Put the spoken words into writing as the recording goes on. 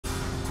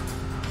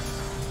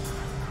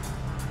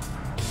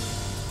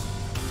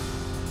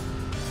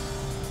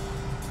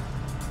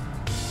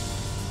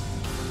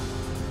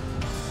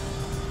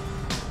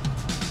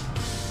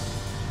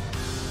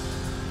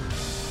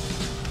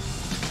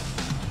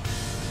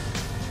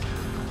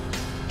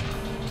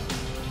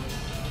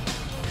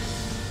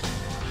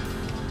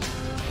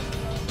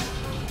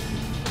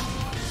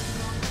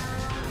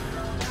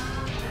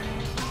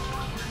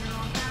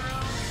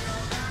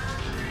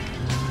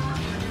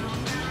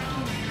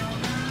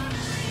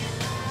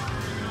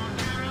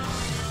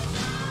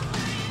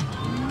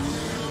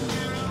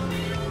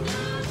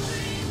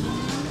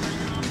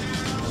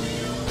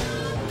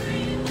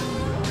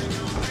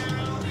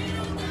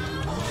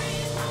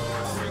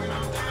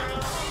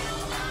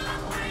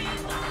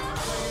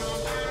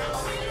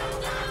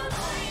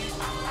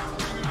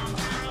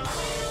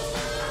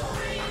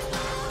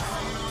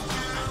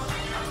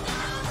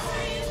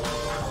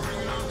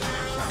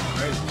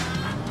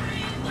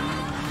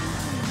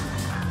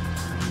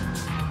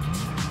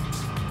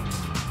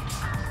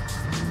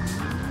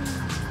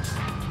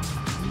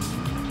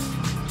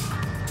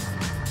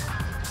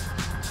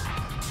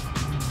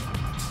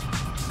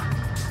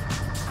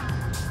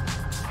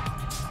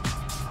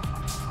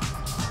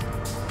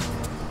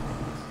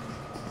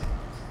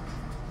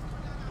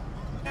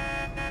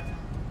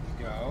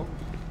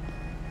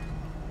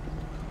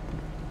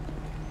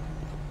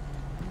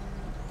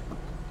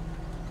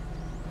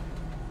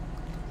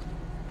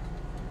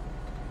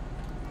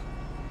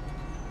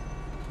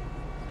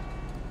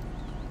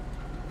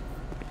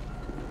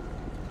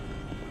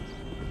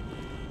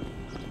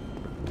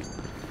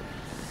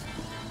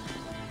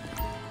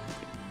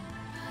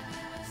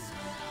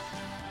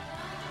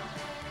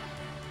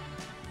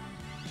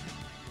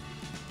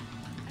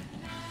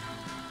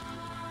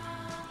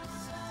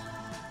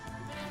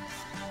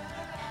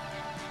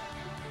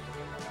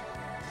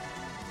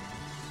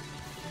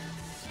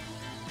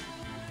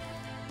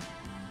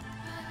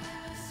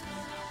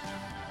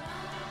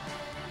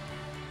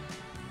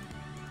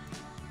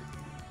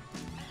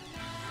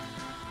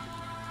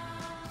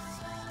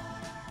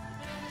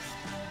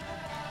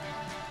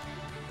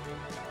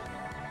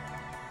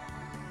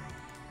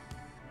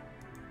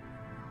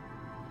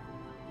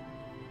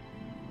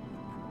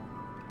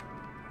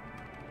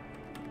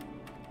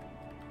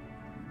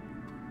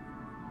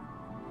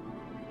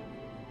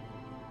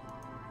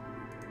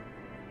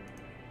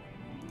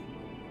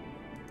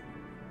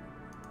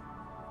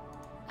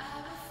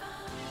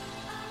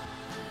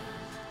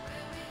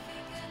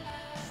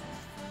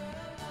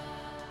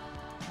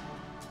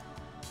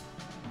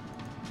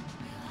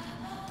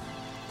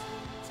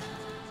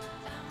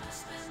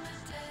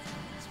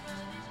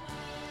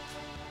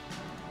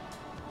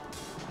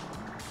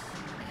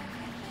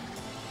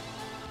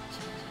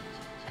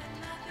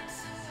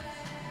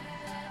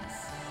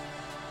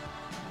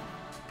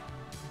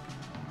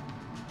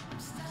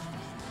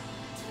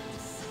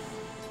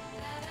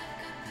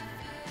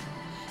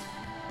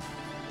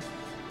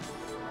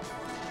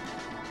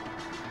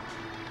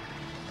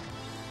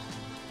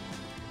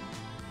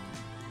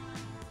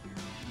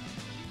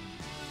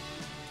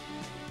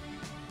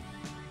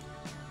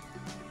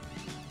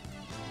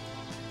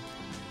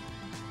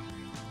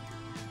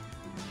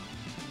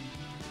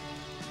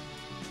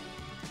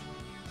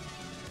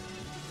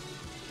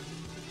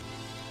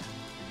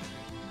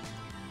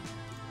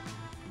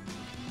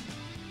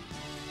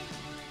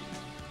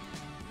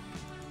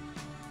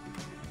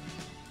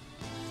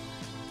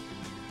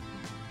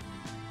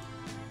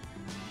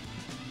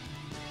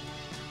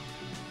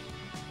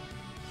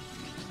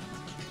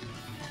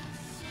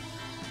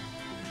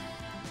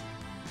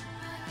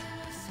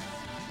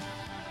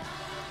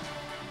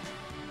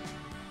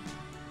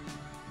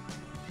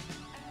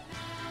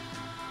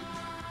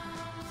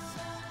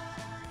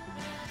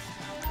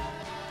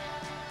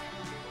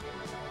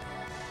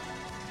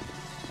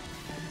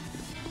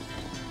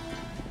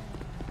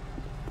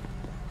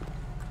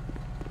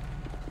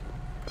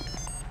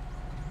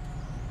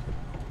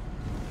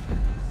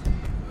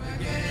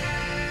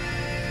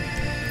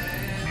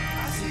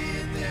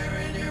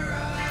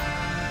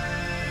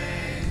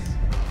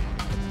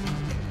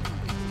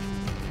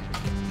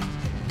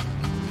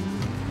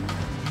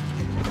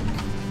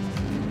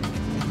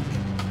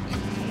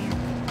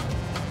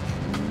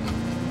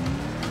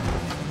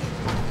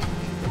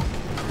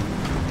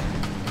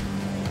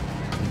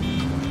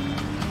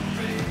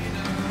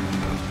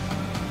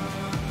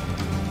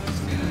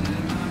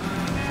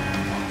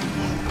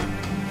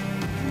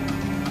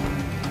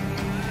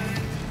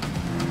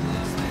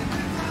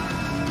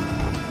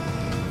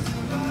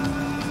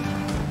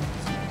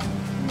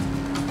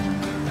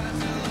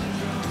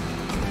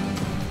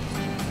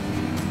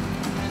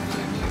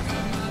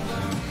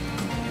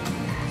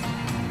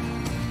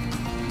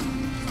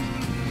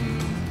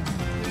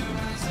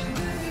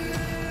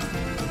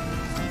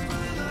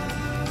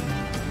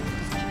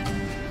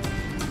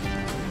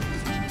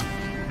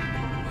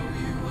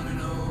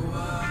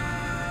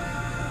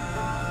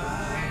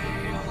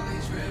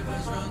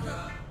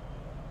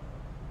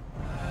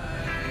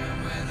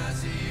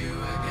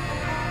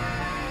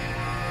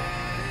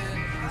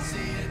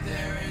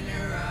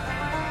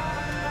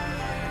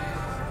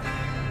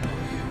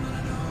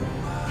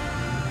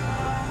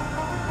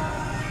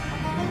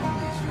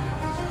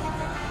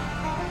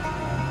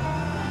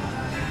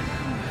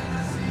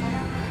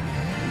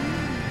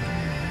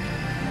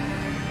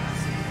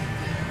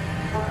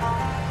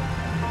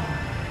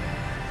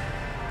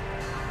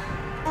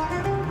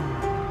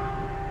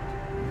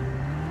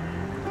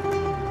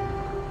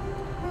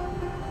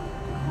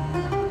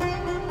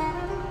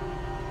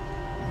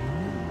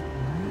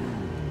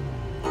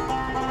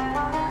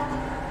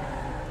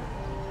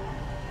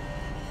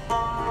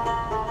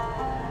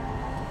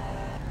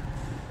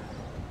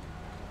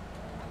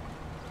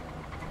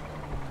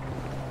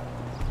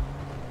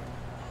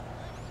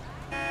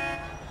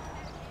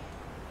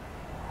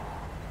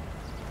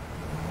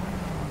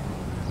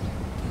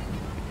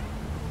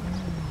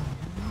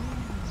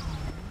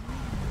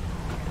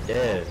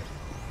Dev.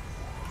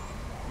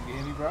 You can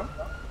hear me, bro?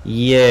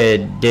 Yeah,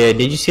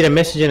 did you see the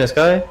message in the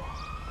sky?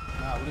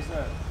 Nah, what is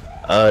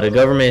that? The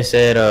government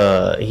said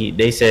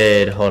they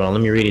said, hold on,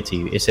 let me read it to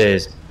you. It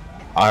says,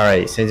 all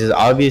right, since it's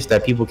obvious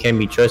that people can't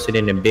be trusted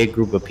in a big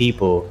group of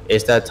people,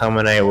 it's that time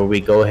of night where we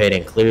go ahead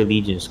and clear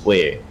Legion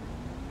Square.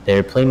 There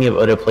are plenty of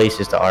other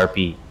places to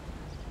RP.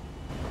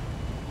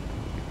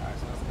 Alright,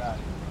 so let's got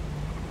it.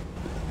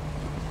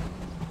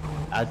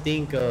 I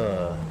think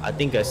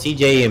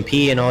CJ and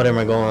P and all them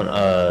are going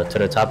to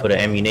the top of the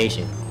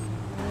ammunition.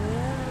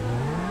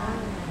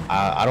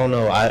 I don't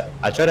know.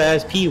 I tried to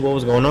ask P what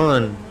was going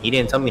on. He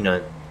didn't tell me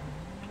nothing.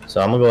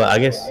 So I'm gonna go. I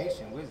guess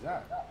Where's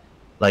that?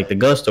 like the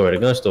gun store. The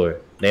gun store.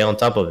 They on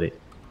top of it.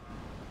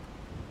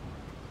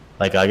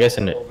 Like I guess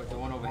in the. The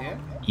one over here?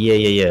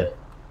 Yeah.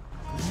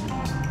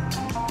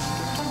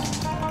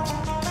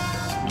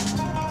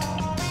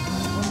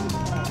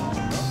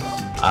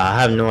 I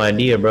have no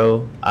idea,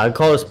 bro. I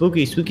called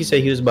Spooky. Spooky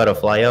said he was about to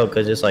fly out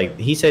because it's like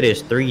he said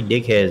there's 3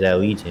 dickheads at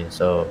Legion.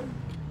 So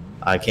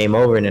I came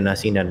over and then I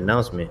seen that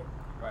announcement.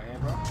 Right here,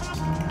 bro?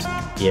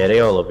 Yeah, they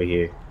all over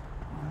here.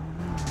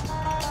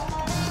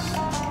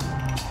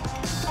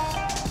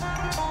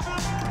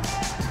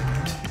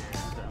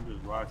 I'm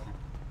just watching.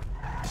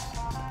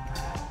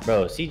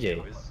 Bro,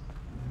 CJ.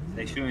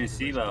 They shooting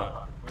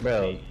CeeLo.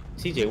 Bro,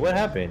 CJ, what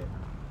happened?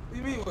 What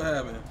do you mean what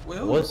happened?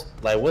 Well,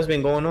 What's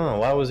been going on?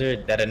 Why was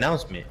there that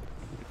announcement?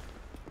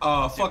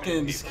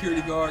 fucking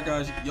security guard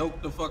guys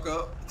yoked the fuck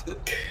up.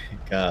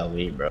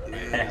 Golly, bro.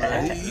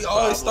 Yeah, he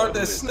always start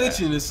that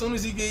snitching as soon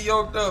as he get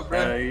yoked up, bro.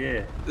 Hell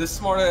yeah. This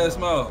smart ass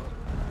mouth.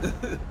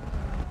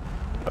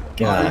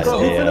 God So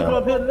He's finna come damn.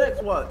 up here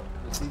next what?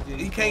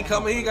 he can't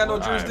come in. He ain't got no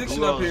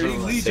jurisdiction up here.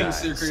 He's Legion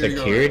security guard.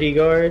 Security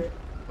guard?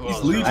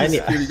 He's Legion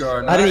security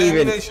guard. I not didn't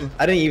ammunition.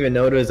 even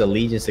know there was a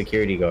Legion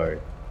security guard.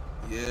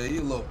 Yeah, he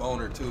a little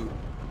boner too.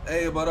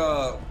 Hey, but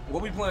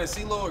what we playing?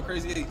 CeeLo or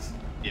Crazy Eights?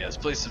 Yeah, let's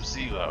play some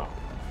CeeLo.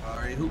 All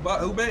right, who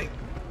bank?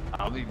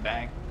 I'll be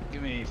back.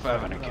 Give me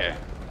 500k.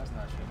 That's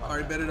not shit. All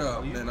right, bet it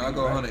up. Then I'll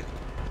go 100.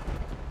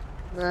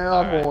 Man,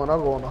 I'll go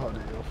on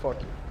 100, yo.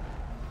 Fuck it.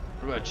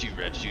 What about you,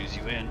 Red Shoes?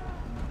 You in?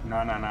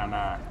 Nah.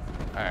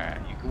 Alright,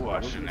 you can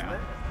watch it now.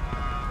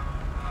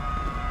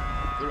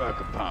 What about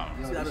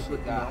Capone? See, I just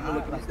looked at I'm gonna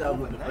look at myself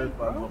with the first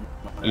 5 of them.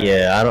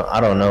 Yeah,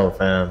 I don't know,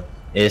 fam.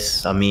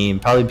 I mean,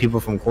 probably people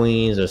from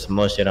Queens or some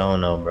more shit. I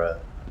don't know, bro.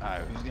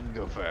 Alright, who's gonna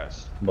go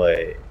fast?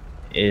 But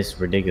it's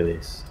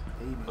ridiculous.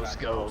 Let's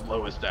go.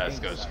 Lowest dice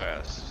goes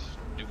fast.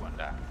 Do 1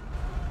 die.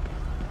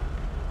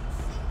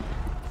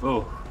 Oh.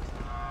 Oof.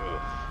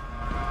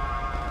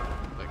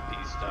 Like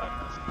these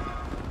stuff.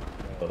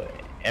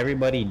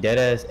 Everybody dead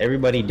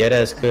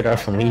ass cleared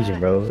out from Legion,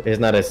 bro. There's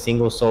not a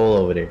single soul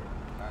over there.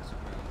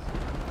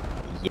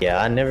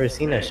 Yeah, I never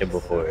seen that shit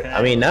before.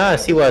 I mean, now I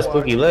see why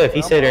Spooky left.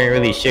 He said there ain't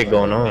really shit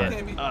going on.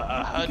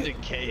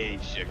 100k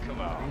ain't shit. Come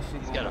on.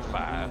 He's got a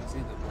 5.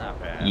 Not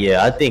bad.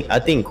 Yeah, I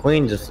think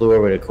Queen just flew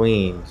over to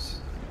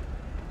Queens.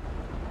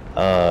 You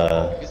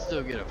can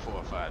still get a 4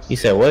 or 5. You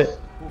said what?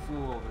 Who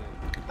flew over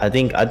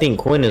there? I think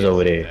Quinn is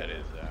over there. That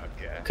is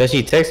okay. Cause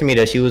she texted me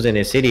that she was in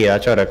the city. I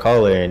tried to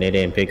call her and they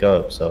didn't pick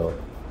up. So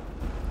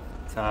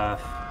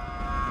Tough.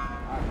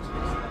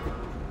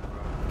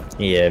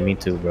 yeah, me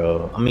too,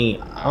 bro. I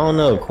mean, I don't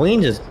know.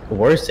 Queen just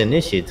worse than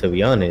this shit, to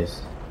be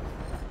honest.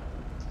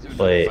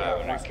 But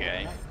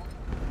 500k.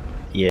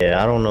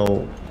 yeah, I don't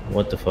know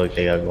what the fuck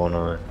they got going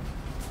on.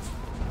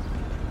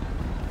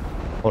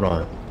 Hold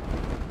on.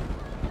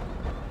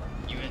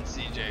 You and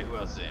CJ, who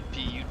else in?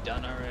 P, you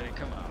done already?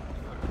 Come on.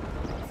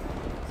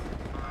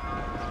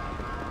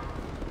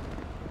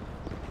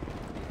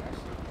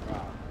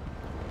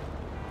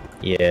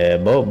 Yeah,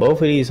 both of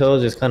these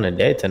hoes is kind of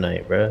dead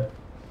tonight, bro.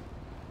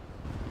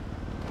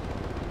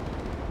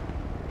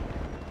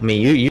 I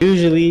mean,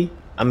 usually,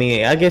 I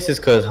mean, I guess it's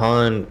cause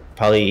Han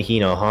probably,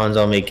 Han's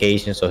on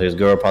vacation, so his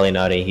girl probably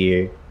not in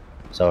here,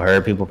 so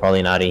her people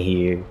probably not in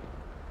here.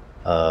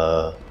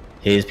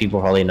 His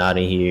people probably not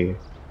in here.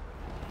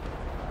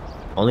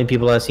 Only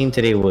people I seen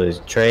today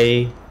was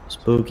Trey,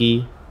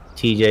 Spooky,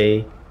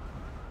 TJ,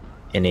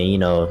 and then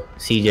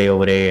CJ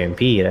over there and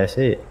P. That's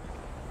it.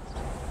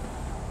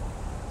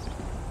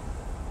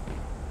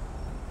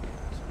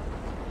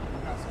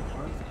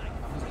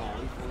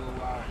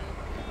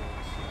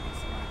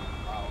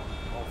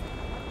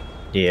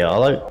 Yeah,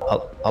 all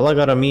I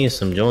got on me is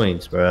some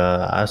joints,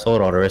 bro. I sold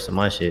all the rest of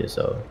my shit,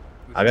 so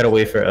I gotta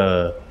wait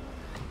for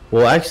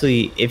well,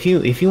 actually, if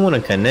you want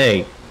to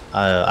connect,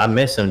 I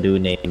met some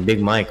dude named Big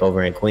Mike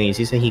over in Queens.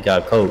 He said he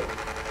got coke.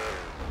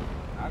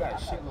 I got a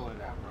shitload of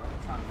that, bro.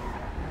 I'm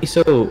trying to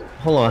So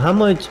hold on, how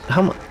much?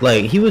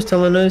 Like he was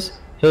telling us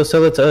he'll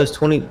sell it to us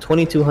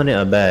 2,200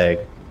 a bag,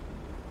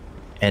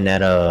 and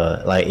that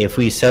like if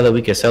we sell it,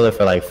 we could sell it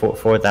for like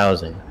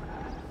 4,000.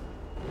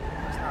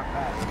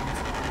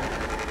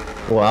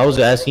 Well, I was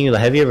asking you,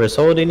 like, have you ever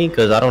sold any?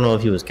 Cause I don't know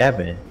if he was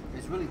capping.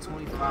 It's really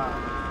 25.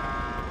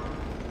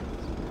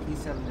 He's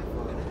selling it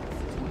for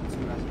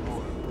 22 as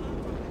more.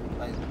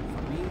 Like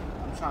for me,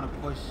 I'm trying to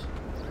push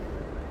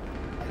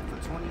like for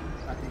 20,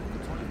 I think for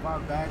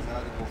 25 bags, I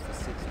like to go for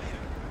 60.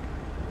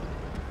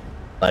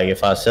 Like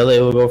if I sell it,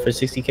 it will go for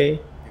 60K. If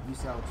you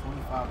sell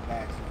 25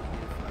 bags, you can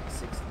get it for like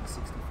 60,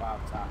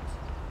 65 tops.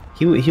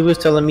 He was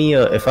telling me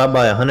if I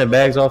buy 100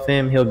 bags off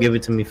him, he'll give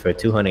it to me for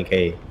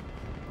 200K.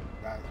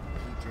 That he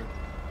tripping.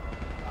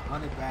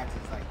 100 bags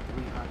is like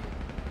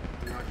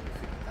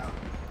 350,000.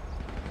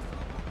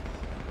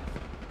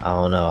 I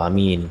don't know. I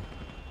mean,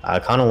 I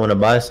kind of want to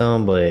buy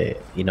some, but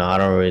you know, I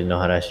don't really know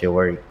how that shit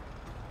work.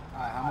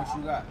 Alright, how much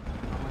you got?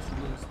 How much you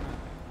willing to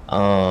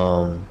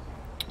spend?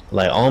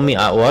 Like on me,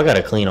 well, I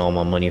gotta clean all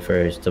my money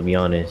first, to be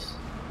honest.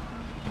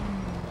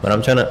 But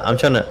I'm trying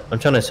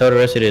to sell the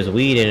rest of this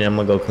weed, and I'm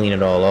gonna go clean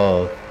it all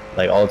off,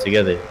 like all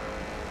together.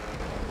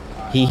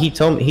 He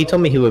told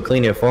me he would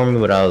clean it for me,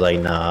 but I was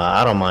like,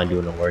 nah, I don't mind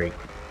doing the work.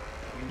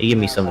 He give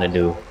me something to do.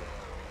 You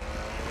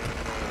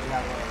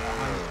got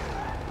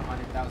what,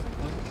 100,000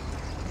 clean?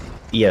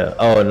 Yeah.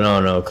 Oh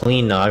no,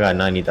 clean. No, I got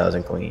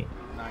 90,000 clean.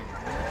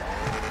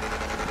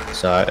 90.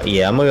 So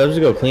yeah, I'm gonna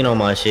just go clean all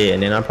my shit,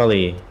 and then I'll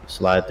probably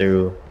slide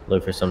through,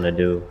 look for something to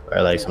do,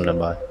 or like something to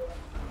buy.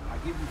 I'll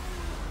give you.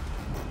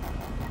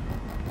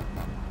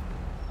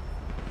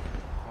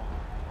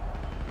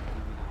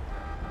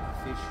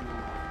 Official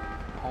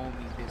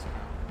homie discount.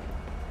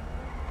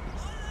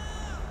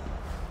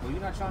 Well,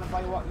 you're not trying to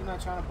buy white. You're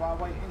not trying to buy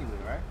white anyway,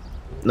 right?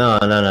 No,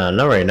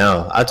 not right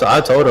now. I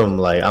told him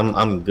like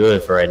I'm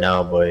good for right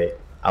now, but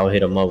I'll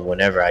hit him up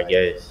whenever, I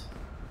guess.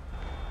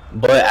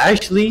 But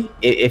actually,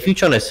 if you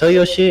trying to sell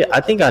your shit, I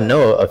think I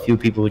know a few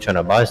people who trying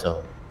to buy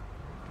some.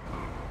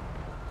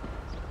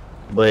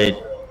 But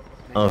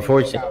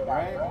unfortunately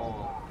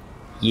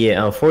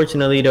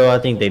though, I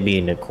think they be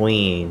in the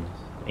Queens,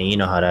 and you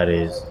know how that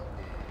is.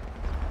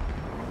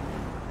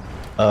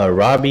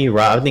 Robbie,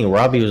 I think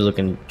Robbie was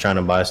trying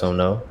to buy some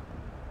though.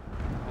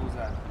 Who's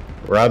that?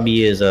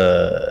 Robbie is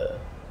I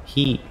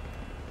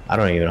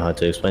don't even know how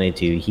to explain it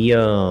to you. He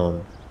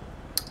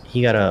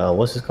got a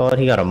what's it called?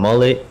 He got a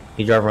mullet.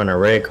 He drive around a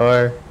red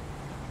car.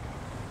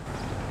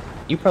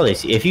 You probably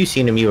see, if you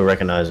seen him, you would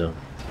recognize him.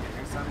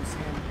 Next time you see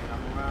him and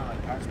I'm around,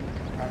 like pass me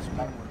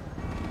back with him.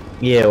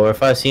 Yeah, or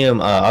if I see him,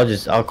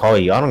 I'll call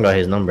you. I don't got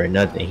his number or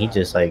nothing. He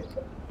just like, He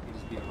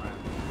just be around.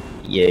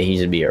 yeah, he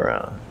just be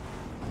around,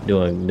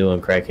 doing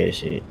crackhead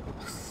shit.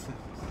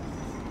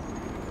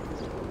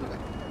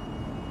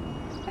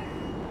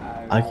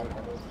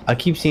 I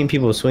keep seeing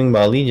people swing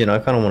by Legion. I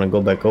kind of want to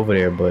go back over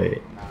there, but. Leave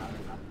it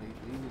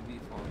be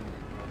for a minute, bro, 'cause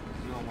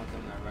you don't want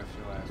them to arrest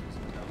your ass with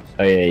some dumb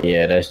shit. Oh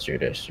yeah, that's true.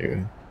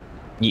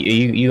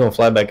 You gonna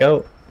fly back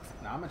out?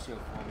 Nah, I'm gonna chill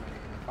for a minute.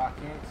 And if I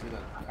can't, see the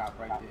cop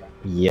right there.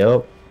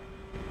 Yep.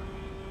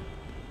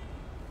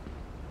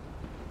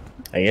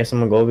 I guess I'm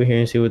gonna go over here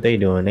and see what they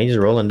doing. They just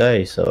rolling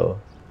dice, so.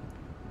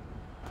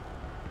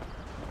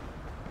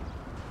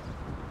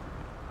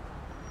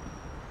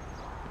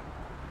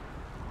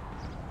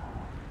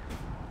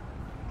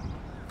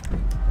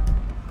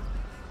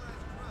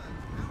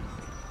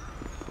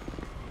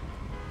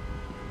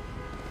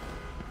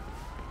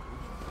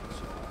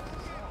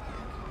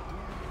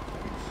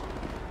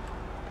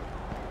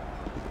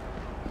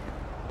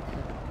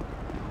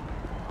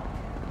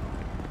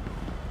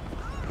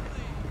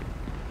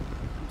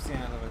 I'm saying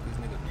I look like this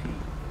nigga Pete.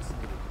 This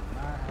nigga do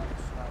not have a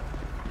strap.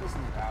 This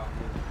nigga out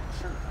here with a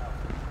shirt out.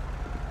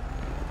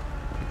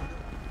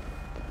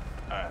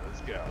 Alright,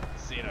 let's go.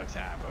 Casino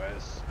time,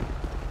 boys.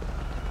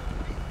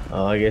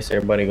 Oh, I guess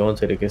everybody going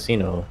to the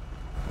casino.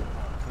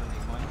 Killing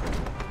their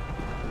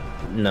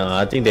money. No,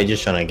 I think they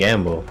just trying to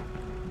gamble.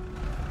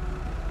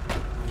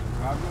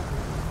 Rob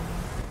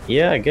you?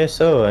 Yeah, I guess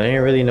so. I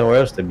ain't really nowhere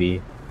else to be.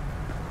 Oh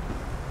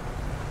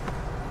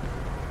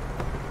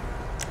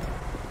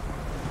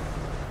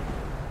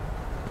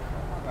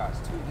my gosh,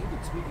 he been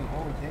tweaking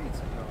all day,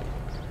 yo.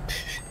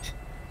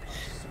 I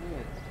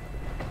swear.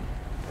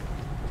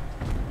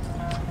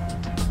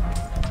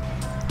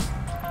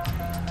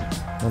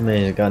 My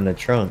man got in the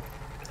trunk.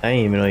 I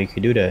didn't even know you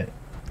could do that.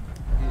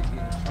 Yeah, get in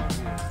the trunk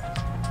here.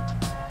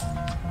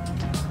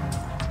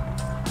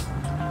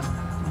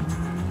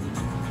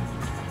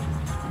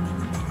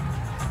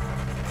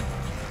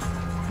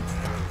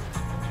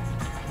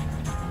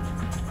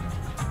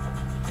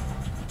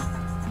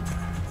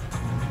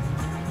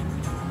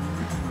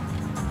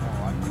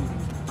 Oh, I knew he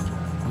was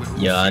gonna try.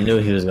 Yeah, I knew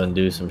he was gonna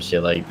do some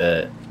shit like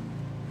that.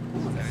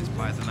 Goes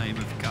by the name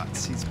of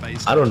Guts. He's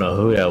based I don't know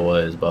who that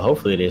was, but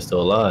hopefully they're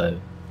still alive.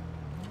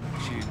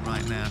 tuned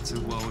right now to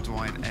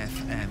Worldwide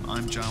FM.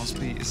 I'm Giles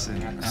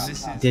Peterson, and this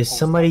is Did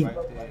somebody Right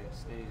there,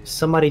 stay there.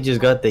 somebody just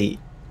got they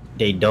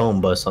dome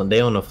bust on?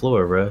 They on the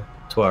floor, bruh.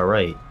 To our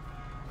right.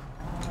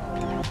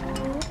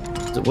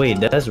 Wait,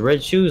 that's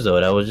Red Shoes though.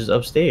 That was just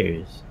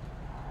upstairs.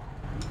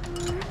 That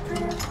was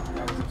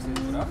upstairs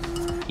with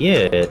us?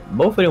 Yeah,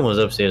 both of them was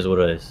upstairs with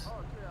us.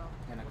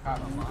 And a cop.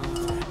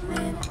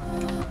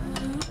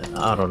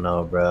 I don't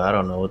know, bruh. I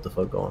don't know what the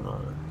fuck going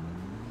on.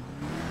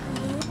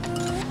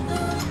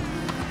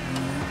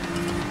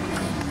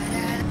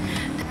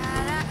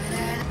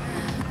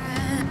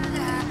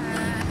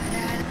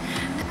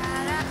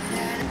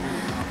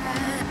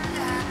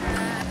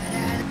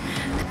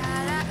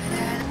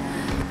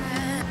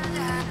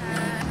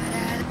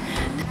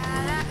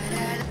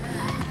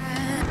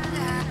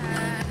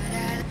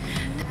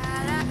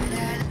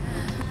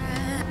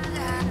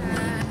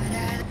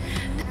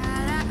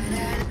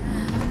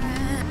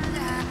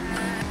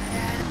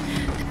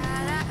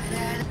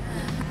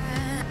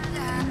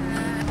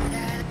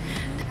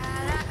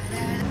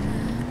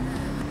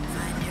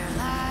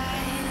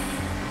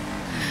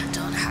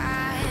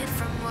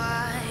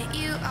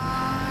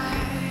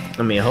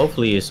 I mean,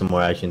 hopefully it's some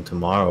more action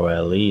tomorrow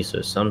at least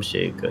or some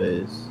shit,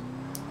 cause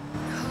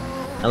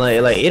and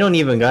like it don't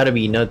even gotta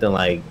be nothing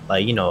like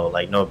you know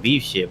like no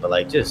beef shit, but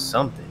like just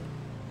something.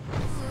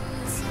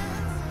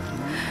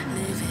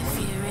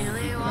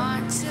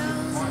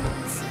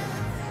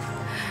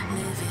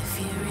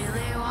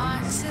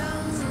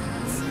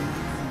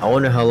 I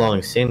wonder how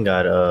long Sin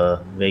got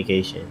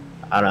vacation.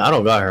 I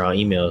don't got her on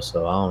email,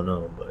 so I don't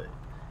know, but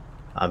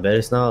I bet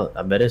it's not.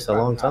 I bet it's a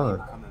long time.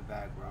 Coming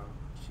back, bro.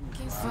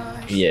 She was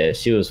wild. Yeah,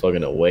 she was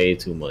fucking up way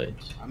too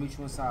much. I'll meet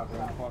you inside,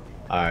 bro.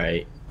 All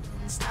right.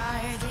 The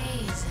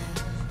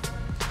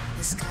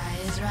sky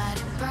is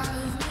right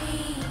above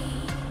me.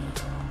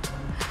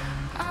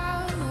 Oh,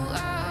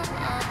 oh,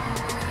 oh.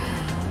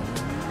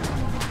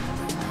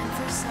 We're meant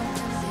for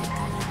something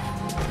bigger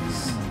than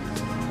this.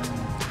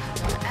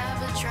 Don't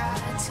ever try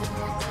to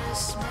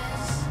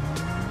dismiss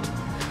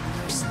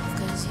yourself,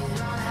 'cause you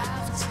don't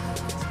have to.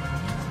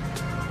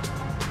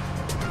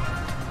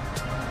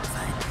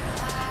 Find your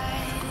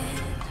light.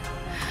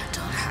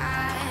 Don't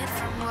hide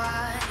from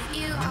what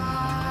you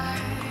are.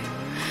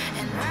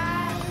 And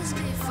rise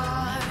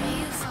before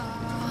you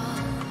fall,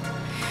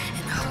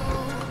 and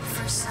hope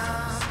for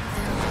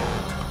something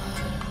more.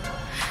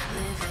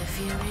 Live if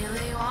you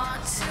really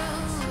want to.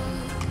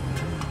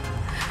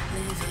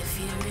 Live if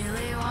you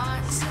really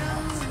want to.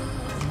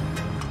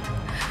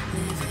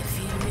 Live if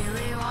you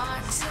really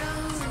want to.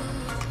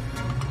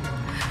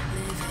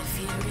 Live if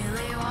you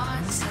really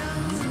want to.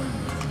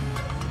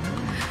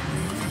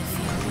 Live if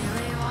you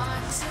really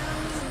want to.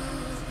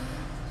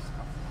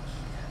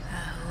 I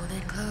hold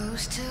it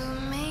close to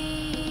me.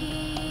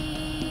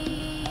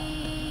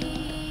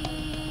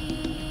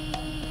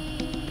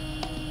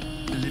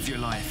 Live your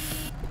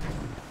life.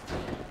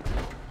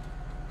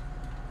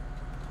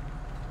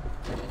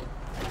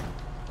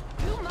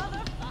 You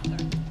motherfucker!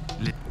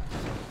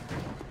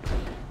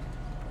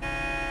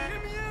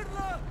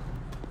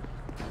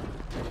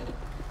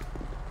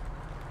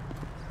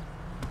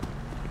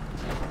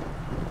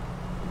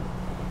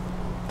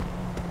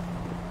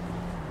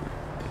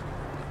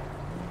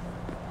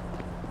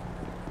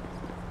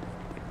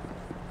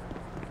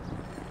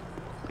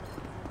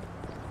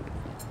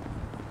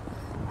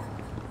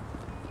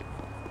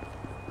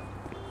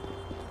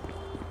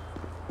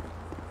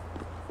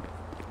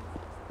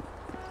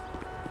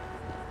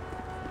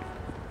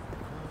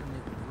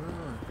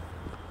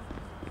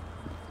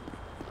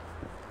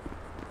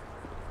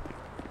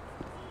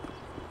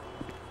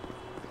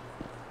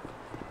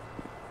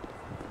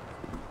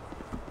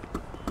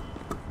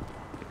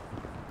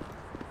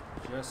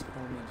 Just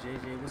call me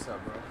JJ. What's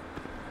up, bro?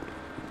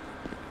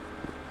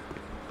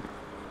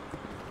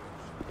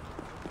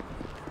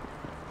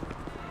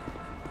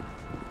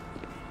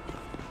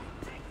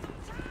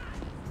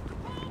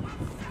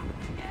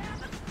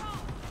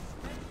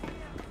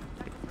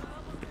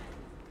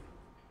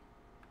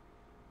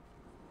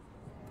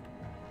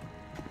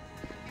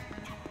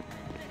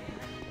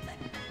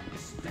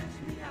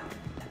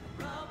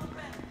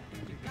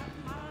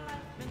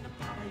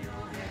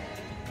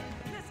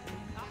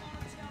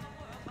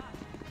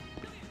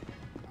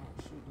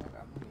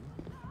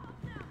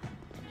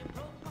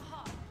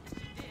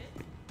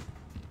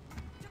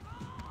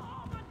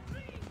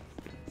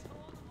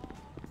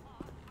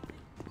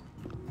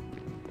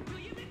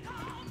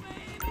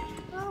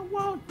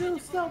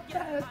 So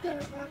bad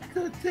that I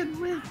couldn't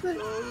resist.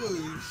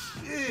 Oh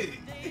shit!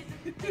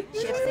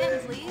 Chips in,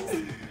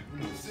 please.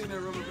 Sing that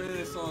rubber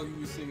band song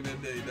you was singing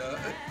that day, dog.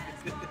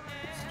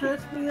 Stretch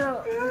me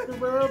out like a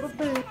rubber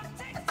band.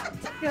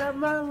 Got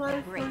my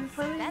life. Great. Bets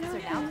are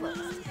now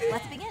closed.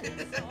 Let's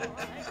begin.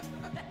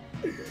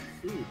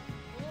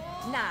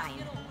 9.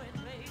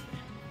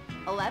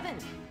 11.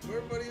 Where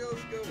everybody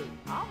else going?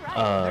 All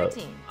right.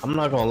 13. I'm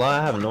not gonna lie,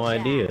 I have no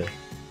idea.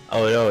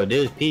 Oh no, it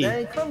is P. They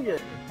ain't come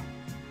yet.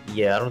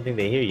 Yeah, I don't think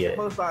they're here yet.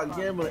 Supposed to start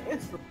gambling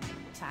instantly.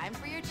 Time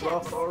for your Lost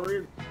chips.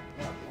 already.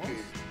 I'd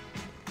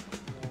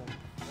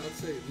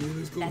say,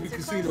 let's go to the Bets are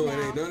casino. closed It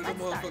ain't none of now.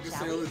 them Let's motherfuckers start,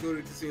 saying shall let's go to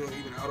the casino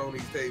even out on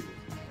these tables.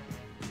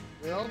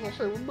 Yeah, I was gonna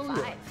say, what million?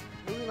 5.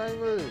 Million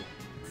ain't ready.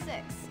 6.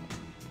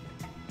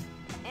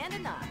 And a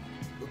 9.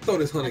 We'll throw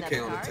this 100K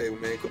Another on the card? table,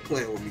 man. Quit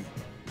playing with me.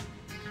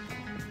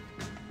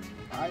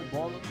 Alright,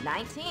 baller.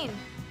 19.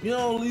 You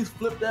know, at least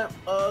flip that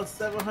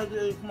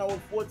 700 and come out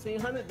with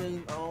 1400,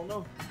 then I don't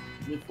know.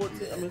 I mean,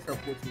 14. I mean, it's not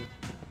 14.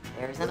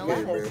 There's an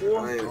Okay, 11. man. Four?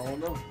 I I ain't- don't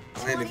know.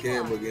 I ain't a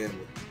gambler. You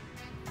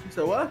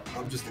said what?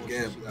 I'm just a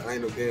gambler. I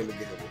ain't no gambler.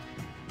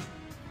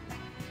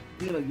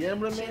 You a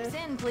gambler, Chips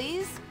man? in,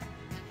 please.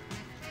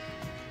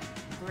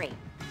 Great.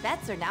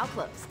 Bets are now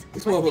closed.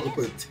 This Let's motherfucker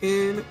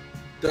begin. put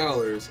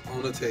 $10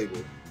 on the table.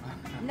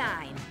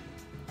 9.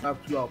 Not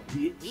y'all,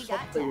 bitch. We Stop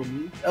got playing 10.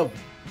 with me. Ever.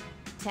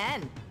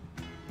 10.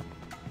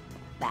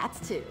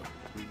 That's 2.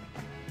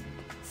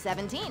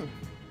 17.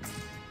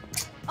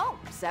 Oh,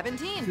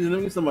 17. See, let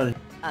me get somebody.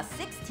 A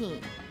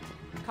 16.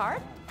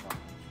 Card?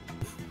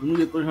 Let me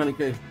get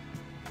 300K.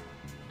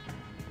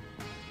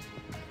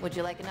 Would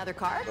you like another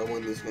card? I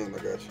won this hand.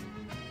 I got you.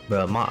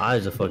 Bro, my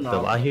eyes are fucked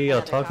No. up. I hear y'all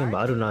Another talking, card? but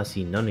I do not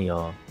see none of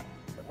y'all.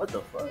 What the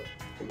fuck?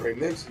 I'm right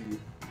next to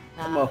you.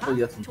 That motherfucker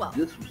got some 12.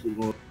 jujitsu shit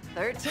going.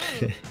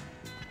 13.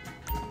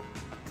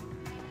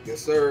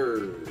 Yes,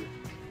 sir.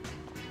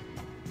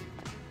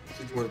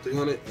 61 to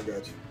 300. I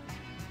got you.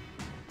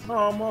 No,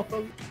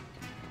 motherfucker.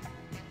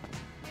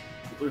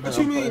 What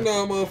you mean,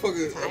 nah,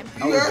 motherfucker?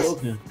 I You was asked?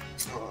 joking.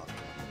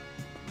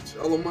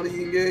 All the money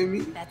you gave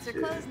me? Bets are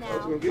Shit, closed I was now.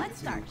 gonna give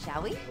Let's it to you. start,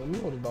 shall we? Well,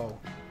 you want a dollar.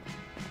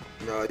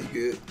 Nah, you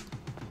good.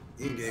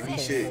 You ain't gave me Six.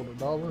 shit. Want a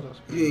dollar? That's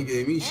You ain't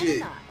gave me And shit.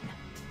 9.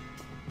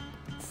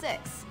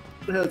 6.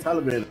 What the hell,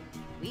 Taliban?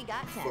 We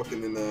got 10.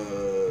 Fucking in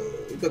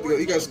you got to go.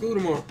 You got school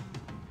tomorrow.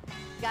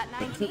 Got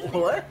 19.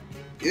 What?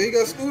 Yeah, you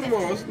got school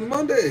tomorrow. It's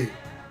Monday.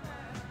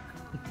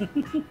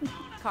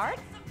 Card?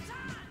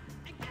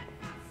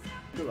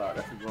 Chill out,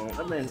 that's wrong.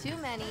 That man, Too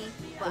many.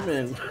 that Bust.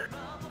 man,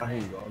 I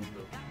ain't going to.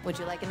 Would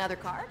you like another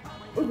card?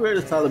 What grade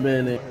is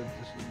Taliban in?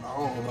 I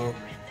don't know.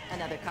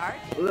 Another card?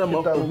 What, that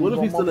motherfucker, what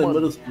if he's still in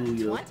middle school,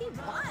 yo?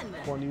 21.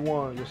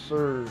 21, yes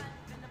sir.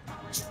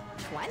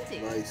 20.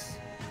 Nice.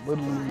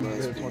 Literally,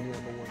 Nice, had man.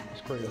 21 to 1.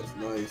 It's crazy. That's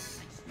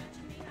nice.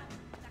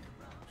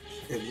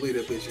 Can't believe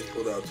that bitch just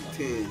pulled out 2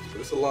 tens,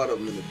 but it's a lot of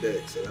them in the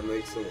deck, so that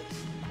makes sense.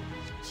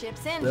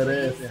 Chips in, That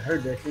ass, please. it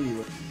hurt that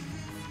thing.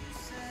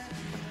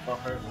 Oh,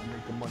 hurt. I'll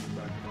make the money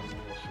back and all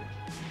that shit.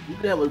 You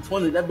could have a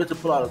 20, that bitch will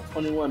pull out a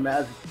 21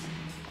 magic.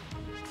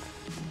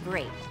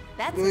 Great.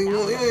 That's You ain't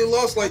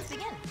lost like Let's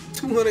begin.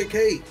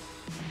 200K.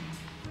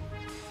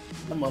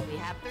 That motherfucker. We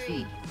have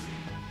 3.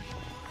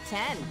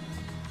 10.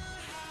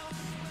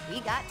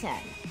 We got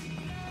 10.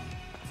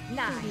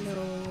 9.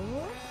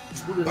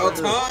 Who the About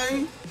hell is-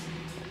 time.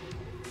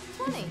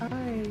 20.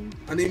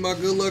 I need my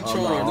good luck Oh,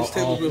 charm. no, This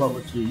table's I don't fuck been.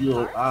 with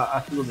you.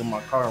 I should look at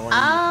my car and run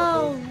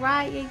Oh,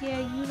 right.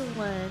 Yeah, you the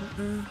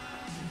one.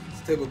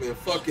 This table been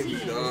fucking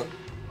me, dog.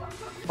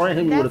 Frank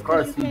hit me with a That's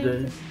car, what you CJ.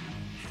 think.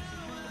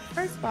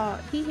 First of all,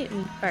 he hit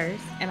me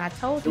first, and I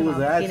told It him was I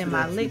was an getting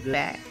my accident, lick CJ.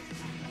 back.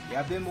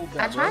 Yeah, I've been moved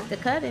I tried to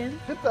cut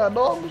him. Hit that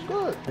dog, was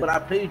good. But I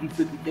paid you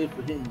 50K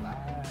for hitting me.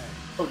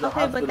 From the Okay,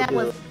 but hospital that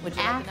was bill. Would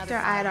you like after another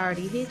I'd card?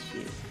 already hit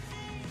you.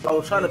 I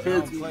was trying to pay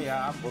it to you.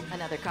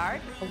 Another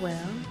card?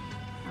 Well,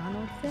 I don't know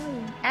what to tell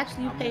you.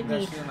 Actually, you I paid moved that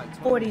me shit in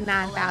like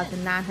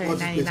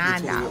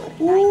 $49,999,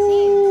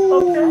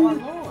 Okay.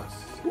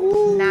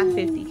 not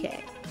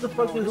 $50K. What the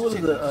fuck is, what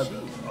is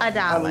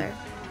 $1.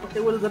 Okay,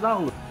 what is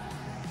 $1?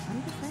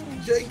 I'm just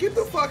saying. Jay, get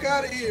the fuck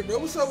out of here, bro.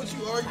 What's up with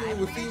you arguing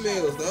with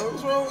females, dog?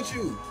 What's wrong with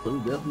you? So we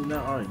definitely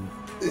not arguing.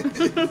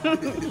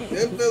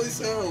 Definitely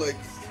sound like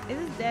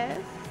Is it Des?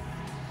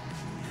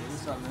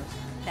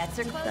 Bets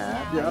are closed up?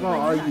 now. Yeah, I don't Let's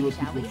argue start, with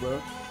shall people, we?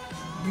 bro.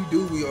 you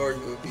do be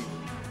arguing with people.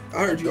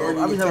 I heard you No,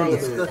 arguing I be with having a Taliban.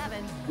 discussion.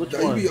 Which Nah,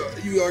 one?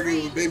 you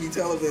arguing with baby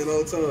Taliban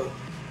all the time.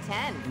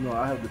 10. No,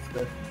 I have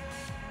discussion.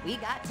 We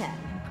got 10.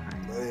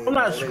 Man, I'm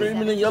not that ain't-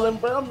 screaming and yelling,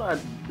 but I'm not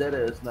dead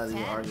ass not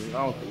even 10. arguing.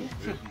 I don't think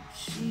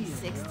it's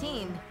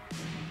 16.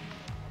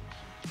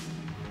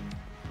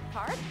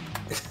 Card?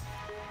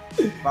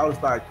 If I would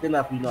start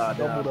kidnapping you, know I'd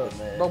Double die, that.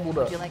 man. Double Would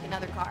that. you like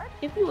another card?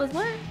 If you was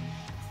what?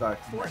 Start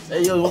kidnapping.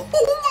 Hey, yo,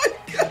 Oh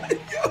my god,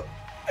 yo.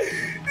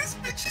 This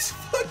bitch is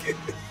fucking.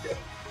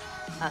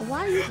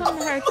 Why you come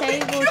to her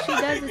table? She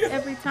does this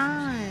every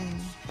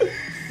time.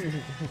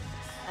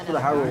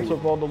 Another high roll. card?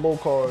 Took all the low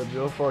cards,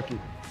 yo. Fuck it.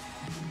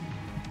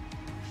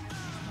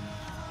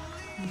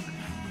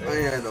 I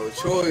ain't had no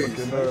choice.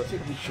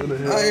 Should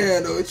have I ain't hit.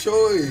 had no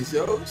choice,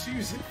 yo. She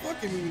was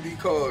fucking me with these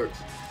cards.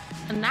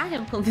 Not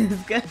him pulling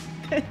his gun.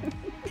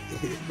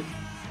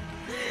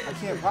 I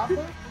can't pop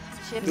her?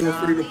 Chips Feel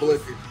on, free to please.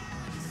 blick it.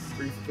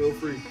 Feel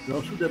free.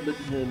 don't shoot that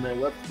bitch in there,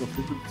 man. Weapons gonna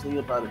send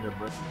you up out of here,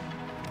 bro.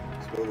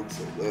 Spell it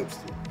so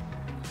Webster.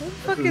 Who the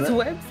fuck is that?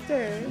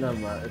 Webster? Never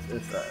mind.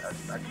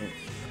 I can't.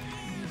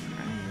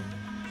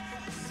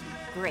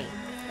 Great.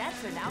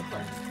 Bets are now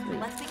closed.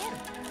 Let's begin.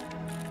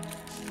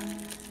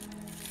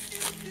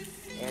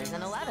 There's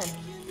an 11.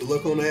 Good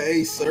luck on that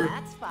ace, sir.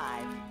 That's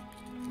 5.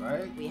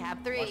 Right? We have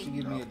Why she 3.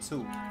 give me a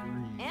 2?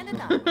 And a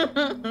 9.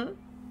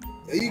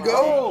 There you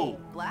go.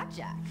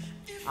 Blackjack.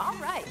 All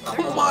right.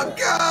 Oh my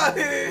god.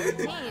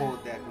 13.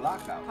 Pulled that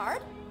Glock out.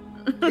 Card?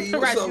 P,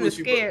 what's Right, up she with was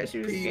you, scared, bro? she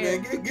was P,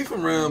 scared. man, get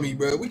from around me,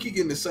 bro. We keep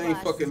getting the same Plus.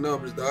 fucking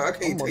numbers, dog. I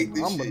can't take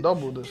this I'm shit. a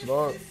double this,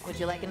 dog. Would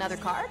you like another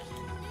card?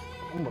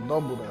 I'm a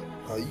double that.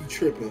 Oh, you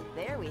tripping.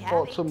 There we have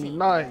Talk 18. to me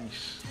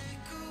nice.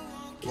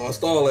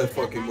 Lost all that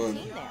Got fucking 19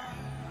 money. there.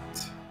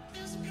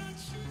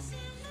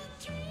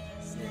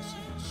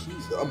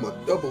 I'm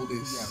gonna double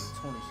this.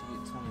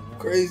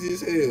 Crazy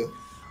as hell.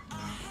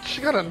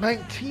 She got a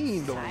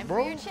 19 though, Time for bro.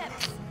 your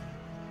chips.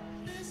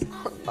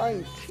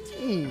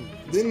 19.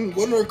 Then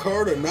wasn't her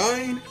card a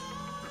 9?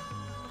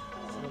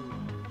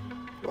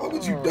 Why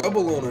would you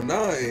double on a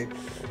 9?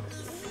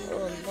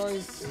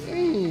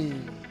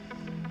 19.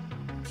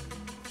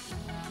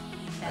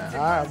 Bets are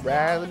I'd closed rather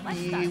now. Let's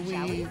be start,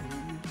 shall with we? you.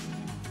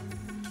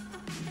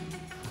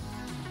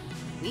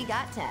 We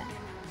got 10.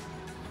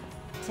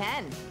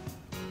 10.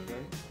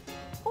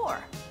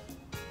 4.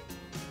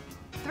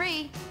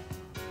 3.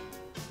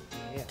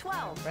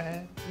 12.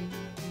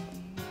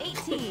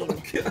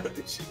 18.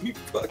 God, she be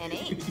fucking And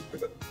 8. me,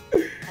 bro.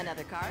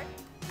 Another card?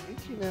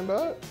 see nothing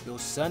bad. Yo,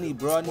 Sonny,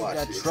 bro, I need Watch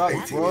that this. truck,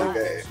 18 bro.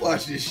 bad.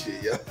 Watch this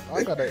shit, yo.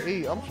 I got an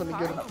 8. I'm finna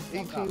get an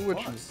 18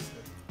 with you.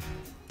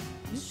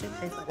 You should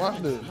taste like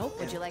Watch this.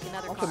 Would you like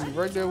another I'm card? finna be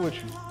right there with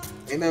you.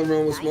 Ain't nothing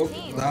wrong with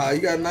smoking. Nah,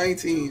 you got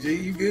 19, G.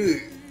 You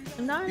good.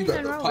 No, You ain't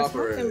got nothing the wrong with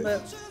popper smoking, ass.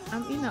 but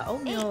I'm eating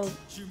oatmeal.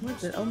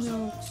 What's it?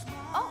 Oatmeal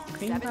Oh,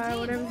 cream pie, 17.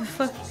 whatever the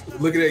fuck.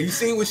 Look at that. You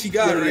seen what she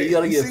got, right? You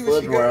gotta get see what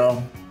she fudge got?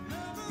 round.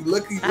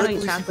 Luckily she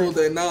chocolate. pulled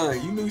that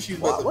 9. You knew she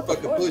was about What to the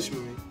fucking fuck? push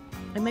with me.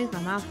 It makes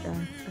my mouth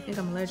dry. I think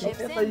I'm allergic.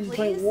 Chips I thought in, you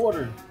drink please.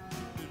 water.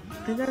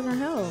 It doesn't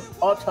help.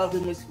 All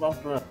chocolate makes my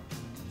mouth dry.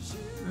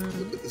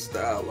 Look at the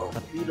style on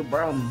me. Eat a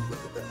brownie.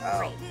 Look at the owl.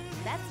 Great.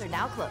 Bets are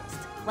now closed.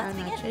 I Let's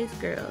not begin. chase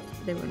girls.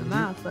 They were the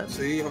mouth, but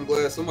See, I'm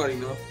glad somebody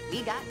know.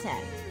 We got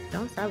 10,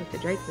 don't start with the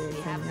Drake lyrics.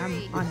 We have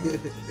I'm three. on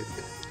it.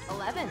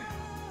 11,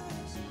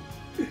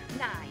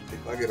 9,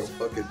 If I get a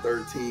fucking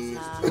 13.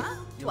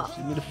 12.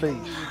 Give me the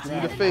face. Give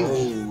me the face.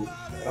 Oh,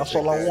 That's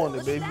all I wanted,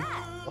 What's baby.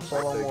 that? That's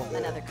all I wanted.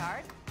 Another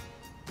card.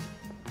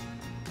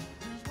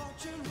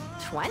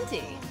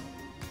 20.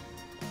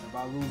 If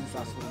I lose this,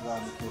 I swear to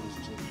God, I'm gonna kill this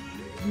chick.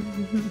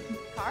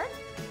 Card.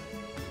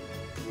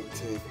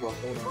 15. Come on.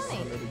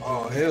 20.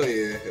 Oh, hell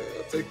yeah.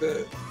 I'll take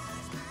that.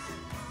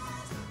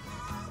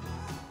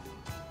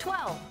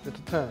 12. It's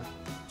a 10.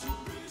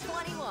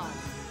 21.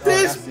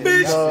 This that's it.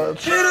 bitch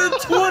hit a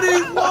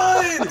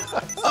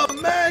 21!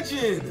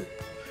 Imagine!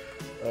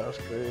 That's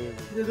crazy.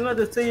 Did I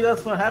just tell you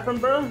that's what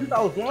happened, bro? You thought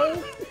I was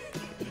lying?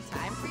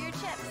 Time for your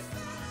chips.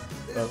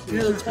 That's You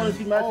hit a 20,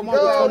 she matched Oh you my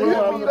God, with you 21.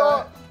 hit me,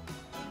 dog.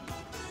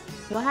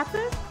 What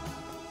happened?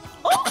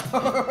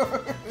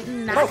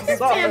 Not the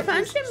sorry. 10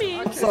 punching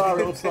me. I'm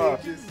sorry, I'm sorry.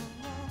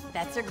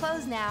 Bets are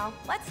closed now.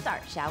 Let's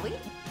start, shall we?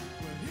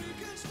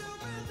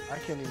 I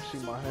can't even see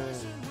my hand.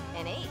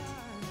 An 8,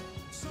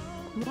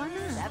 Why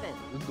not? 7,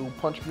 This dude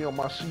punched me on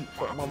my seat.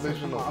 Fuck my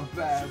vision My up.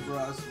 bad, bro.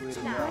 I swear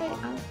to Nine.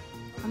 God.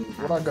 I'm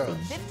What I got?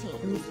 15,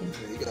 Let me see.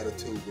 Yeah, you got a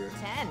 2, bro.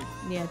 10.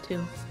 Yeah,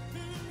 2.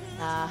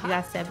 Uh-huh. You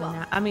got 7 12.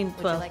 now. I mean,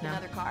 Would you 12 like now.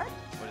 another card?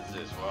 What is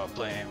this? Well,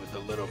 playing with the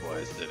little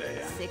boys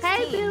today. 16.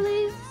 Hey,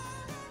 Billy.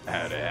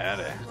 Howdy,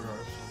 howdy.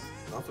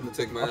 I'm finna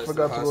take my I ass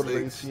forgot to to high go to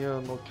the stakes.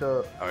 ATM, no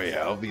cap. Oh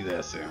yeah, I'll be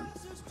there soon.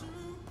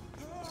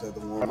 Just had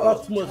to I warm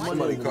lost up. too much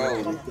Somebody money.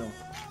 calling me.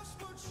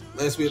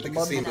 Last week at the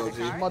casino, Another G.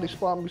 card. Somebody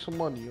spot me some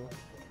money, yo.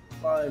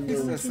 He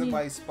said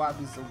somebody spot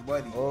me some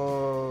buddy.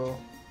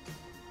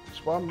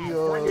 Spot me,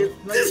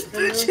 This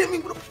bitch hit me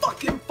with a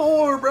fucking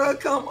 4, bro.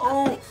 Come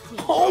on.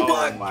 Oh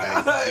my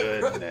God,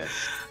 bro.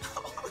 goodness.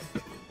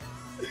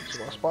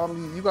 spot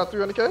me. You got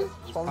 300K?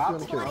 Spot me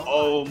 300K.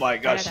 Oh my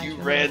gosh, I got you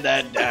you. ran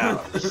that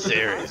down.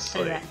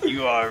 Seriously.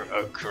 You are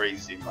a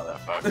crazy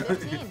motherfucker.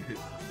 15.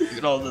 Look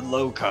at all the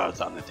low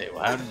cards on the table.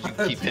 How did you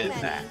keep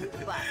hitting that?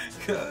 But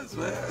Cuz,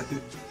 man.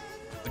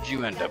 What'd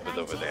you end up with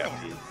over there,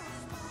 Pete?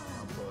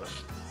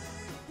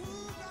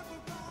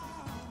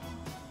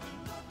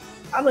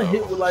 I done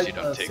hit with You like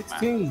don't take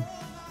 16.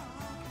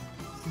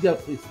 You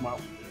gotta play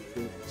smart.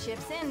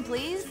 chips in,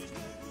 please.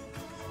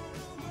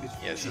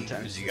 Yeah,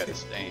 sometimes you gotta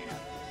stay.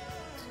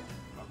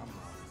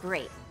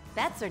 Great.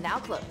 Bets are now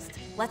closed.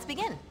 Let's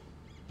begin.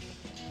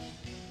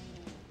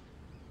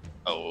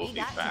 Oh, we'll We be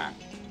got fine.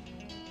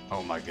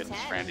 Oh my goodness,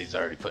 10. Randy's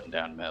already putting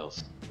down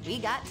mills. We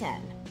got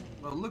 10.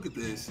 Bro, look at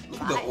this.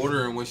 Look at the 5.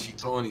 order in which she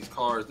throwing these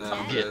cards down,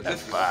 I'm bro. getting a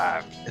This is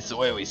 5. It's the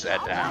way we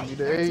sat down. Give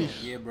me the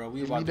ace. Yeah, bro.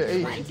 We Give me about the to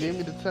ace. get You gave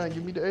me the 10.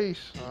 Give me the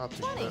ace. I'll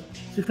take 20. that.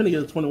 She's finna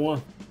get a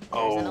 21.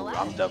 Oh, 11.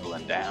 I'm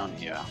doubling down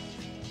here.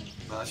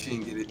 Nah, she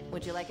didn't get it.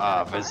 Would you like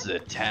Ah, another if it's a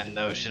 10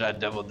 though, should I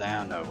double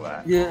down or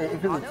what? Yeah,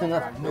 if it's a card? 10,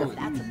 that's No,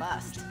 that's a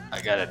bust.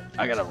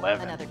 I got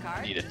 11. Another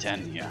card? Need a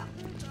 10 here.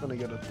 Gonna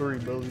get a 3,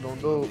 Billy.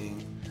 Don't do it.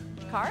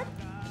 Card?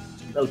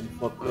 that was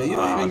fucked Man, you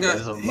up. don't even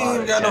there's a got, he lot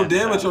ain't of got no 10s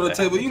damage on out the there.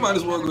 table. You might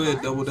as well go ahead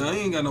and double down.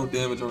 He ain't got no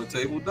damage on the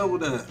table. Double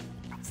down.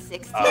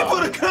 16. They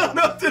put a gun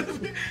up to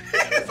the.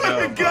 He put No,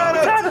 a gun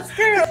up.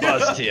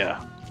 Bust here.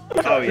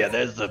 Oh yeah,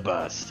 there's the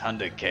bust.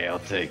 100K, I'll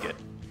take it.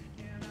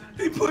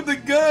 He put the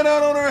gun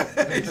out on her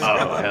ass.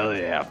 Oh hell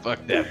yeah,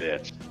 fuck that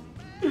bitch.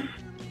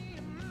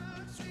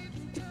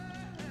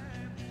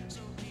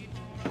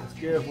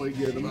 Scared before you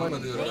get the I'm money.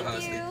 gonna do it at high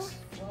Thank you. stakes.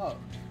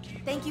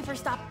 Thank you for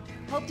stop.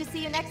 Hope to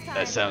see you next time.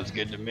 That sounds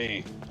good to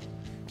me.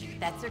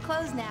 Bets are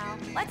closed now.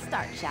 Let's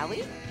start, shall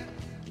we?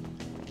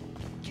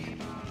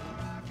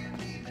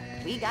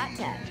 We got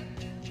 10.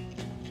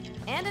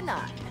 And a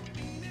 9.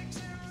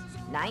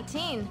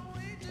 19.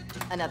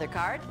 Another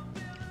card.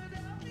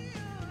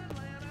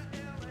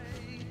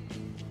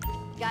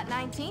 Got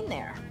 19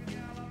 there.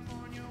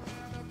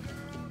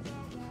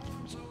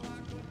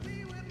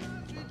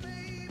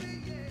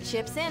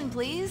 Chips in,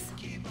 please.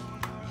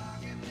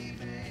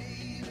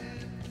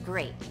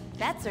 Great.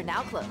 Bets are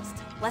now closed.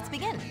 Let's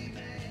begin.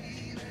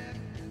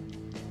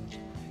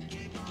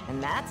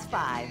 And that's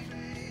 5.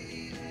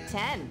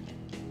 10.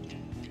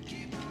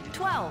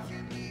 12.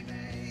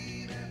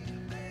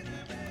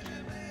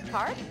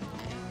 Card.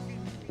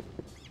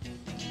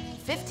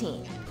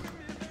 15.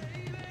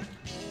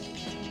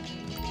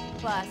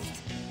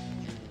 Bust.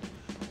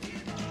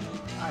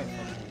 I ain't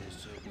fucking with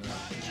this shit, bro.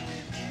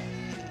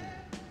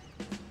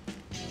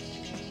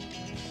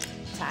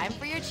 Time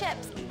for your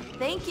chips.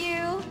 Thank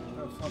you.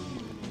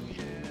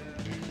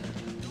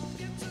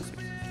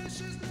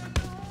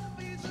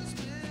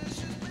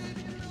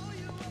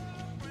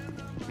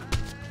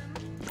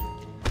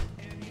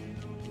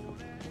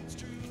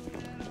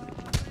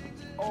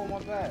 Oh, my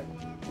bad.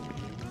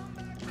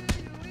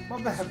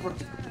 My bad, bro.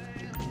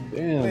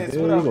 Damn, Lance,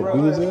 dude, what up, you bro?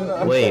 gonna beat his What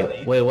ass?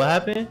 up? Wait, what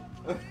happened?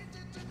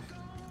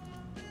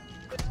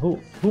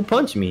 Who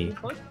punched me?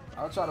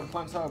 I'll try to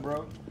punch her,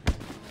 bro.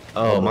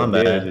 Oh, my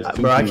Yeah, bad. just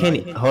two Bro, I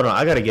people. can't. Hold on,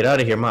 I gotta get out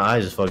of here. My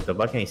eyes is fucked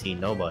up. I can't see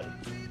nobody.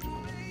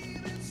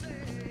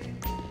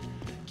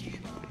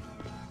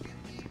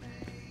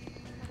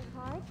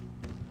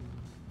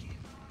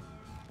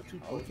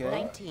 Okay.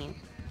 19.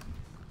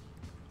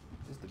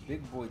 It's the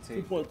big boy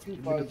tape. 2.25.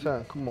 Give me the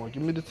 10. Come on,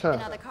 give me the 10.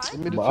 Another card? Give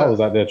me the But 10. I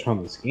was out there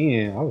trying to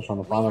scan. I was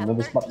trying to find have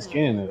another spot to 13.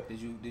 scan it.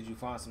 Did you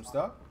find some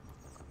stuff?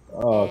 A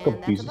couple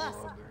And that's a pieces. bus.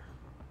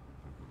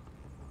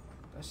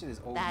 That shit is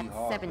OD That's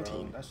hard,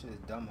 17. bro. That shit is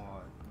dumb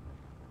hard.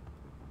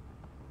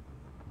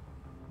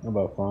 How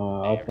about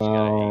find? I Damn, she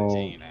got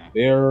 18, found eh?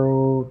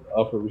 barrel,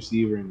 upper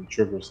receiver, and the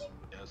trigger symbol.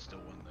 That's the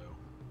one though.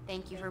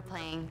 Thank you for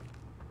playing.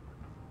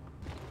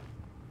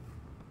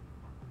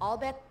 All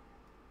bet.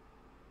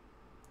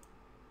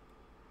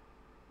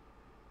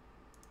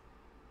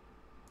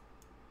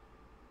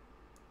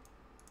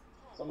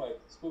 Somebody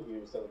spooky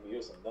was telling me it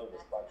was some numbers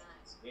spot you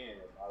can scan.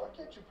 Why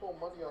can't you pull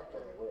money off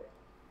that?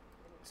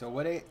 So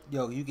what they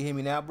yo, you can hear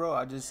me now, bro?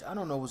 I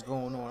don't know what's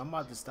going on. I'm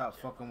about to stop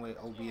fucking with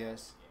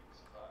OBS.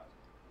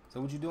 So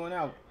what you doing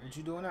now? What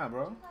you doing now,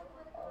 bro?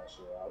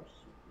 Shit, I was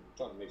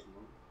trying to make some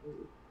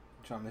money.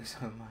 Trying to make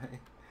some money.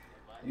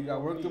 You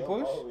got work to push?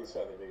 I'm always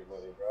trying to make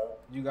money, bro.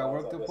 You got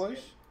work to push?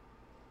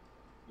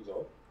 You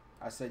know?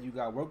 I said you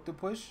got work to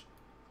push?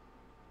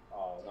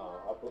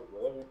 No, I put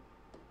whatever,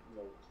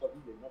 stuff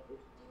you get enough push.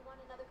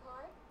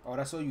 Oh,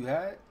 that's all you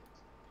had?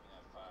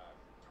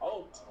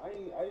 Oh, I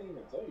didn't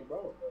even tell you,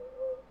 bro.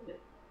 Come here.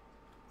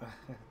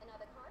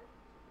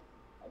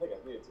 I think I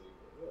did tell you,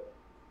 but yeah.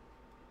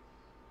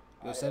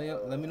 Yo, Sonny,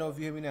 let me know if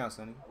you hear me now,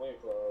 Sonny. I'm waiting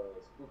for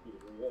Spooky to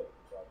read up.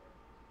 So I can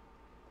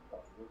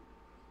talk to him.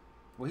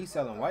 Well, he's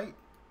selling white?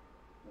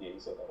 Yeah, he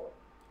said that one.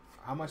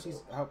 How much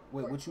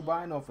wait, what you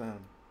buying off of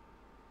him?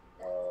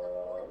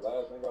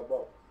 Last thing I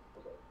bought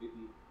was like 50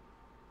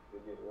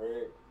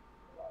 red,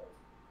 like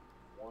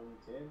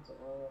 110,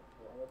 something like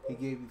that. He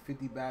gave you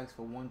 50 bags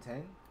for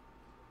 110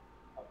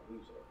 I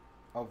believe so.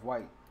 of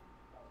white.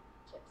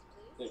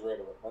 Just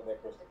regular, not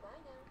that crystal.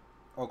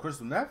 Oh,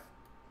 crystal meth?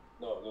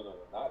 No,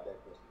 not that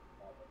crystal.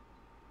 Not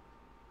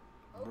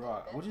that. Bro,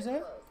 what you say?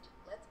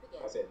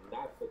 I said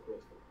not the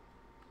crystal.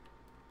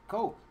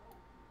 Coke.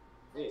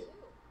 Yeah,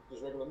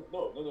 just regular.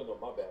 No,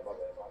 my bad.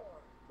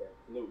 That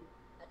blue.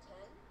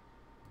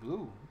 Blue?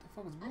 What the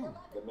fuck is blue?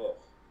 The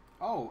meth.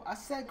 Oh, I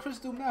said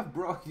crystal meth,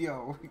 bro.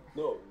 Yo.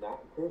 No,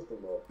 not crystal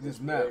meth.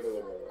 Just meth.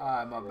 Regular meth.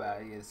 Alright, my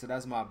bad. Yeah, so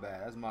that's my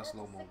bad. That's my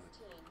slow moment.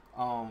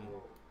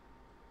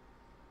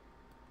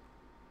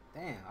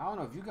 Damn, I don't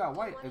know if you got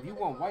white. If you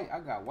want white, I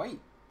got white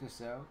to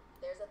sell.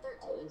 There's a 13.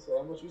 I didn't say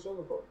how much you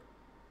selling for.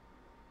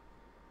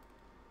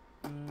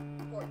 14.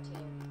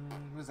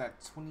 What is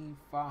that?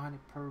 2,500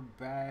 per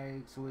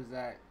bag. So is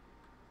that?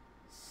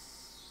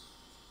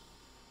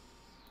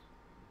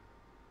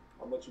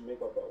 How much you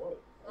make off that white?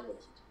 How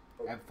much?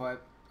 And for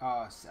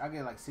I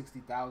get like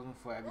 60,000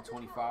 for every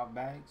 25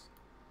 bags.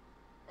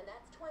 And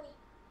that's 20.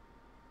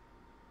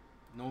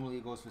 Normally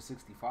it goes for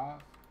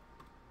 65.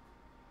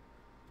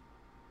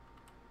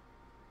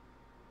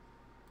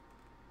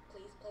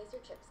 Please place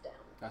your chips down.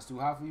 That's too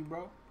high for you,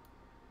 bro?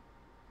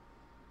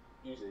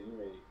 You said you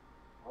made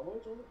how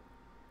much on it?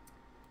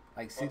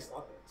 Like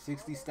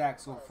 60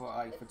 stacks for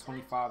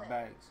 25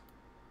 bags.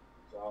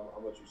 So how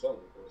much you selling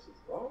it for?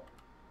 65?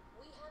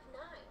 We have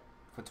 9.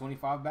 For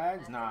 25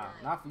 bags? Nah,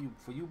 not for you.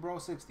 For you, bro,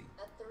 60.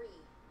 A 3.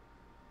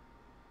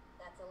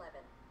 That's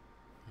 11.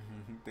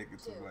 Thinking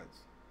too much.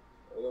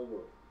 There's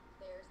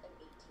an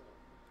 18.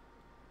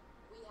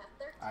 We have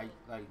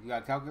 13. You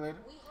got a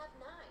calculator? We have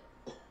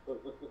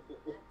 9.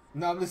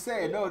 No, I'm just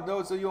saying.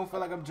 No, so you don't feel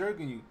like I'm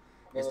jerking you.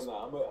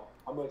 No.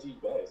 How much each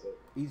bag? So?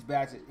 Each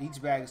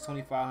bag is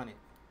 2,500. And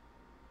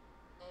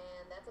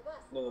that's a bus.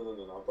 No. I'm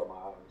talking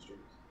about out in the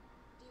streets.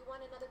 Do you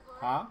want another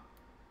card?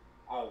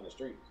 Huh? Out in the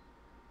streets.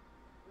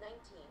 19.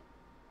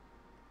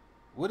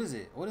 What is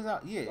it? What is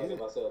that? Yeah. Like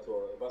if I sell it to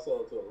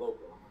a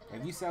local.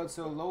 If you sell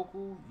to a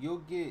local, you'll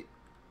get.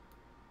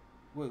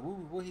 Wait,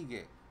 what he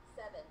get?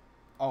 7.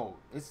 Oh,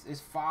 it's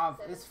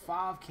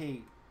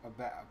 5K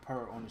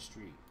per on the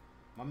street.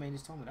 My man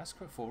just told me that's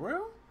for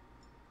real.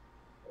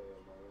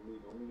 Let me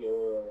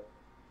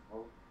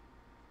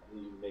I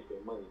need you to make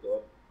your money,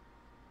 dog.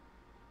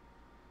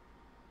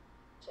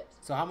 Chips.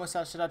 So how much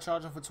should I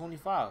charge him for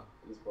 25?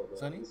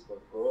 Sonny? He's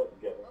supposed to grow up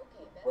together.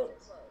 Okay, bets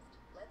Brothers. are closed.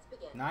 Let's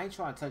begin. Now I ain't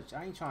trying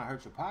to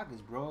hurt your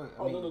pockets, bro. No.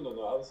 I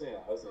was saying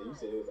you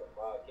said it was like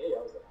 5K.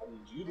 I was like, I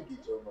need you to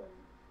get your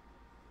money.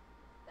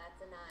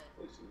 That's a 9.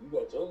 Listen, you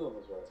got your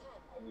numbers right.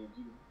 I need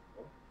you.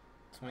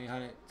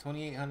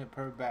 2,800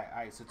 per bag. All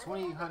right, so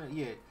 2,800.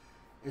 Yeah,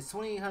 it's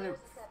 2,800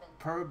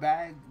 per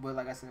bag, but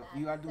like I said,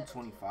 you gotta do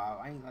 25.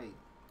 I ain't like.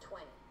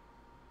 20.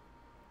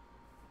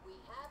 We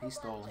have He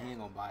stole. He ain't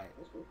gonna buy it.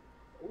 That's cool.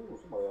 Ooh,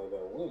 somebody out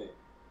there winning.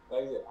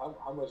 Like I said,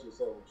 how much you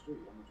sell on the street?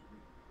 How much you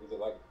make? Is it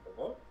like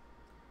enough?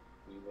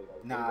 Do you make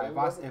like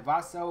Nah, if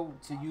I sell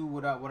to you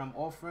what I'm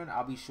offering,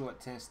 I'll be short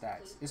 10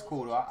 stacks. It's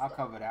cool though. I'll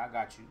cover that. I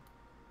got you.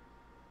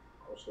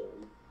 Oh shit,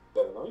 you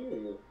better know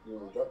you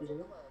gonna drop you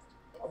something?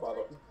 I'll buy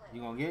it.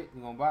 You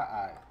gonna buy?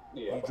 Alright.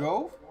 Yeah. You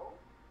drove?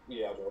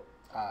 Yeah, I drove.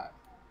 Alright.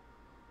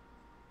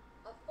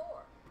 A 4.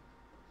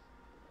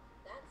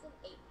 That's an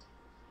 8.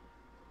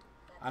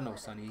 I know,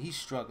 Sonny. He's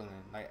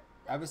struggling. Like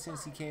ever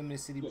since he came in the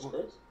city,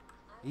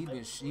 he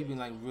been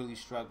like really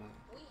struggling.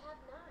 We have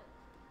 9.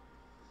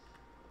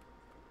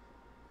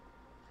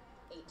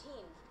 18.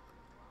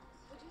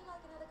 Would you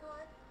like another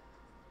card?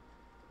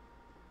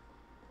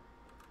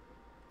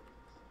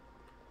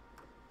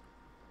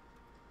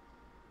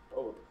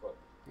 Oh, what the fuck?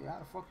 Yeah, how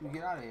the fuck you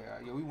get out of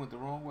here? Yo, we went the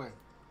wrong way.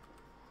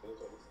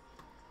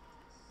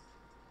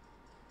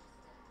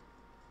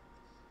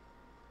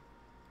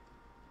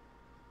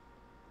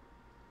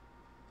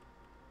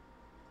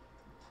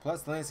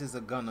 Plus, Lance is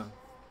a gunner.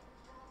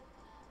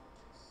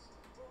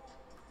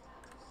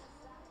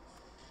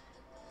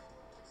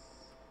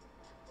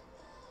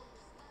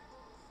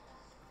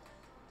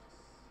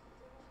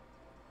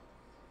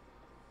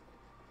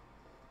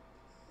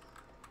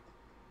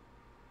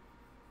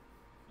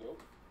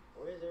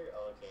 Where is there?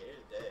 Oh, okay,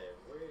 there's Dev.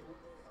 Where? Okay,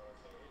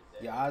 there's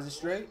Dev. Your eyes are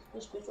straight?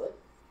 It's Chris, right?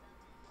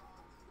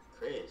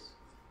 Chris.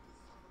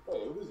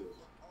 Hey, who is this?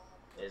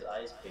 It's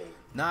Ice Pig.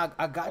 Nah,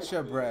 I got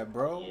your bread,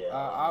 bro. Yeah,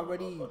 I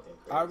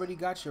already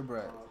got your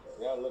bread.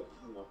 Yeah, look,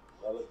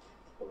 I look.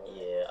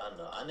 Yeah, I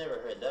know. I never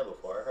heard that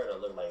before. I heard it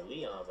look like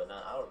Leon, but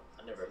I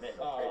never met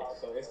no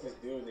Chris. So it's this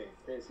dude named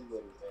Chris. He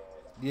was.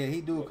 Yeah,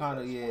 he do kind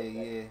of.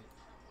 Yeah.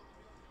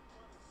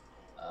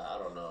 I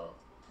don't know,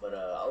 but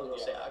I was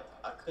gonna say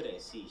I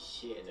couldn't see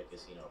shit in the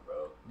casino,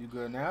 bro. You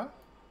good now?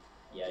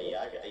 Yeah,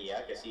 I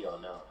can see y'all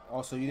now.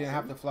 Oh, so you didn't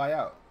have to fly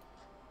out?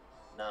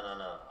 No,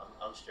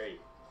 I'm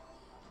straight.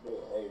 Yeah,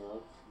 hey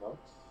man, no.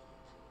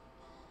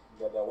 You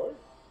got that work?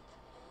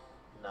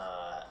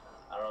 Nah,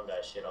 I don't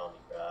got shit on me,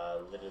 bro. I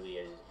literally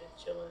have just been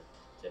chilling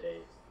today.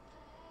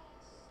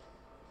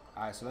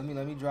 All right, so let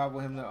me drive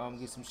with him to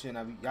get some shit.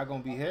 Now, y'all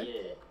gonna be here?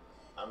 Yeah.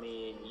 I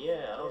mean,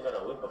 yeah, I don't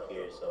got a whip up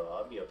here, so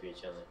I'll be up here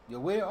chilling. Yo,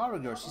 where Aura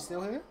girl? She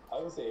still here? I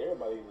would say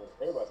everybody's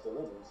still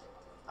in this.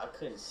 I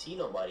couldn't see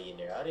nobody in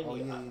there. I didn't Oh,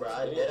 even, yeah, bro, yeah.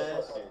 I dead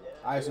ass.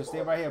 All right, so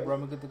stay right here, bro.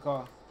 I'm gonna get the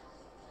car.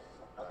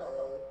 I got it.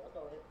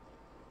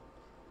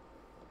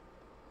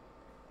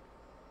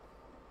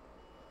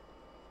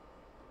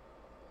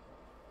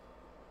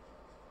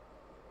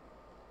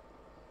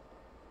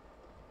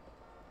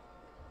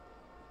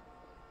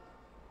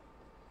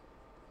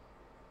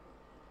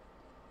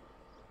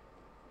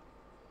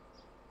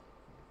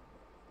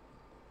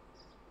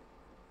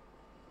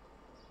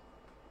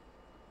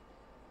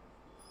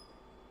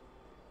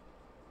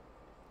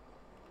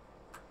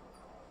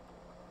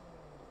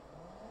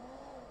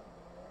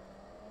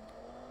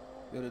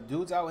 Yo, the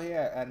dudes out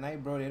here at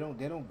night, bro, they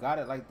don't got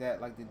it like that,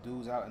 like the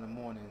dudes out in the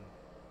morning.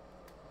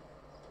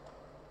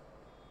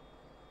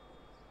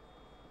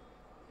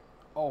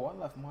 Oh, I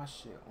left my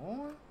shit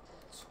on?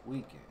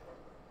 Tweaking.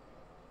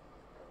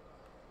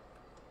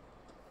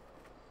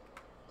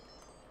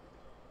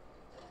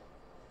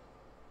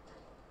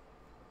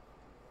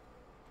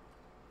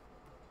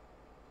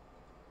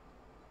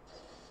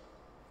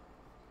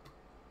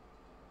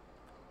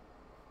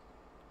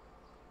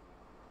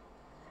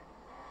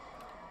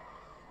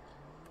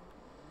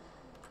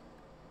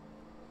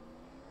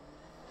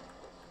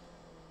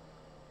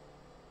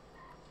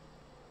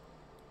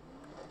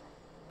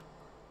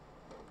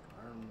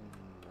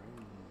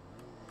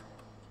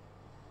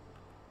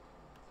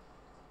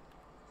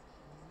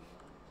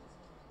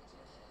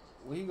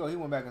 Where he go? He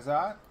went back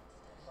inside?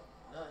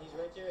 No, he's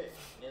right there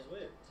in his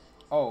whip.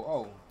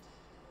 Oh.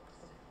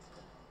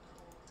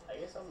 I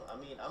guess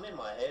I'm in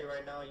my head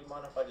right now. You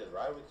mind if I just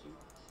ride with you?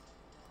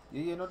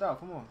 Yeah, no doubt.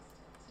 Come on.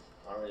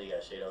 I don't really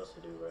got shit else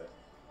to do, bro.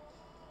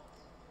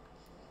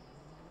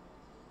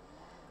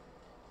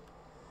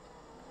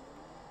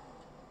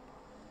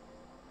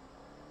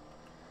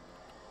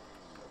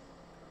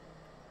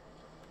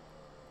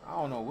 I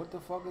don't know what the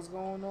fuck is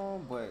going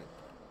on, but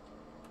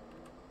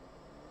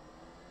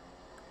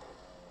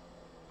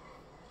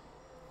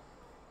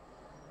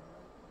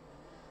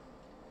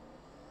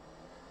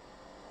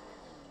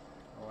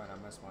oh, and I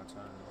missed my turn.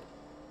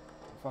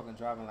 I'm fucking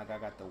driving like I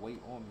got the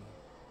weight on me.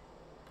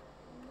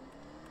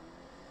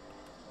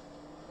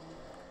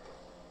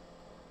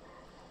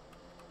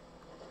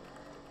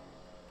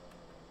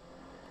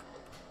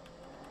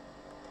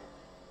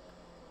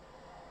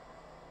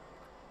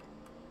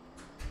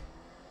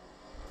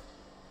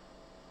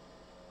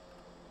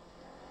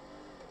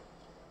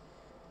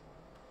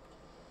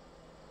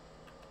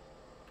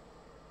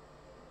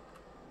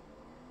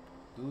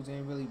 Dudes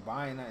ain't really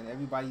buying nothing.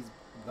 Everybody's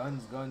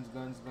guns.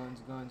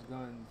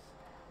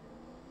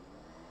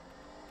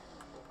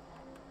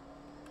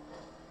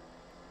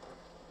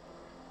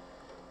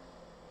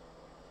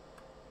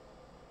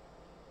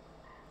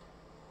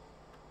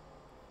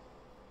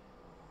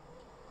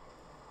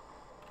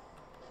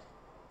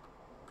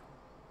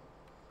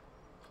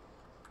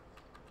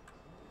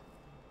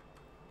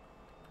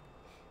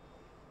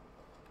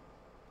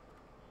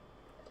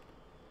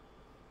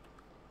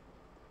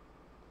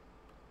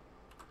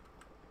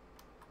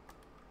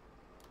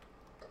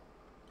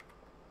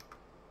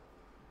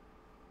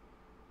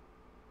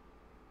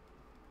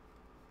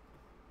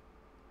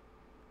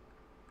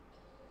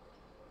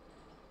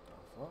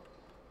 fuck?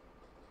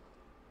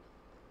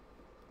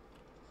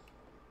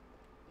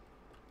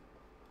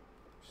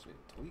 Shit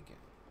tweaking.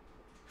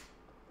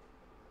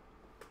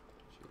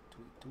 Shit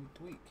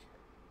tweak.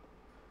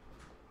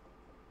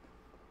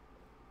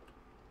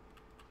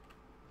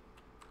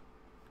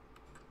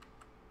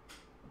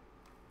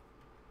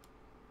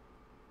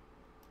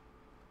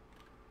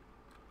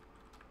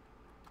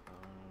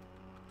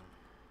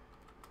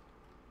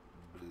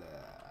 Blah.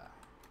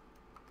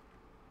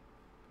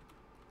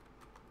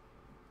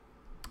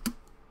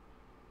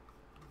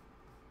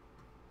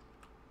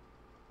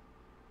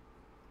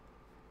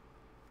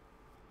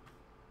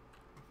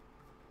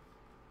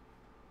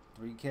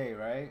 $3K,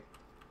 right?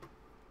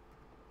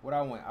 What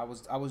I went, I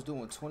was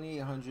doing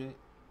 2,800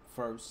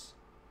 first.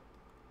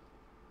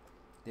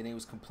 Then they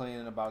was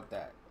complaining about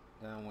that.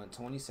 Then I went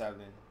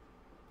 27,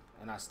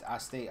 and I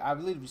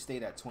literally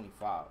stayed at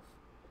 25.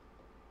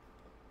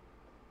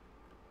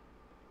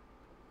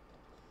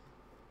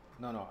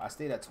 No, I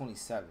stayed at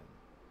 27.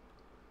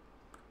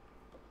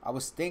 I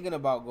was thinking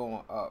about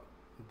going up,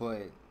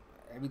 but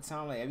every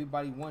time like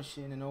everybody wants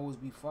shit and always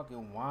be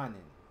fucking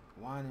whining.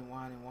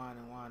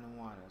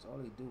 That's all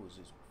they do is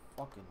just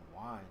fucking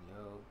whine,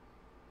 yo.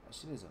 That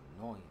shit is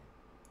annoying.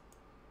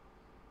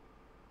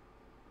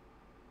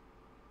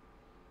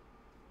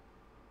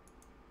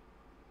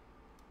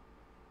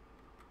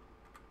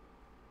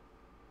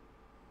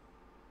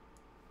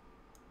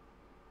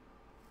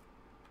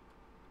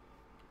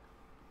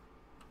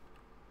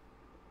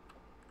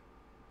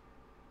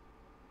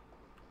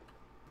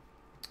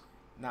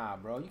 Nah,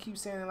 bro, you keep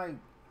saying like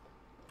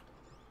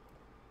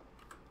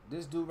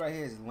this dude right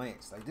here is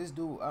Lance. Like this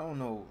dude, I don't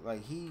know,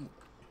 like he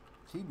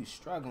be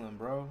struggling,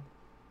 bro.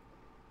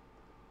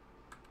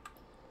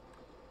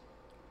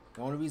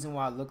 The only reason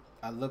why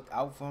I looked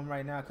out for him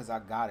right now because I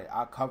got it.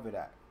 I cover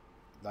that.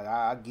 Like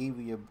I gave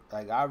you your,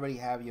 like I already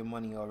have your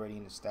money already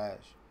in the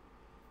stash.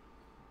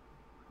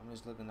 I'm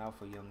just looking out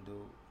for young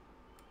dude.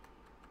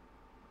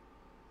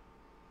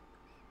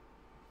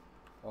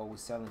 Oh, we're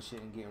selling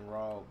shit and getting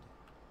robbed.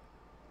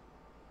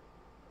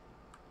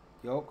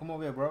 Yo, come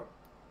over here, bro.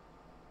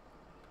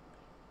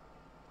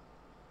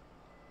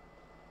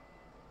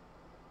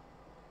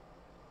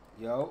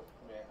 Yo.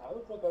 Man, how the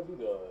fuck I do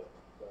the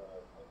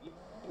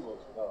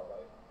emotes without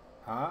like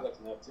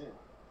flexing F10?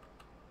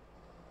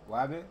 What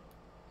happened?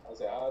 I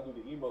said how I do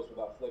the emotes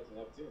without flexing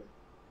F10.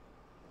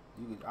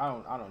 You could,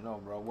 I don't know,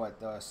 bro.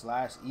 What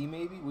 /E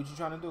maybe? What you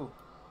trying to do?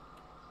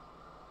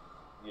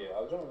 Yeah,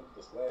 I was trying to do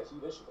the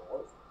 /E. That shit don't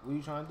work. What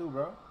you trying to do,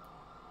 bro?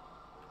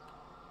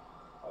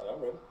 Alright,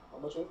 I'm ready. How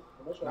much?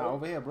 Nah,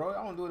 over here, bro.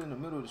 I don't do it in the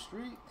middle of the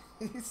street.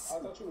 I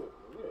thought you would.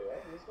 Yeah,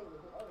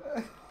 I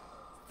was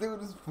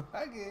dude is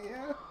fucking,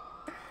 yeah.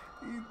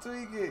 You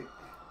tweaking.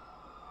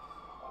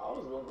 I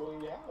was gonna go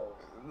in your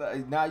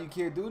house. Now you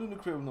can't do it in the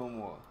crib no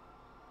more.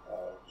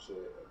 Oh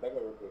shit. Back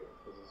up real quick.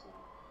 Cause it's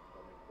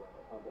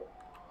combo.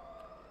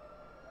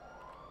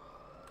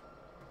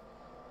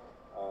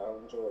 How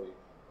much are you?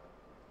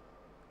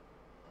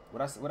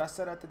 What I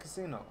said at the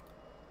casino.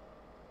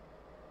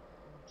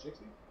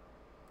 60?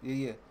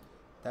 Yeah.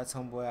 That's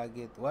homeboy. I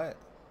get what?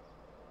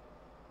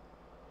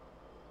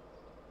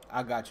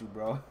 I got you,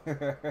 bro.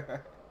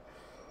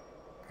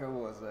 Come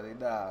on, Sonny.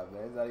 Nah,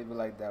 man. It's not even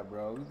like that,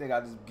 bro. You think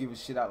I just give a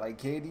shit out like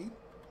Katie?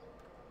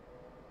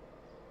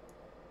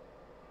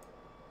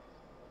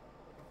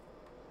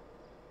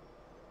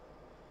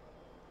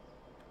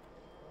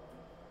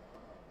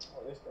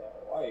 Oh, this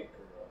that white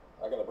girl.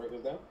 I gotta break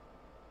this down?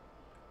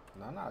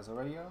 Nah, it's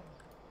already out.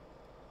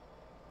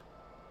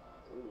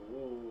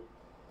 Ooh.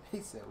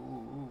 He said,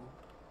 ooh.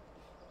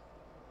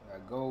 Now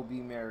go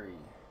be merry.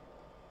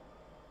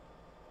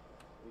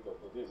 We gonna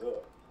put this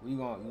up. You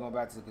going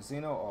back to the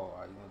casino? Or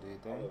are you gonna do your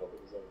thing?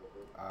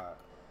 Alright.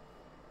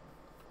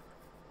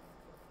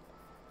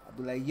 I'll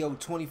be like, yo,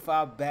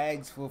 25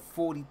 bags for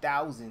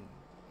 40,000.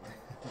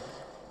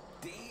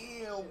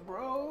 Damn,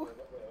 bro.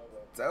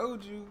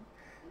 Told you.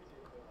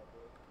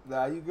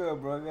 Nah, you good,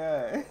 bro.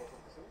 God.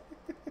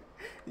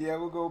 Yeah,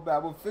 we'll go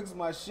back. We'll fix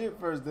my shit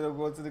first, then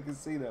we'll go to the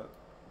casino.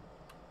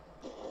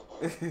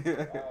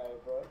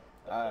 Alright, bro.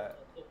 Alright.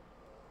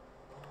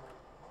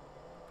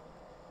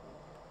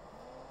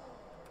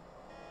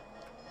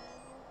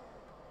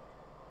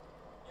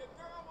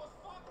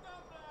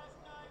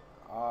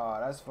 Oh,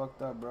 that's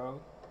fucked up, bro.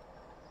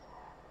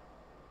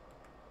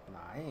 Nah,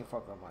 I ain't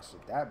fuck up my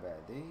shit that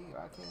bad, dude.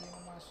 I can't get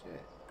on my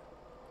shit.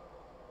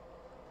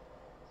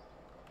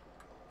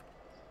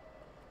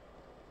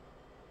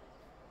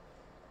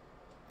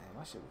 Man,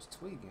 my shit was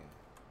tweaking.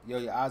 Yo,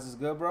 your eyes is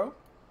good, bro?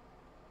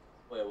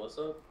 Wait, what's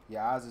up?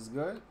 Your eyes is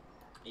good?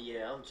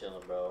 Yeah, I'm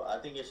chilling, bro. I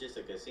think it's just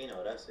a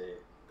casino. That's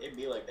it. It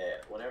be like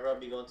that. Whenever I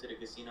be going to the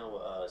casino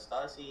with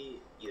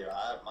Stassi, either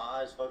my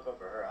eyes fuck up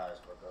or her eyes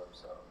fuck up.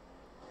 So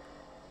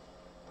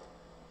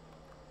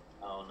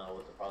I don't know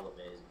what the problem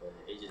is, but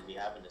it just be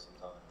happening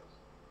sometimes.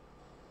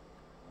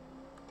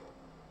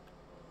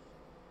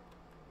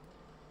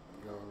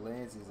 Yo,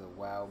 Lance is a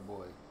wild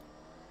boy.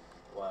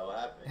 Why? What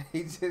happened?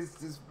 He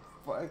just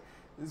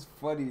it's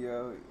funny,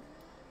 yo.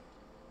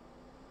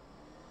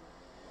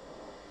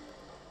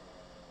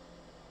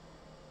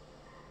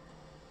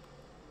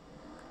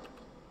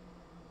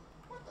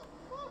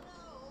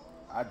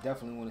 I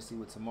definitely want to see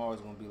what tomorrow's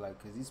gonna be like,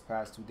 cause these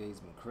past 2 days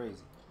been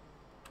crazy.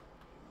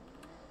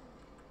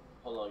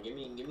 Hold on, give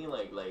me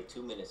like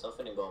 2 minutes. I'm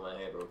finna go in my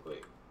head real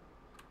quick.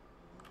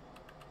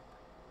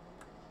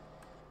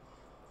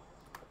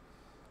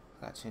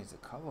 I gotta change the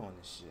color on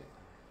this shit.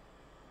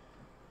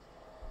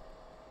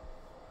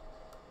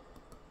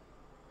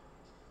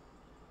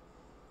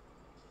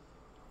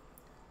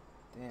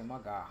 Damn, my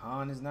guy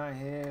Han is not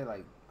here.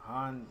 Like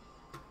Han,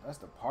 that's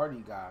the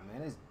party guy,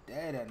 man. It's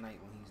dead at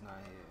night when he's not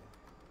here.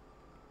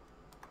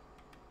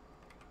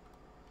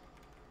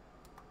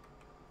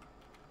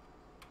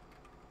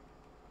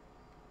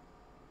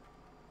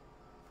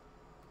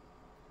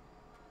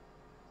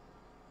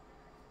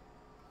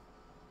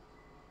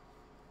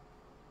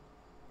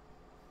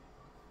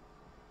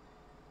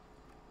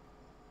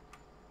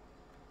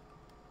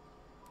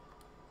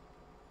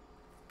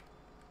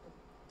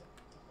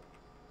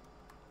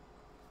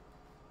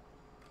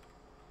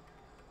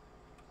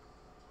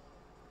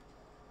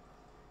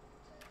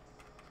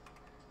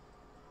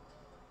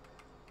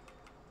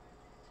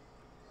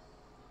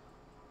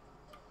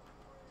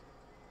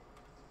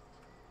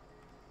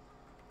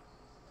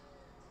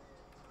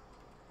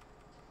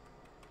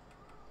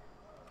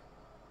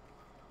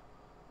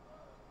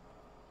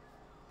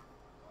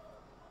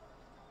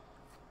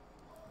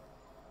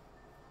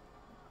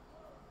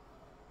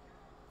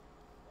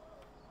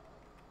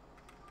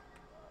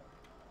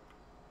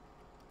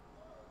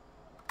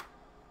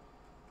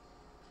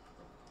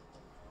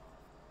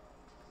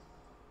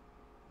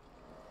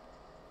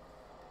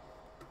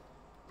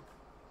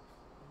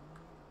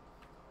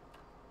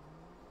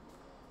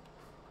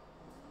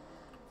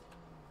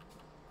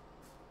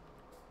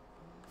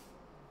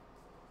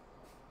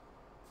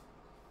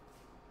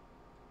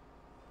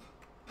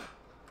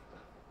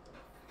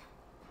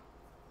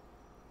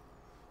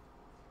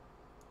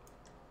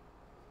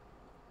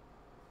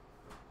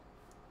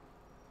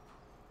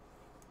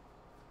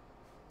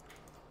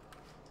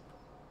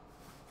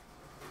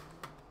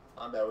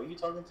 I'm bad. Were you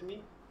talking to me?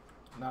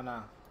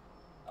 Nah.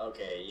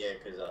 Okay, yeah,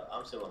 cause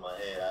I'm still in my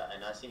head,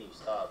 and I seen you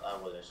stop. I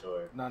wasn't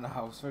sure. Nah.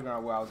 I was figuring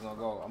out where I was gonna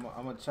go.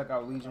 I'm gonna check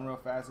out Legion real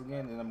fast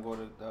again, and I'm gonna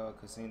go to the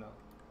casino.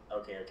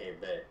 Okay,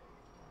 bet.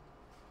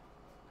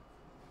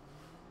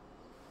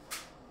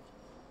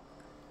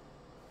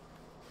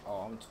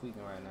 Oh, I'm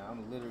tweaking right now.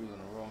 I'm literally on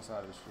the wrong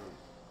side of the street.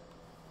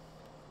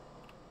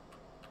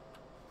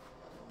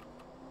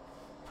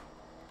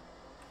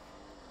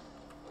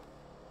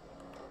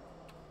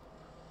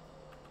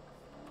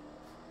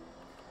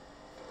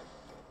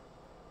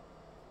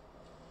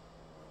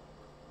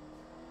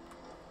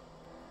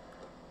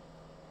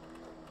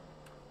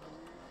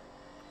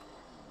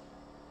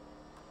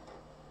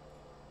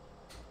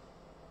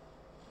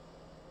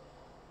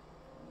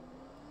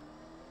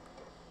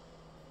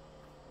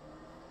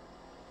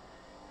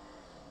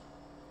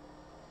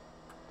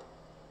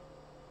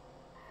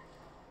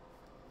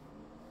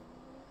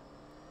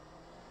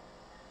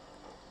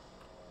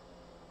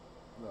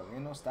 Look,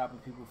 ain't no stopping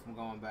people from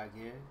going back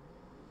here.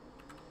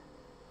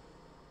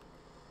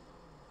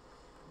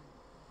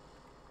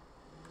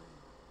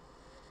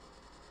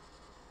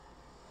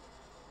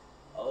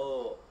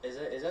 Oh,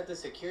 is that the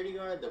security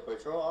guard, the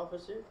patrol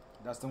officer?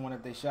 That's the one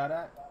that they shot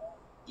at?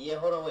 Yeah,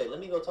 hold on, wait.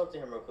 Let me go talk to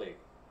him real quick.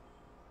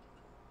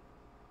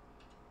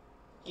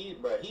 He's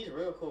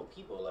real cool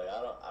people. Like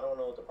I don't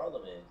know what the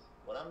problem is.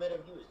 When I met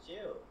him, he was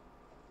chill.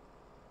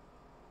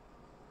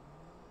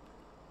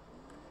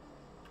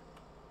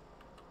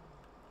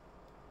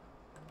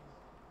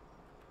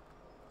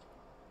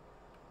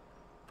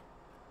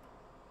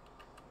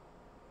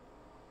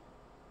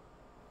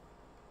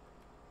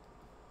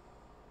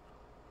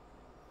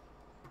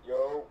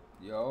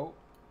 Yo.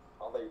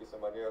 I thought you were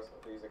somebody else.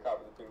 I thought you was a cop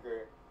in the pink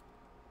gray.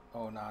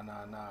 Oh, nah.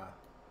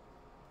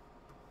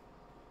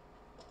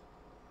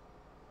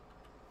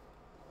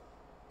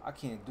 I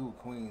can't do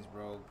Queens,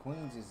 bro.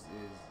 Queens is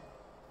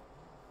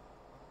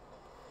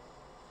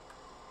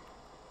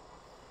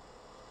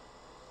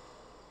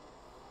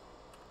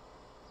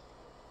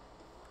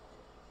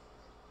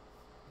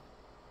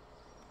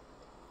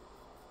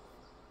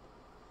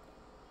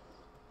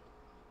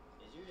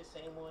Is you the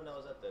same one that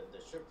was at the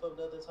strip club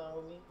the other time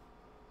with me?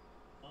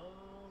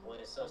 When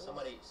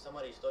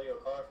somebody stole your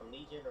car from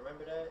Legion,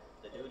 remember that?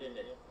 The dude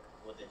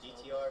with the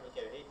GTR, he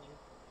kept hitting you.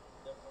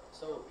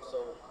 So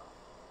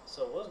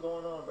what's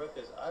going on, bro?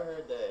 Cause I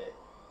heard that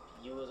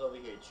you was over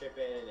here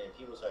tripping and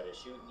people started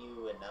shooting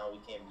you, and now we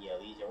can't be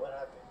at Legion. What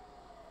happened?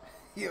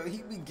 yo,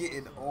 he be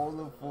getting all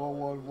the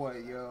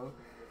 411, yo.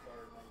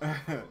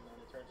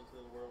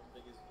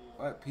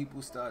 What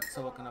people start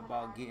talking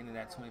about getting to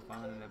that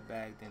 2,500 in the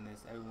bag, then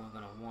it's everyone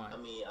gonna want. I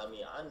mean,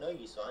 I know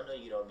you, so I know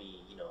you don't be,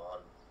 on,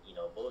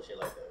 bullshit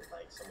like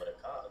some of the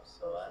cops.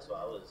 So that's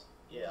why I was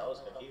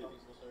confused.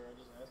 I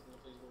just asked them to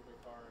please move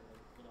their car, and then,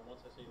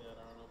 once I say that,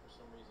 I don't know, for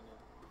some reason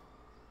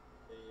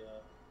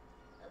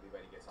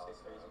everybody gets all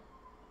crazy.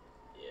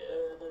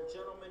 Yeah. They're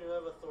gentlemen who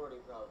have authority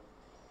problem.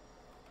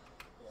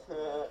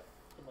 Yeah,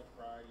 too much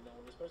pride,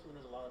 especially when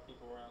there's a lot of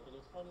people around.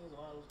 Because what's funny is a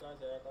lot of those guys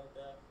that act like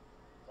that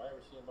I ever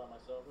see him by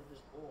myself, we're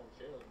just cool and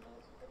chill, you know.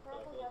 They But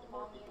I probably feel like have the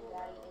more mommy people and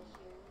daddy around,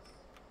 issues.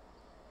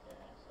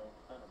 yeah, so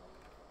I don't know.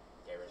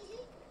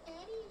 Guaranteed.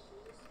 Daddy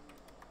issues?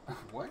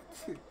 What?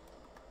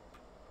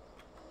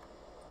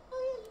 Oh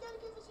yeah, you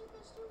gotta give us your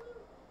best to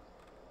win.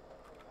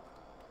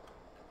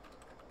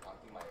 I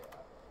don't think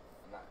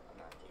I'm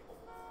not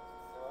capable.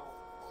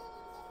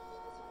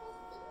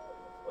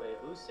 Wait,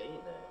 who's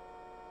saying that?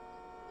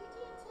 You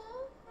can't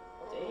tell?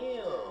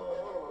 Damn,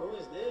 who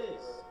is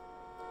this?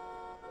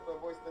 That's my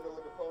voice didn't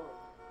look at phone.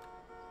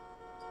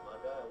 My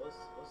God, what's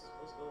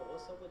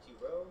up with you,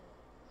 bro?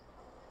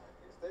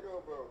 Stay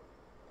there, bro.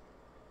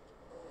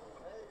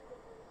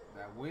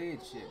 That weird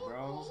shit,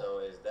 bro. So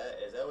is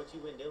that what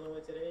you've been dealing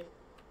with today?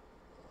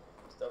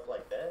 Stuff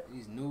like that?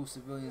 These new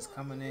civilians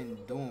coming in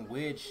doing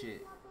weird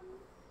shit.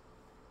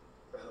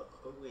 Bro,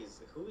 who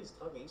is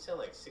talking? You sound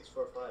like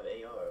 645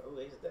 AR. Who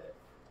is that?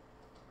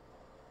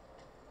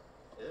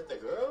 Is it the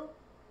girl?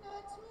 No,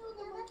 it's me with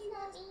the monkey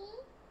mask.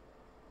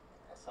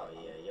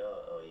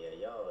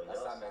 Y'all.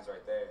 That's that man's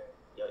right there.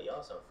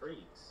 Y'all some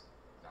freaks.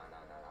 Nah,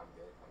 I'm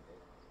good.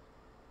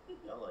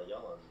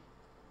 Y'all on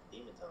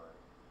demon time.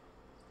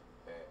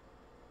 Bet.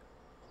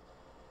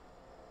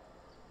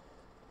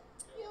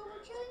 Yo,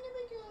 we're trying to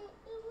make a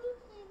roof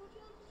thing. Would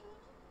you like to try?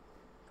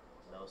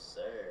 No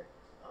sir,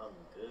 I'm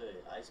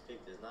good. Ice pick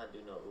does not do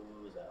no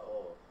oohs at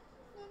all.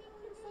 Not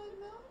even 5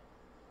 mil?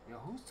 Yo,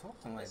 who's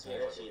talking like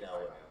that?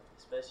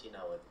 Especially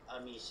not with. I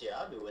mean, shit,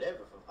 I'll do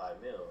whatever for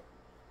 5 mil.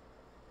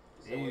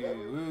 I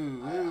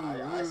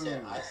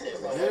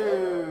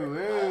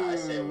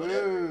said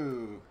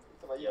whatever.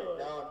 Yo,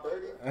 down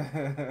 30?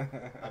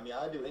 I mean,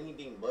 I'll do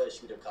anything but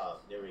shoot a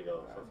cop. There we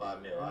go. For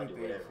 5 mil, I'll do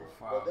whatever.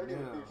 Well, 30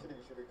 would be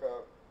shoot a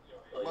cop.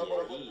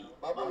 Oh yeah,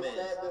 my boy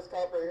stabbed this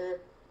cop right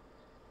here,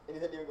 and he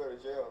didn't even go to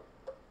jail.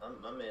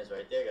 My man's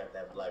right there got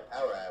that black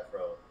power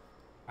afro.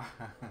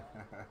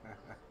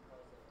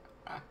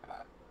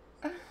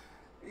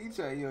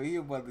 He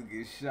about to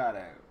get shot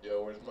at.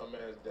 Yo, where's my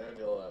man's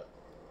Daniel at?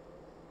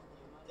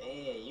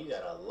 Dang, you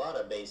got a lot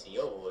of bass in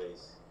your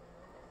voice.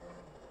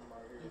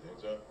 You think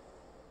so?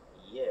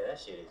 Yeah, that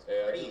shit is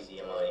Hey, crazy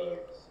in my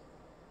ears.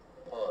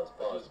 Pause.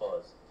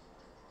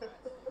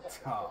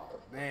 Oh,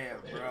 damn,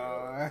 bro. Yo,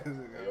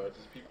 I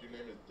just peeped your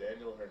name is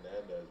Daniel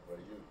Hernandez, but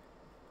you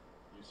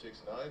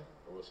 6'9"?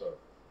 Or what's up?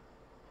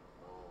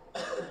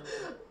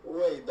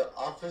 Wait, the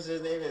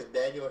officer's name is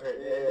Daniel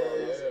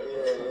Hernandez?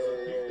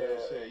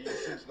 Yeah. You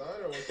 6'9"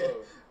 or what's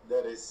up?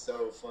 That is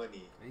so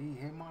funny. He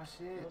hit my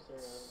shit.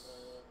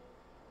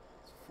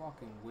 It's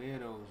fucking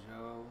weirdos,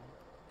 yo.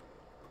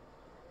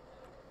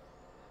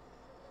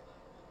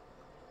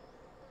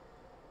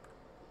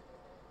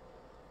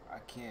 I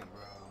can't,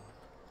 bro.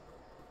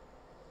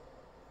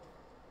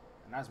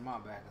 And that's my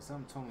bad, cause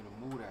something told me to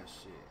move that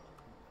shit.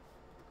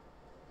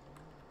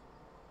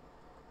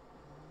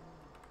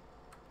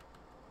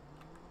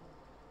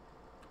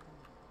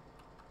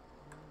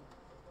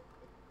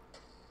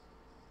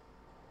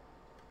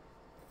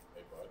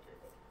 Hey, bro, I care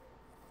about you.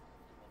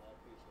 And I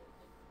appreciate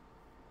it.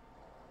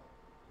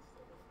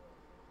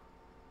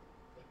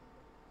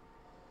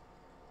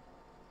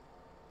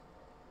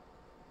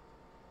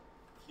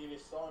 See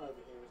this sign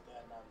over here is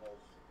that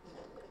Nando's.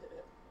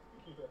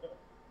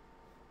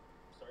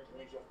 Sorry, It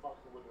means you're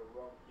fucking with the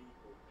wrong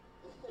people.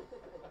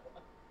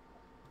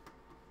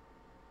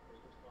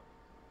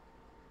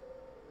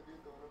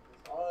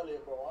 Earlier,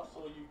 bro, I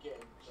saw you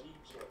getting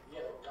G-checked. You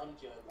had a gun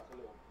jet like a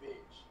little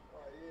bitch.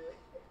 Oh, yeah.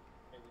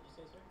 Hey, what did you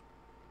say, sir?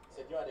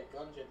 Said you had a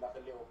gun jet like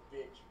a little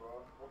bitch,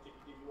 bro. What did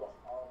you do? You got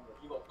armed.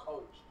 You got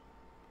coached.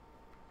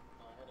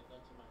 I had a gun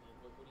to my head.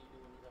 What do you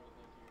do when you have a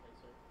gun to your head,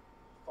 sir?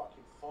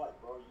 Fucking fight,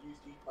 bro. Use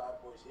these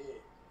bad boys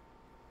here.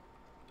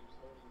 He was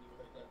holding you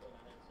with a gun to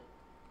my head, sir.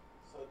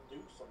 So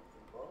do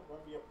something, bro.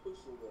 Don't be a puss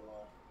all your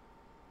life.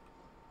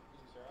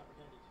 Excuse me, sir. I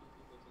apprehended 2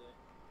 people today.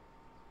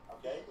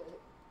 Okay?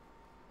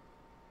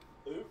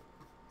 Who?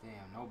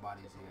 Damn,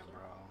 nobody's here,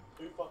 bro.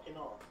 Who fucking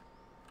off?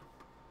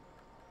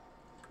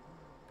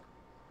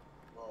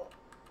 Well,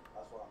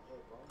 that's why I'm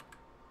here, bro.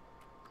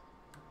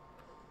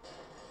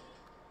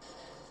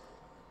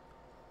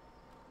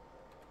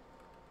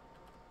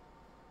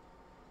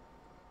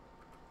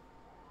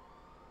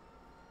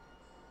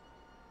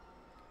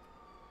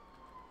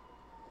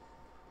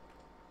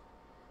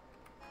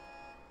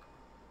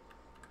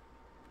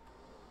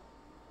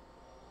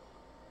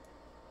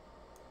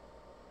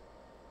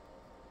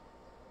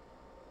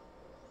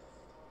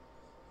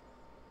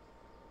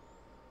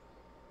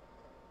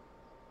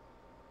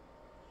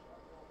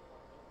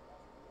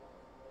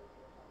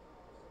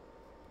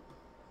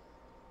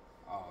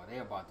 Oh,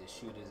 they about to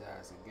shoot his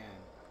ass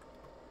again.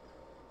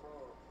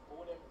 Bro,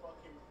 pull them little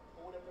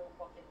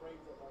fucking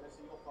braids up, man.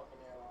 Let's see your fucking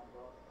hairline,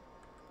 bro.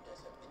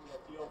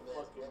 You're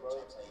fucking,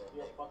 bro.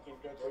 You're fucking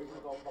good, bro. You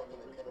gonna fucking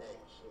read that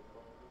shit, bro.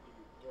 Look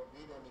at you.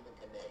 You don't even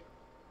connect.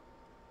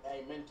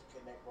 I ain't meant to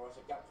connect, bro. It's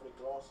a gap for the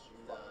glasses,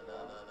 you Nah, fucking,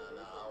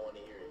 I don't want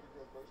to hear it.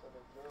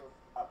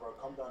 Ah, bro,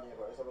 come down here,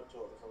 bro. Let's have a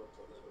talk.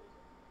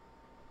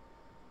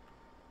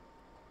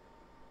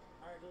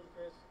 Alright,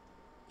 Chris.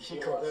 You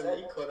call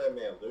that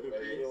man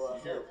ludicrous?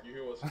 You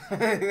hear what's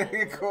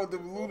He called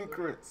them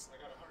ludicrous.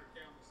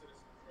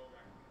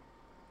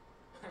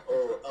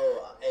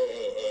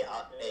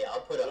 Hey,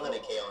 I'll put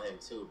 100K on him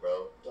too,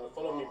 bro.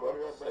 Follow me, bro.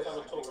 Let's have a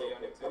talk.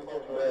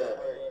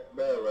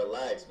 Bro,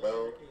 relax,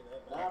 bro.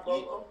 Nah,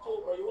 bro, come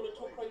talk, bro. You wanna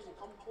talk crazy?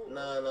 Come talk.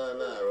 Nah,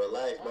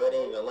 relax, bro. It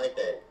ain't even like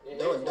that.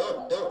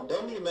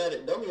 Don't be mad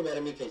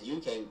at me because you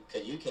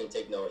can't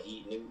take no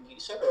heat.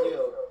 Shut up.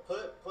 Yo,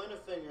 point a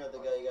finger at the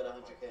guy you got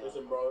 100K.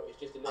 Listen, bro, it's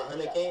just a little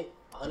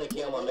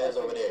 100K on my man's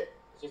over there.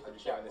 It's just a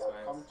chat, bro.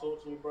 Come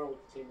talk to me, bro. We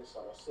can team this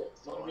up. That's it.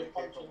 Not gonna be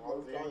punching,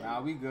 bro.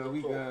 Nah, we good. We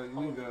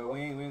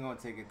ain't gonna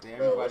take it there.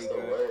 Bro, Everybody what's the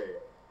good.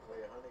 word?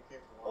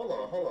 Hold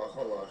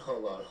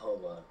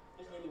on.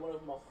 He's nearly one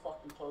of my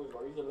fucking toes,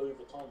 bro. These are Louis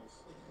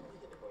Vuittons.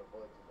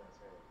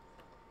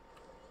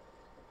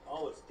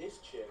 Oh, it's this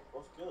chick.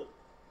 What's good?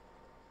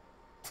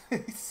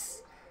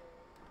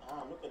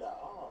 Damn, look at that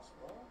ass,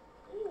 bro.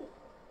 Ooh.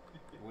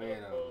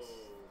 Weirdos.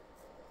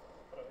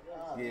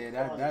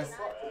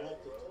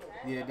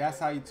 Yeah, that's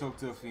how you talk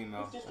to a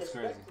female. That's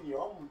crazy. You.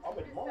 I'm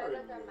admiring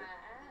you.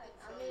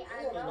 I'm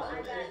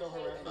admiring you.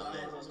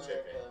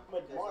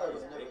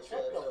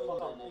 Shut the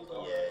fuck up.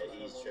 Yeah,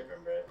 he's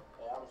tripping, bro.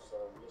 Hey, I'm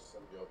sorry.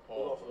 Listen. Yo,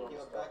 Paul,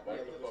 back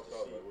the fuck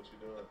up. Like, what you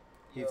doing?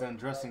 He's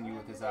undressing you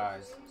with his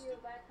eyes.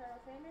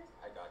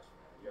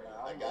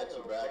 I got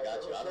you, bro. I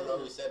got you. I don't know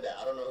who said that,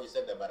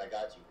 but I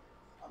got you.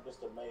 I'm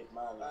just a made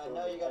man.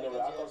 Now you gotta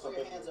put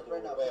your hands up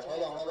right now. Wait,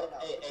 hold on.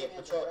 Hey,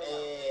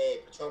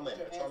 patrolman.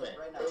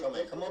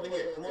 Come over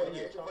here. Put your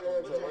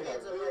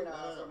hands up right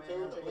now.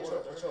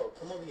 Patrol.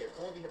 Come over here,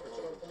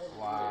 patrol.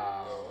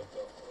 Wow.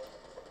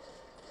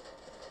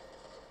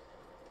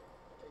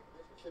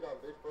 Shit on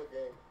bitch, bro,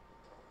 game.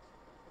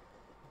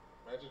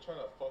 Imagine trying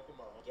to fuck him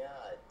out.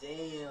 God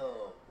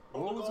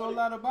damn. What was all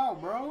that about,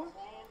 bro?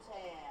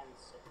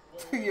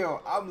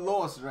 Yo, I'm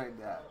lost right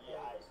now.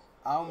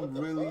 I'm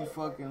really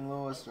fucking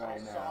lost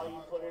right now.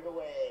 You put it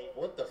away.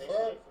 What the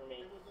fuck?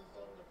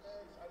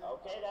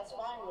 Okay, that's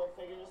fine. We'll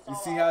figure this out. You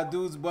see how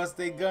dudes bust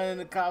their gun and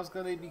the cops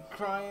gonna they be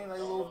crying like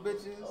little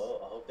bitches?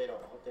 Oh, I hope they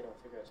don't figure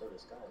out your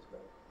disguise, bro.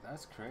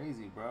 That's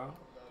crazy, bro.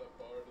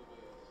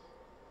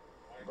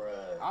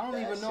 Bruh, I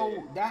don't even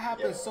know. That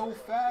happened so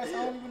fast.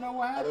 I don't even know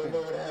what happened. I don't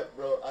know what happened,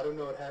 bro. I don't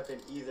know what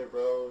happened either,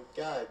 bro.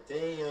 God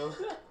damn.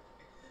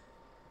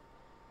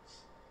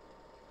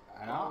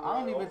 And I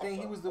don't even think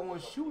he was the one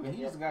shooting.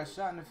 He just got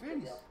shot in the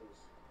face.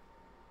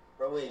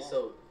 Bro, wait,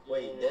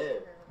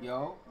 Dev.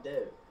 Yo.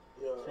 Dev.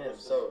 Fam,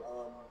 so,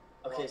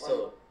 okay,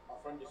 so.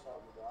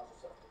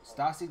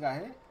 Stassi got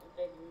hit?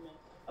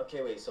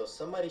 Okay, wait, so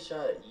somebody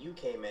shot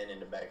UK man in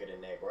the back of the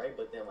neck, right?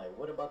 But then, like,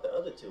 what about the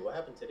other two? What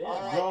happened to them?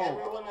 Alright,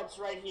 everyone that's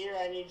right here,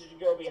 I need you to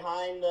go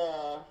behind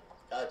the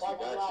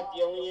parking lot.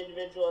 The only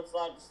individual that's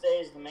allowed to stay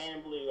is the man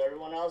in blue.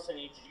 Everyone else, I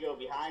need you to go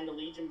behind the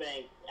Legion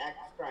Bank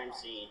active crime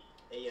scene.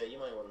 Hey, yo, you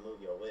might want to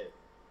move your whip.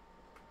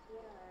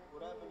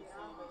 What happened if you use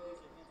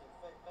your hands and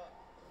fight back?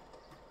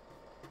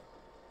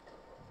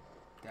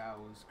 That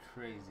was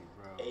crazy,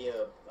 bro. Hey,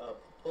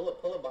 pull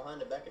up behind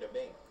the back of the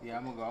bank. Yeah,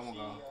 I'm gonna go.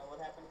 What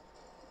happened?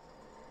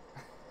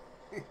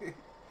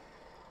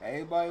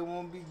 Everybody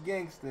wanna be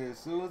gangster. As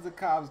soon as the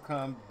cops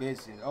come,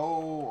 bitching.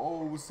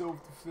 Oh,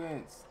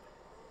 self-defense.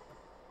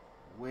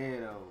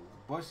 Weirdos.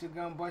 Bust your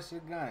gun.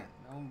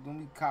 Don't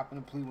be copping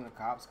the plea when the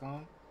cops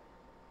come.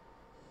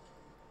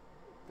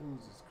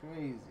 Dudes is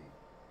crazy.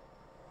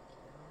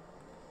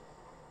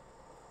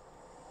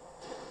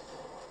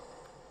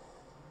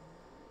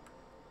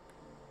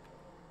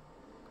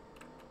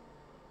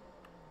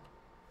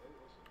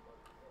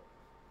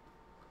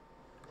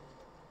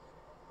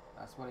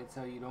 That's why they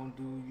tell you don't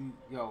do you.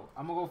 Yo,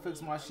 I'm gonna go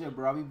fix my shit,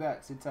 bro. I'll be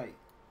back. Sit tight.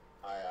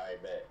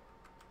 Alright, bet.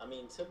 I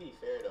mean, to be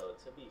fair though, I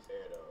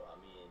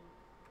mean,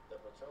 the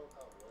patrol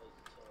cop was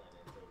chilling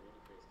until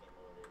Ludacris came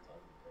over there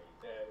talking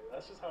crazy. Yeah,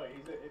 that's just how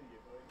he's an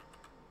idiot, boy.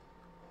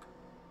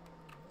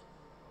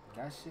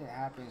 That shit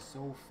happened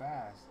so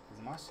fast.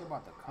 Is my shit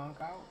about to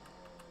conk out?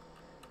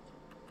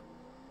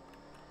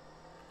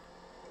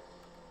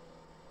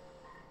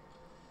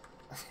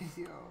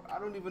 Yo, I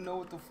don't even know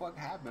what the fuck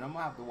happened. I'm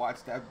gonna have to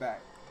watch that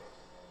back.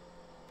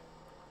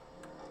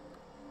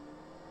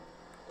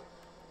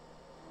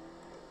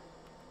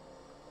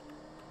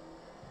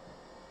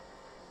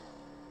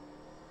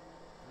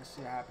 That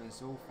shit happened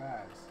so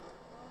fast.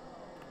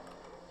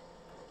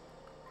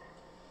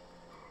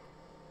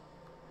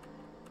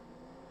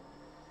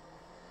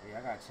 Yeah,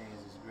 I gotta change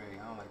this gray.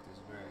 I don't like this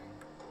gray.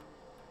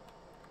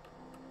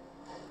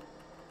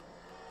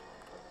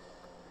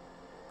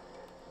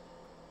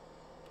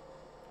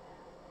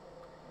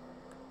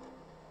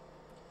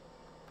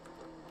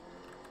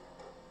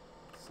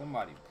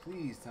 Somebody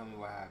please tell me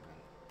what happened.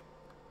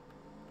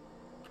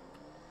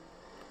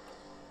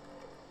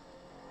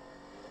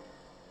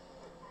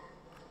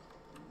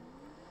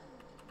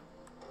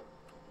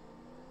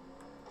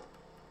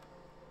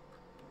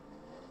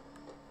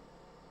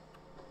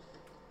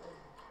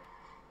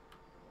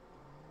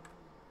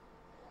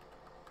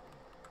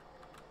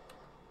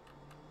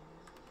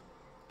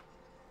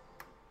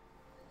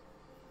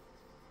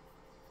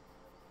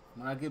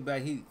 When I get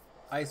back,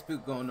 Ice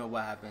Pick gonna know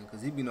what happened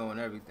because he be knowing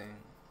everything.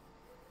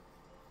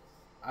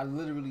 I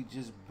literally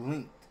just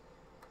blinked.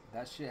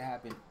 That shit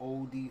happened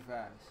OD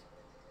fast.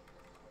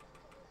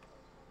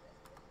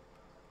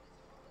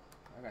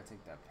 I gotta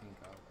take that pink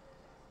out.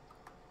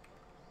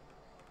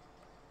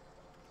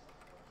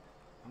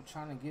 I'm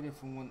trying to get it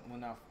from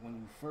when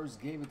you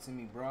first gave it to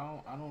me,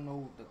 bro. I don't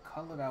know the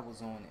color that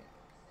was on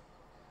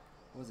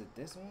it. Was it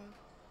this one?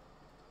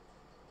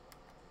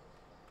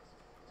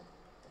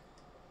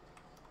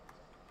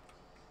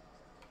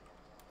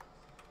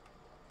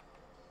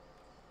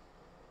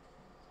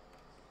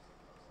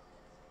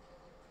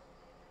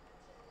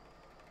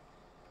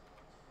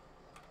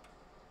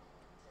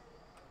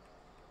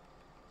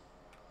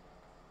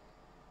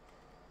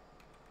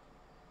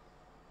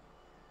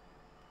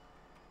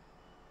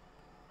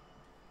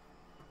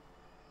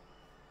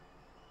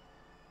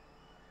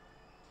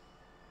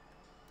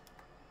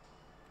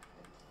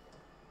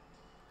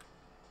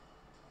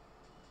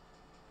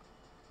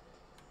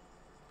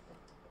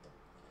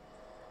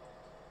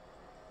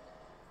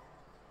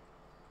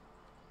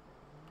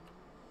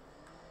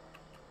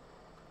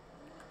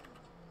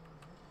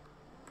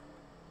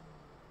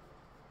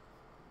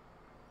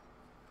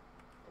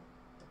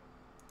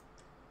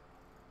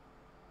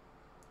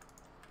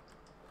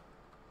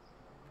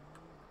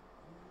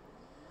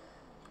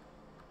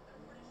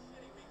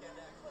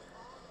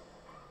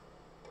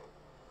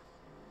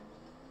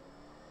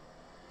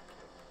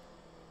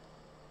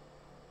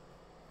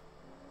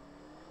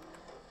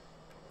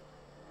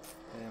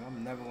 Damn,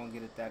 I'm never gonna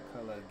get it that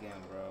color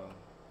again, bro.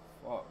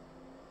 Fuck.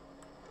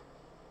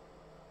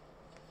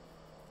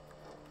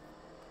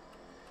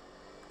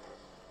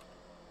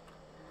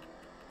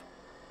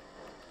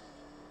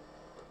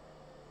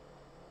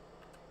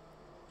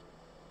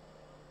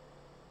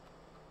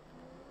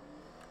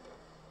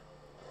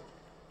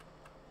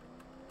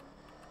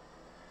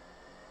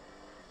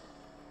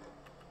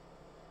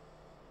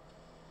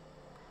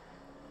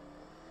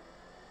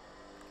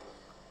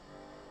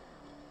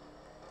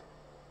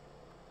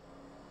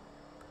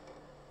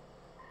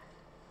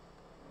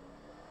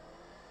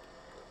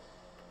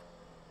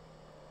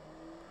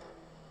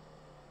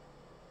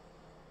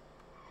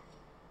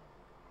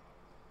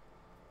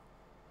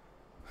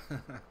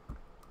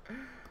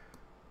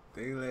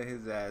 They let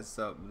his ass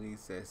up and he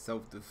said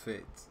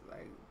self-defense.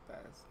 Like,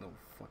 that's no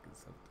fucking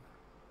self-defense.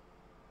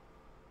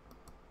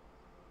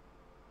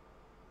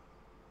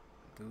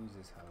 Dude's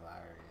is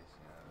hilarious,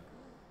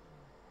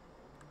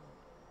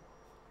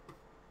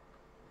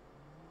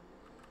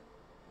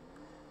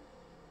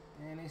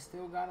 yo. And they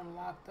still got him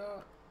locked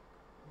up.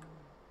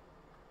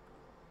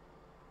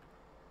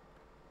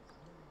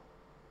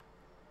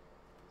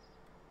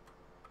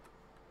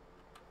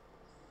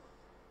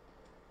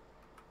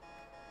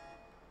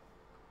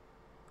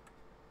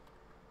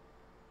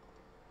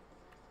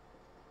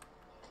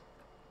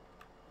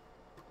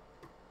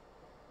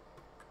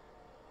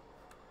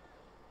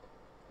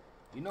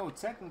 You know,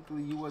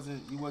 technically, you wasn't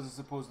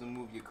supposed to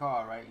move your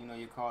car, right? You know,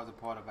 your car's a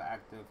part of an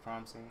active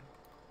crime scene.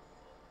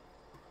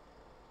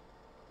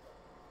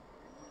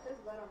 There's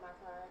blood on my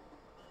car.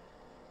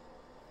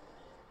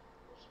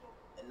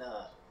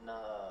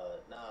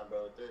 Nah,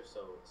 bro.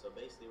 So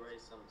basically, right?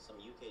 Some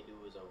UK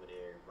dude was over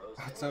there, bro.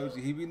 I told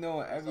you, he be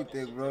knowing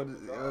everything, bro.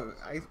 Yo,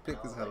 Ice Pick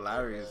is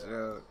hilarious,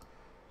 yo.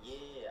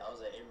 Yeah, I was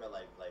like, hey, bro,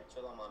 like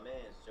chill on my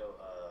man's, Joe.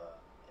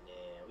 And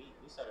then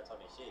we started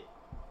talking shit.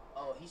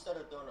 Oh, he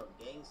started throwing up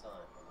gang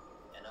signs,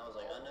 and I was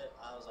like, I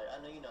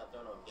know you're not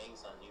throwing up gang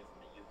signs. You're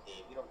from the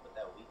UK. If you don't put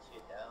that weak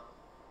shit down,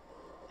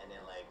 and then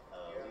like,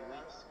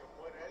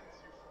 what ends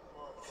you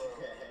from?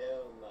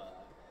 hell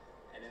nah.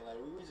 And then like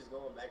we were just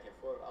going back and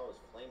forth. I was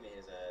flaming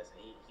his ass,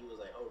 and he was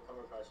like, oh, come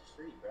across the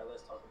street, bro.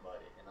 Let's talk about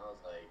it. And I was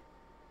like,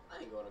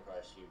 I ain't going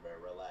across the street, bro.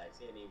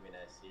 Relax. It ain't even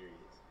that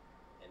serious.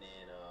 And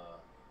then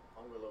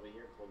homegirl over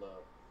here pulled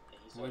up,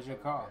 and he started Where's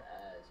your car?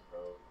 ass,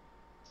 bro.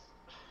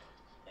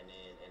 And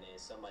then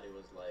somebody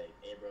was like,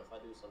 hey, bro, if I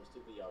do something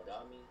stupid, y'all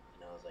got me?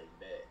 And I was like,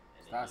 bet.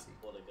 And then he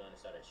pulled a gun and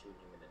started shooting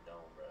him in the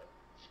dome, bro.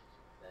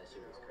 That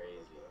shit was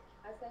crazy.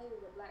 I said he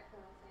was a black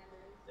Colonel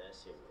Sanders. That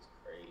shit was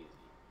crazy.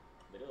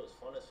 But it was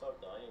fun as fuck,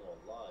 though. I ain't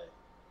gonna lie.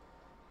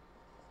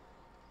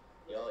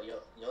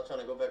 Y'all trying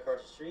to go back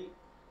across the street?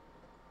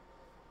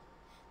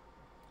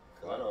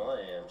 Cause I know I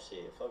am.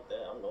 Shit, fuck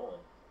that. I'm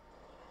going.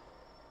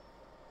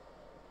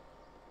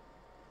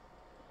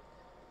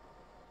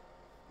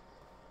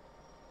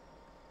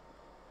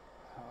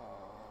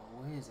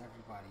 Where's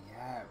everybody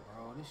at,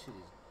 bro? This shit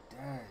is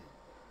dead.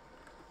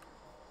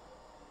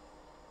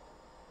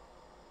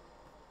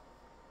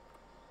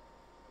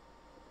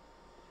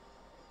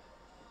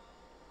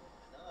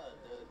 Nah,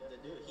 the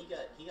dude, he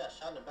got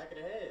shot in the back of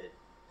the head.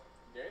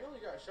 Daniel,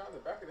 you got shot in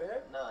the back of the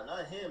head? Nah,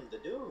 not him. The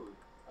dude.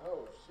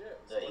 Oh shit.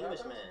 The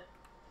Englishman.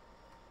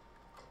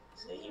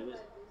 Say he was.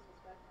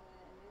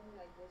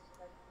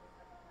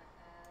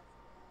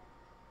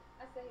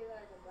 I said he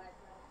like a black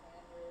Colonel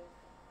Sanders.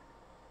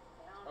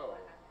 And I don't know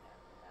what happened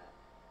after that.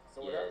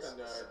 So what happened?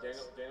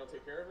 Daniel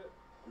take care of it?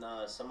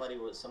 Nah, somebody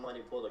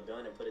pulled a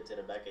gun and put it to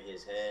the back of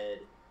his head,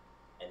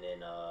 and then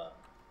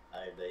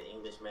the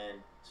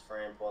Englishman's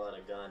friend pulled out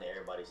a gun, and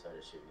everybody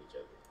started shooting each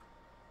other.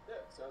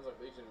 Yeah, sounds like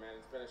Legion, man.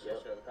 It's been a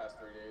shit show the past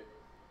 3 days.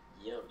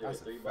 Yep, there That's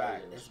was 3 a bodies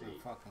fact. in the It's been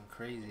street. fucking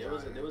crazy.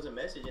 There was a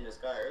message in the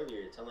sky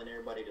earlier telling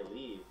everybody to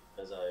leave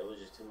because it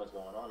was just too much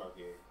going on up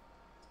here.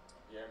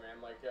 Yeah, man.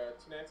 Like 2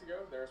 nights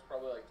ago, there was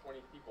probably like 20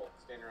 people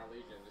standing around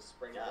Legion just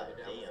spraying each other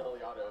down with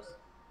fully autos.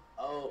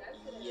 Oh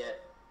yeah,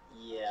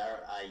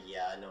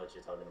 I know what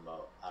you're talking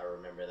about. I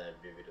remember that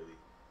vividly.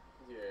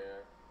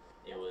 Yeah.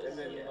 It was. And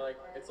then like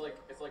it's like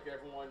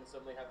everyone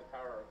suddenly had the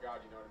power of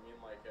God. You know what I mean?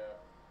 Like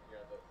you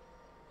know, the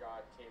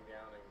God came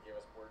down and gave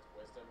us words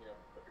of wisdom. You know,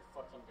 put your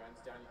fucking guns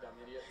down, you dumb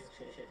idiots.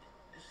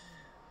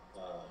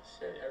 Oh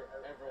shit.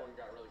 Everyone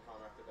got really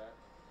calm after that.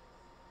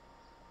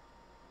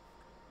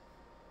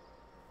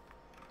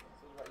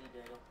 So what about you,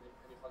 Daniel?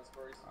 Any fun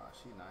stories?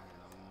 She not here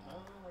no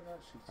more. I got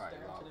She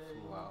probably stabbed today.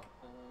 flew out.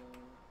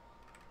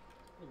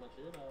 That's pretty much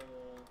it.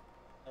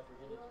 I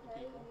apprehended some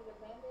people.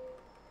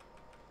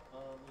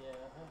 Yeah,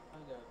 I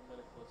got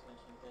medical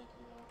attention. Thank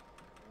you.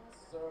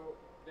 So,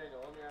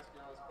 Daniel, let me ask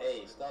you honest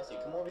Hey, question. Stassi,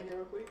 come over here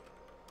real quick.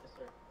 Yes,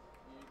 sir.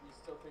 You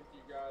still think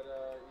you got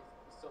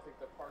you still think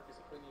the park is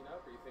cleaning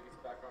up, or you think it's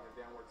back on a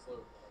downward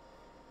slope?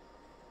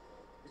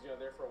 Because you know,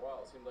 there for a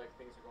while it seemed like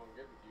things were going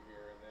good with you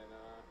here, and then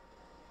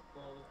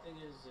Well, the thing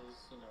is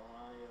you know,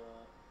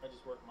 I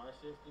just work my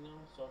shift, you know,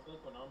 so I feel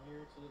like when I'm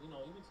here, to you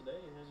know, even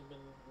today it hasn't been.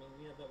 I mean,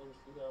 we had that little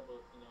shootout,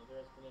 but you know, there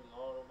hasn't been any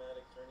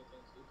automatics or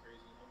anything too crazy.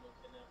 You know, no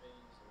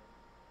kidnappings. Or,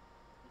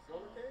 you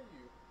feel okay?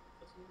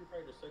 That's gonna be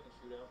probably the second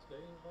shootout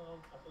today.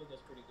 I feel like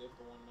that's pretty good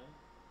for one night.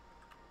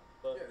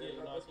 But yeah,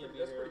 you know, I can't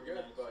be here every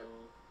good, night, but so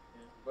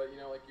yeah. but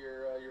you know, like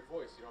your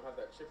voice, you don't have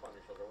that chip on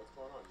your shoulder. What's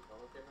going on? You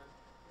feeling okay, man?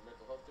 Your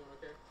mental health doing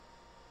okay?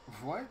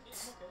 What?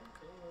 Yeah, I'm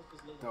okay. You know, it's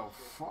just The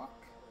fuck?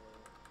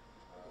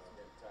 I'm just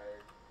getting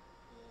tired.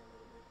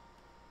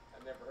 I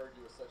never heard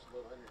you with such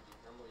low energy.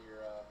 Normally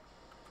you're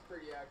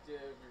pretty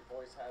active. Your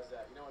voice has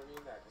that. You know what I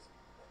mean? That just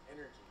that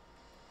energy,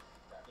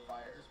 that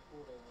fire. I just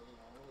pulled a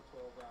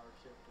 12-hour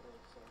shift today,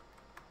 so.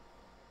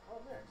 Oh,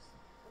 next.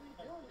 What are you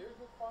doing, dude?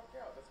 Go clock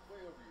out. That's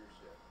way over your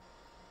shift.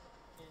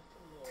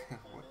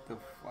 What the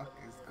fuck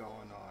is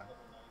going on?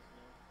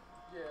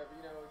 Yeah, but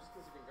you know, just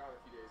because you've been gone a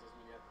few days doesn't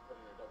mean you have to put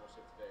in a double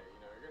shift today. You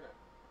know, you're gonna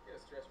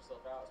stress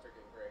yourself out, start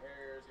getting gray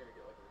hairs. You're gonna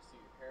get like a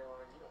receding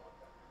hairline. You don't want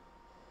that.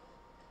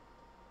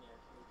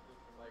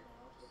 Like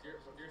with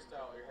your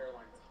style, your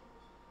hairline.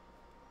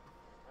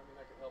 I mean,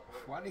 that could help a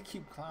little. Why they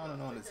keep clowning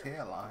on his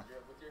hairline?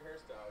 With your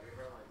hairstyle, your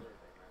hairline's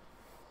everything, man.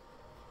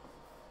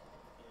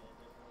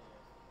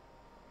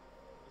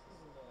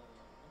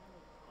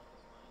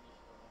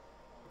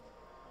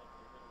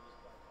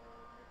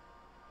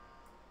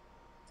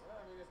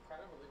 I mean, it's kind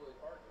of illegally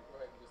parked. Go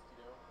ahead and just,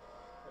 you know,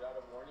 put out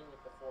a warning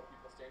with the 4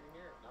 people standing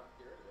here. If not,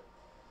 get rid of it.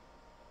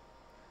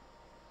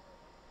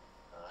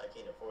 I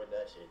can't afford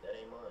that shit. That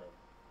ain't mine.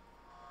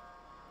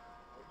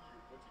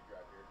 What'd you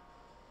drive here?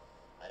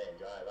 I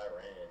didn't drive. I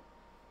ran.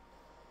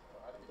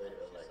 I didn't think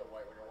you were so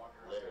white when you're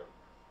walking around. Literally.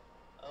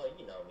 Oh,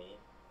 you know me.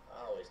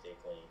 I always stay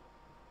clean.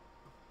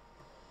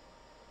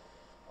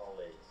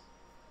 Always.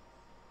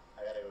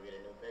 I gotta go get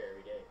a new pair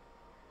every day.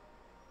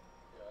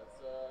 Yeah,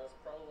 that's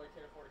probably why you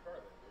can't afford a car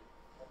then, dude.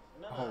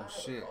 No, Oh, I have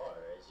shit. a car.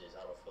 It's just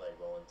I don't feel like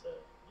going to,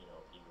 you know,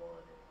 P1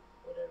 or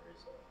whatever.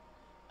 So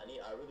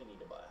I really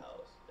need to buy a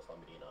house if I'm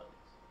being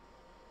honest.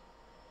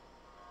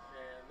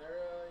 And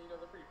they're you know,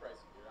 they're pretty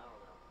pricey, dude. I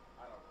don't know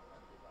what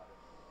to do about it.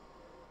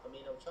 I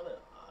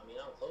mean,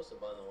 I'm close to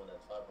buying the one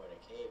that's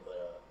 500K,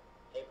 but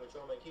hey,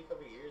 Patrolman, can you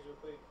cover your ears real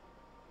quick?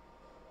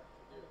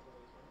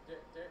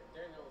 Dude,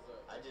 Daniel's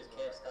I just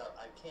can't stop.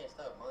 I can't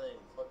stop buying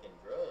fucking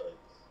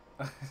drugs.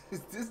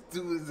 This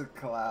dude is a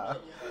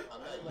clown.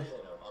 I'm not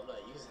using them. I'm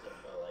not using them,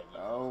 but like.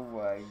 Oh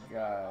my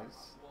gosh.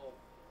 Well,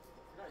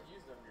 if you're not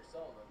using them, you're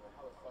selling them. Then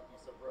how the fuck are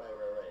you so broke?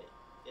 Right.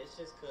 It's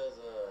just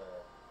cause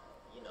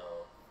you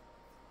know,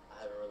 I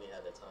haven't really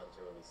had the time to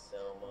really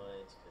sell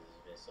much because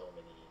there's been so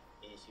many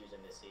issues in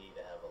the city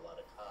that have a lot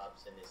of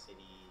cops in the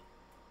city.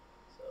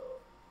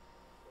 So.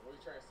 What are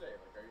you trying to say?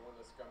 Like, are you one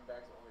of those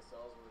scumbags that only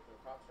sells when there's no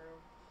cops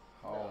around?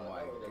 Oh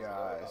my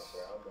gosh.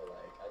 But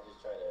like, I just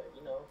try to,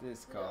 you know.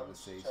 This I'm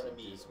just conversation trying to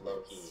be just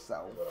low went key.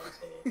 south. Is what I'm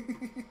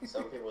saying.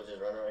 Some people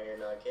just run around here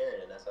not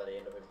caring, and that's how they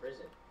end up in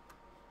prison.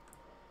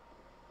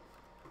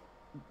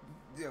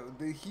 Yo,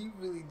 did he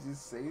really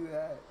just say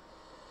that?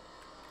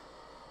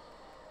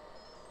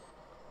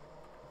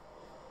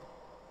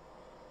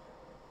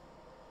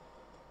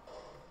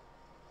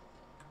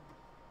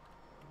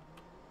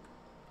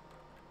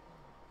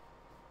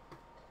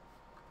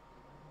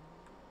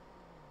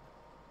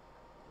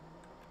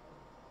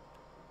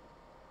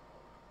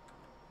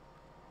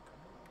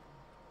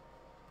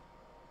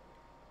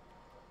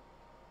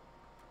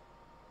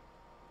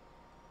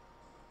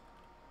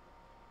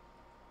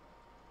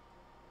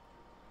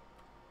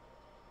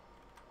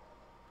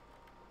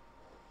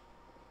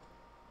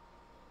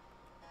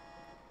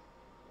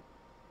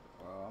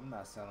 Well, I'm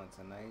not selling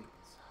tonight.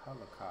 It's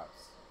hella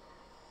cops.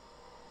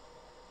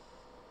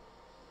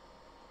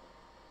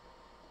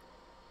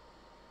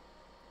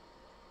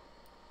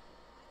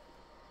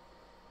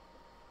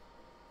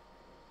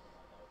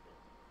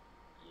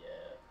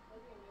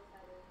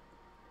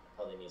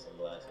 need some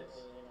You have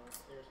glasses. to,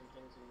 clear some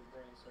things in your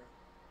brain, sir.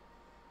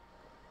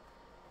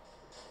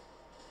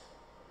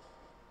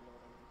 You know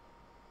what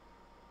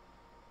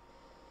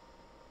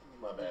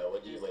I mean? My bad.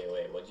 What'd you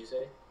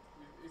say?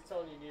 He's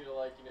telling you need to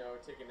like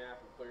take a nap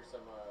and clear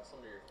some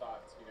of your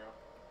thoughts. Your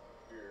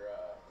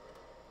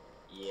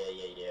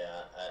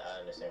Yeah. I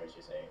understand what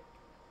you're saying.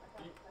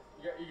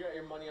 you got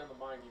your money on the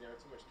mind.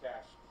 Too much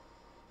cash.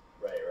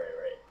 Right.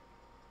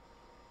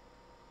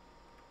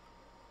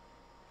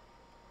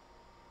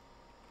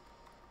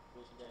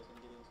 What you guys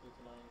gonna get into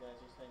tonight? You guys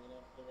just hanging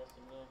out for the rest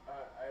of the night?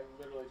 I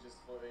literally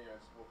just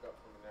woke up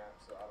from a nap,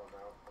 so I don't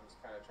know. I'm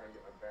just kind of trying to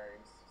get my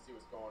bearings, see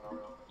what's going on.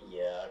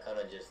 Yeah, I kind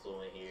of just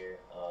flew in here.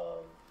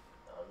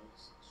 I'm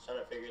just trying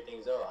to figure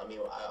things out. I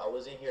mean, I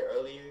was in here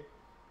earlier.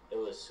 It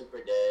was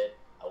super dead.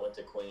 I went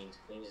to Queens.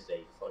 Queens is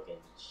a fucking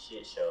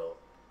shit show.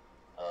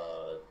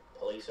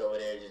 Police over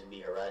there just be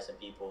harassing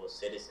people.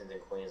 Citizens in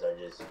Queens are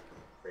just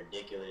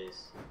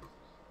ridiculous.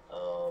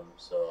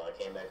 So I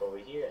came back over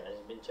here and I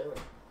just been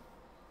chilling.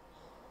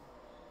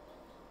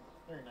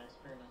 Very nice,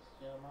 very nice.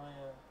 Yeah, my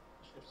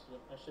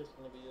shift's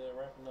gonna be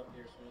wrapping up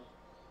here soon.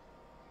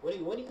 What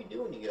do you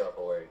do when you get off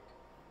of work?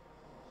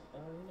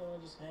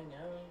 Just hang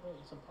out,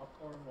 eat some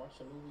popcorn, watch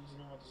some movies.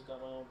 I just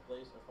got my own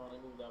place. I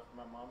finally moved out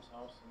from my mom's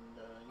house, and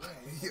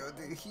Yo,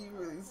 did he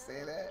really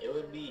say that? It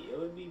would be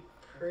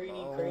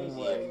pretty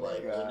crazy if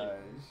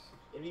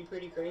it'd be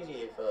pretty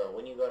crazy if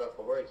when you got off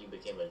of work you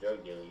became a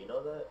drug dealer. You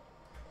know that?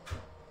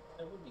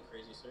 That would be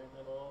crazy, sir.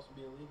 That would also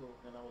be illegal,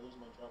 and I would lose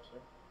my job,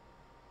 sir.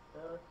 You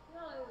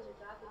don't lose your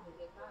job if you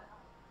get caught.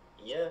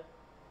 Yeah.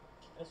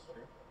 That's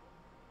true.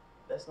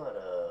 That's not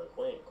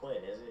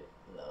Quinn, is it?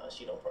 Nah,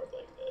 she don't park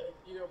like that.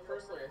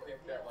 Personally, I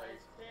think that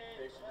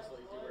they should just let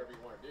you do whatever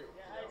you want to do.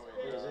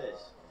 What is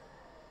this?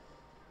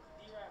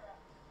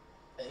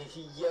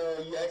 Yo,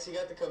 you actually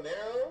got the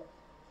Camaro?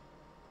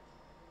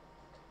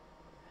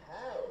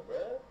 How,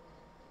 bruh?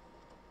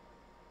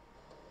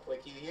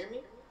 Wait, can you hear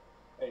me?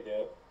 Hey,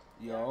 Dad.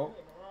 Yo.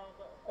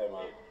 Hey,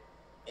 man.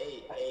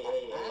 Hey,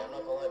 I'm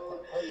not gonna lie.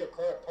 Park your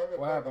car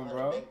What happened, behind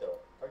bro? the bank, though.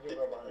 Park your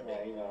car behind the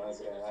bank.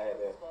 I had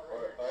that. Or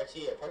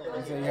actually, yeah, park your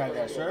You said you had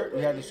that shirt?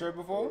 You had the shirt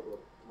before? It's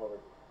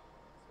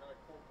not a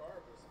cool car,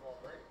 but a small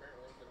brain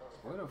apparently.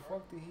 Where the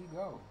fuck did he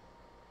go?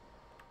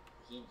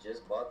 He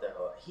just bought that.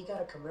 He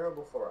got a Camaro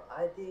before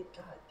I did.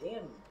 God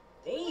damn.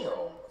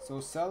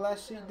 So sell that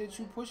shit that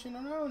you pushing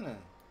around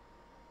then.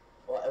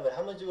 Well,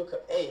 how much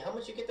how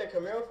much you get that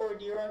Camaro for,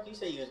 D-Rock? You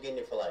said you was getting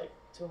it for like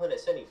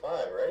 $275,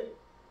 right?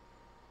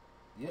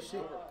 Your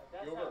shit.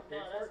 That's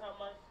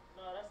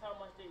how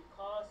much they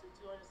cost. At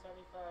 $275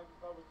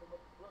 if I was to look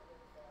at Brooklyn.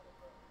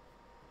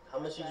 How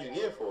much did you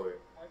get it for?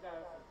 I got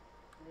it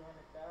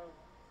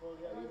for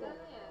 $300,000.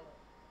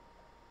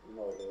 You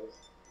know what it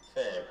is.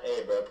 Fam,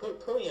 hey, bro,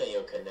 put me on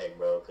your connect,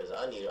 bro, cause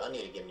I need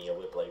to get me a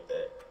whip like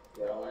that.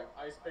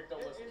 Ice Pick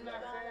don't listen to that.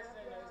 It's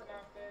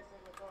not fast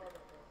in the car.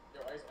 Yo,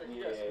 Ice Pick,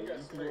 you Yeah, got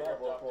you straight do that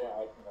ripped off, before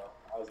dude.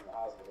 I was in the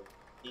hospital.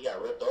 He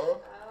got ripped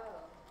off?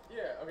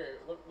 Yeah, okay,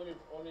 let me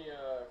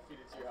feed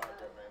it to you how it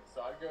goes, man.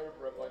 So I'd go to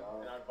Brooklyn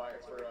and I'd buy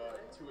it for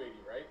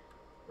 $280, right?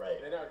 Right.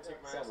 Then I would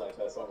take my ass up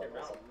to the fucking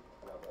mountain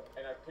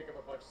and I'd pick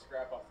up a bunch of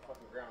scrap off the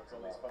fucking ground because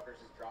all these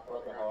fuckers just drop it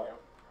on the ground,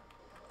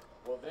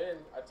 Well, then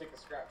I'd take the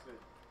scrap to the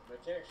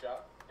mechanic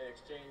shop and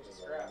exchange the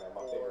scrap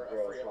for a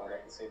free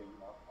upgrade.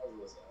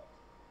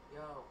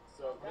 Yo,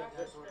 So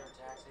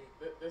taxi.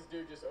 this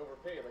dude just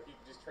overpaid. Like, you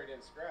could just trade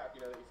in scrap,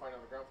 that you find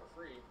on the ground for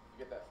free. You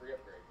get that free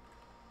upgrade.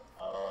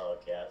 Oh,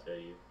 okay, I feel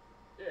you.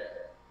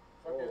 Yeah.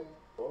 Fucking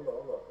Hold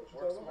on.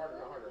 work smarter,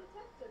 not harder.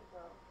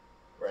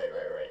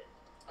 Right.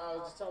 I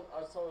was telling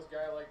this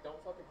guy, like, don't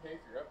fucking pay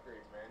for your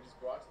upgrades, man. Just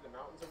go out to the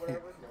mountains or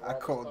whatever. I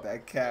called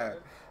that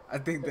cab. I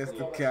think that's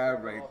the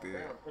cab right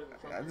there.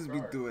 I just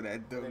be doing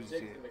that dumb shit.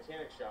 Take it to shit. the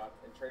mechanic shop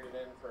and trade it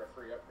in for a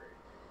free upgrade.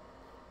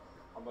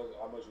 How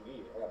much you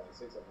need? I got like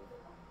 6 of them.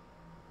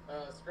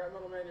 Scrap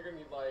metal, man, you're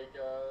gonna need like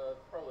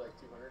probably like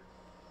 200.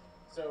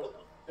 So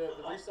the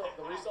resale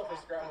for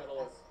scrap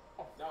metal is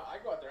I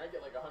go out there and I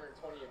get like 120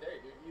 a day,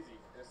 dude, easy.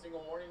 In a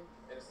single morning,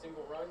 in a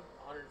single run,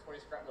 120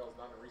 scrap metal is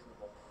not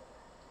unreasonable.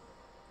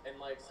 And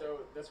like,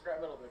 so the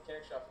scrap metal, the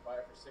mechanic shop will buy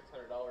it for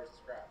 $600 a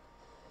scrap.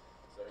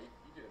 So you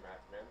do the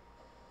math, man.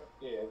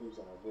 Yeah, I do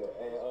something good.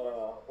 Hey,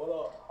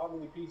 how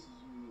many pieces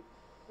you need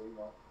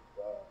for,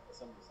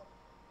 assemble something?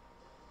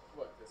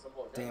 What, the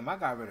symbol of Damn, I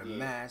got rid of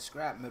mad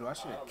scrap metal. I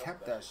should have don't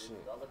kept mess that with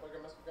shit. Do I look like I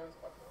mess with guns?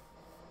 Fuck no.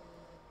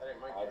 That ain't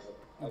my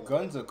game.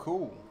 Guns are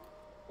cool.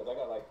 Cause I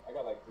got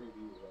like 3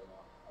 views right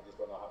now. I just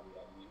don't know how many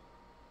I need.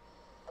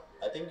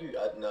 I think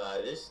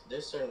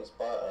there's certain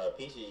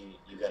pieces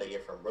you gotta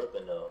get from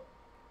Brooklyn though.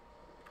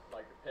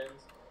 Like the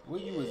pins.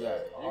 Where you was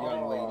at,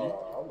 young lady?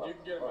 You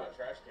can get them out of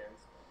trash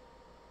cans.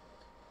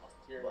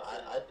 Well,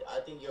 I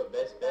think your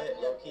best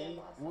bet, low key,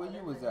 Where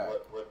you was at?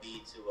 would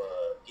be to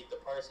get the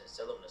parts and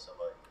sell them to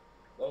somebody.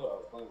 That's what I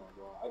was planning on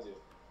doing. I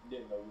just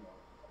didn't know,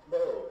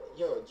 Bro,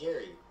 yo,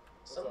 Jerry,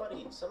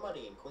 somebody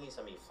in Queens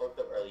told me fucked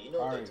up earlier. You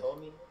know what they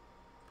told me?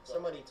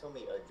 Somebody told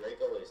me a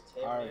Draco is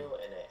 10 mil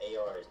and an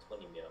AR is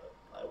 20 mil.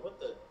 Like, what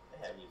the They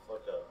had me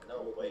fucked up.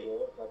 No Looking way.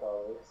 good, like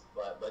always.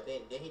 But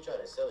then he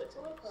tried to sell it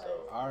to me.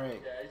 So All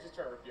right. Yeah, he's just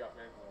trying to rip you off,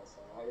 man.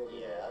 How you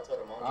doing? yeah, I told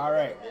him I'm All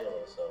right. in the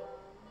middle. So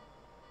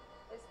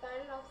It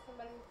started off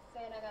somebody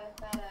saying I got a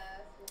fat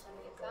ass, which I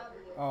mean it's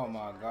obvious. Oh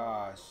my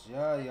gosh.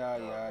 Yeah.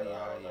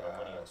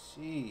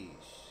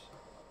 Sheesh.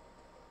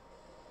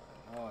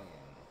 Annoying.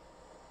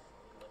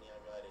 the money I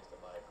got is to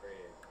buy a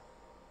crib.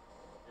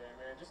 Yeah,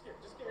 man, just get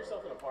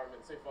yourself an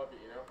apartment and say fuck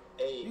it, you know?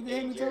 Hey, You can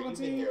hear me Jerry, talking you've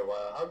to been you? here a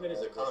while. How good is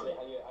the comment?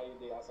 How you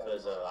did outside?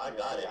 Because I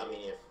got it. I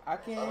mean, if I I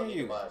can't don't hear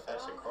need you. to buy a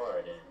faster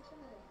car, then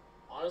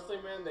Honestly,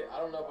 man, I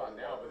don't know about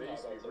now, but they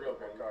used to be real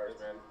good cars,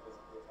 man.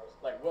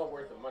 Like, well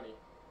worth the money.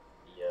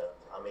 yeah.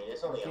 I mean,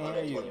 it's only I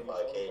can't hear you.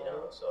 125K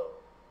now, so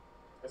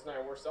It's not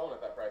even worth selling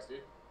at that price,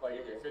 dude. Like,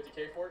 you get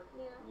 50K for it?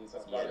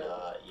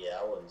 yeah,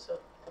 I wouldn't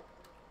sell.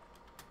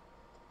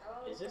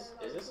 Is this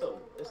a?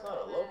 It's not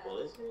a local,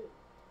 is it?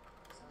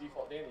 It's the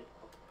default Danny.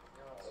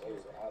 Hey,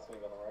 I'll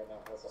swing on right now.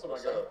 What's What's up? up,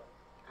 my guy?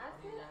 I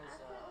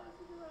said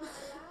what you were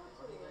allowed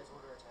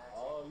to.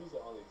 Oh, you said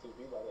only two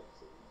people. I didn't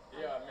see.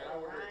 Yeah, man, I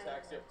ordered a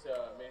taxi up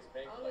to Maze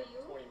Bank like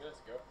 20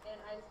 minutes ago. And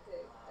I just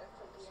did. That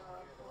took me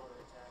off.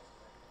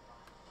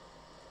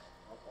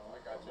 I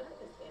got you.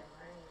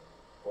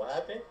 What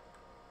happened?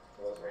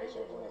 What's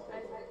your plan?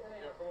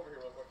 Yeah, come over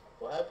here real quick.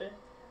 What happened?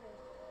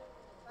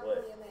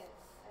 What?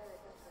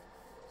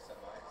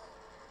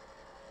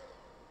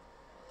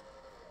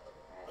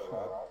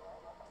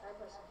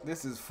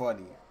 This is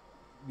funny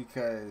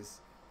because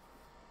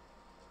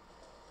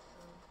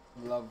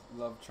love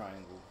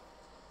triangle.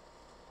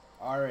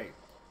 All right.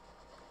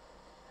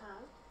 Huh?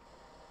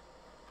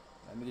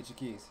 Let me get your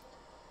keys.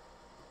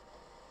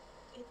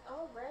 It's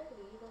all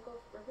raggedy. You gonna go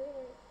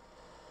prepared?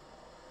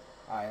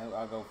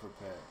 I'll go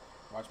prepared.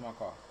 Watch my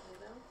car. You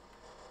know?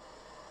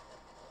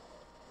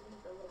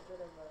 Needs a little bit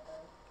of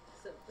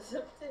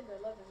some tender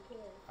loving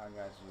care. I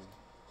got you.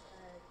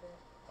 Alright, then.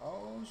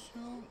 Oh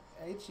shoot!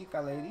 Hey,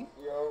 chica lady.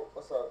 Yo,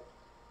 what's up?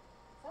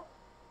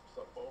 What's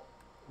up, Paul?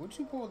 What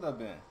you pulled up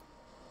in?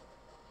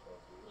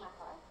 My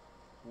car?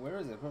 Where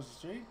is it? Across the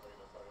street?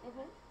 Mm-hmm.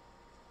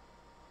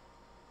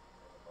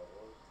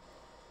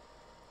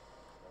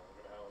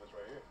 We're gonna handle this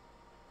right here.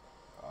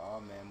 Oh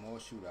man, more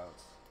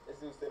shootouts. This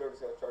dude stayed over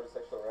to charge of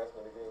sexual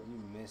harassment again. You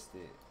missed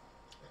it.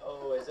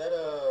 Oh, is that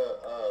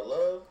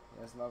Love?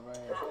 That's love right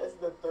here. This is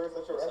the third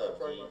sexual What's harassment up,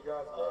 charge G? you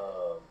got.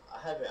 I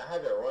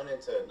haven't run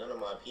into none of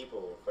my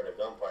people for the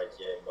gun parts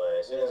yet, but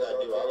as soon as I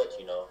do, I'll let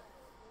you know.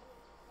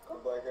 The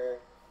black hair.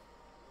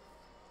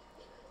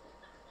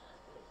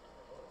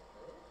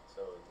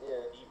 So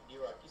Yeah.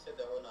 D-Rock, you said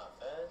that one not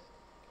fast?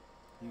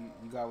 You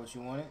got what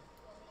you wanted?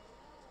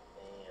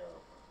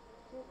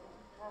 Damn.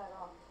 Not at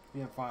all.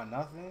 You didn't find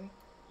nothing?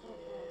 Yeah.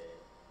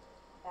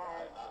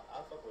 Bad.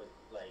 I fuck with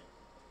like.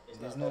 It's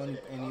There's not no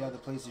faster than any the other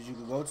places you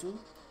could go to? God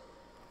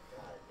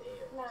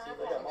damn. Nah, See, I'm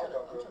like, not.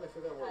 I'm trying to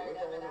figure out what I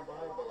want to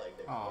buy, but like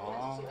the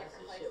Aw.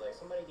 shit. Like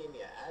somebody gave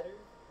me an adder.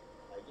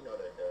 Like you know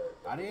the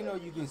I didn't know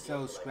like, you can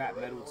sell like, scrap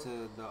the red metal one. to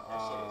the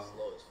That shit is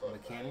slow as fuck.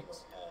 mechanics.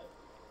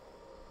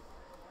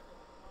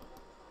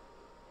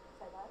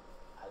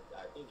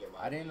 I think it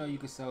might. I didn't know you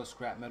could sell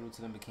scrap metal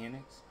to the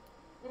mechanics.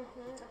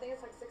 Mm-hmm. I think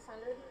it's like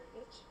 600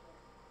 each.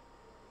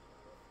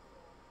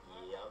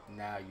 Yeah.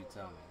 Now you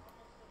tell me.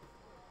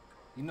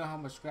 You know how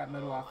much scrap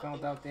metal I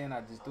found out there and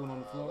I just threw it on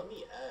the floor? Let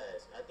me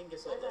ask. I think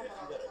it's like if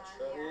you got a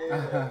truck.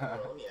 Yeah.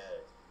 Let me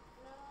ask.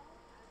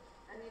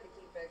 I need to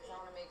keep it because I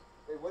want to make.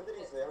 Wait, what did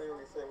he say? I don't even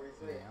what he said.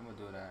 Yeah, I'm gonna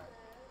do that.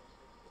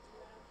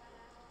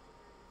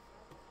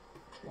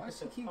 Why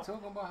she keep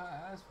talking about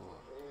her ass for?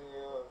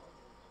 Yeah.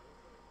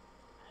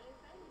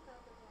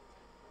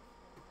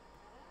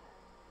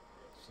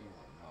 She's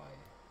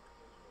annoying.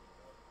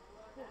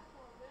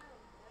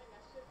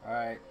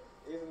 Alright,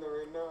 He's in the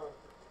right now.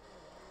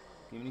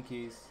 give me the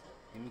keys.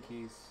 Give me the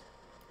keys.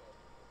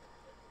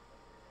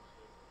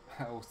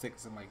 I was taking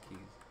some of my keys.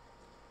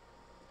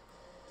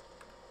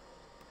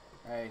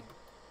 Hey.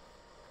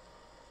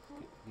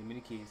 Give me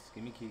the keys.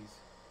 Give me keys.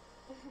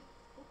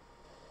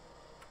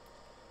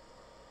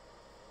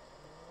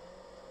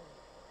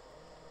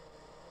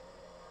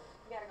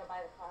 You gotta go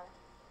buy the car.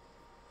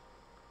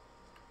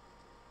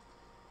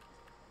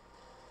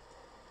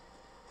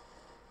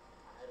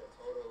 I had a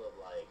total of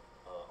like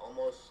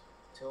almost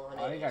 200.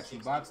 Oh, they got you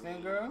boxed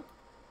in, girl?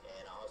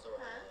 And I also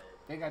had.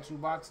 They got you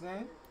boxed in? And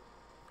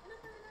I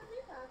thought it got me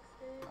boxed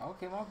in.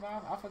 Okay, my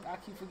bad. I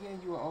keep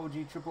forgetting you an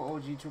OG, triple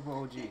OG, triple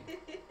OG.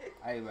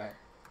 Hey, man.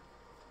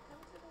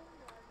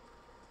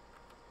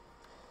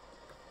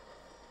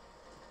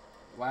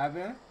 What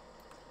happened?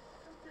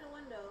 Come to the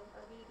window.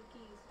 I'll give you the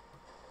keys.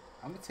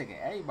 I'm taking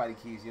everybody's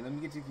keys here. Let me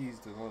get your keys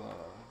too. Hold on.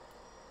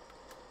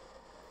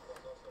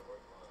 That's also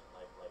work on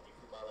like if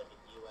you buy like a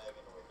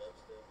G-Wagon or a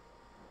dubstep.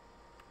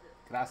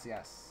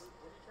 Gracias.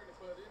 What are you trying to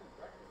put in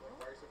bracket? Like,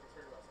 why are you so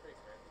concerned about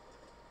space, man?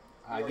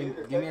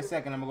 Give me a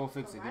second. I'm gonna go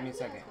fix it. Give me a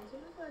second.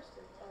 Continue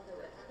questions.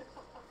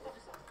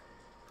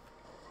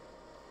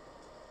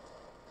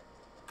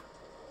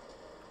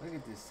 Look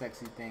at this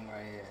sexy thing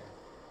right here.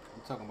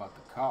 I'm talking about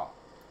the car.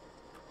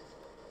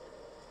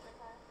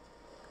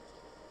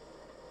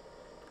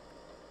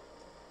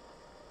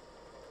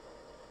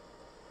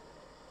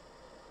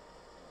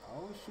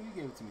 shoe? You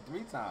gave it to me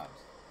 3 times.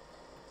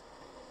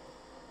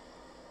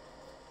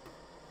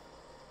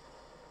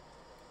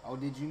 Oh,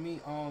 did you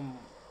meet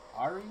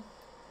Ari?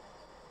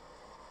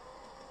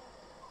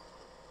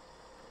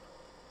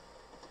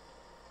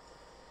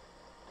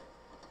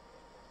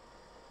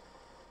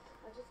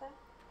 What'd you say?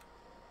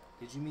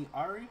 Did you meet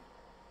Ari?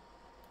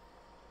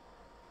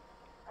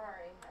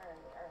 Alright.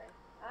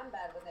 I'm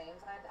bad with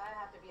names. I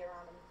have to be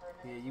around them for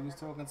a minute. Yeah, you was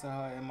talking to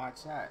her in my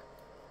chat.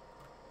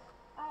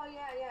 Oh,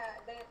 yeah.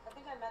 I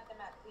think I met them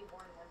at P1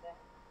 one day.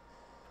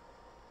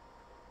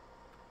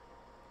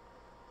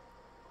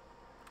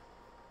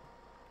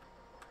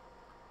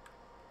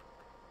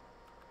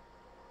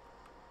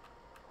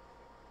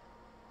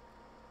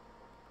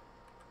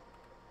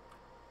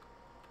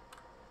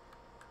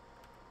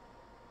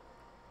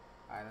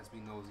 Alright, let's be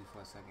nosy for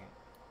a second.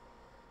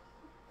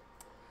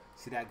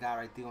 See that guy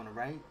right there on the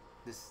right?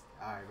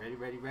 Alright,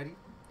 ready?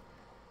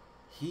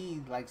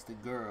 He likes the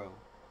girl,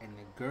 and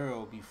the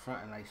girl be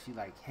fronting like she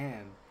like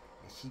him,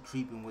 and she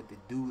creeping with the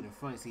dude in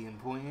front. See him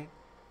pointing?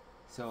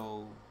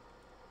 So,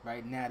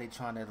 right now they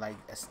trying to like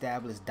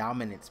establish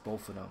dominance,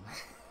 both of them.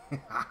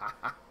 Dominance?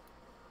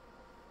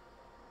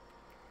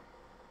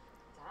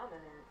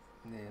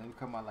 Yeah, let me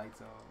cut my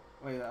lights on.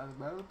 Wait,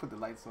 let me put the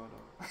lights on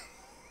though.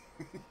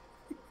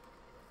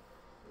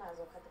 Might as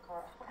well cut the car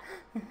off.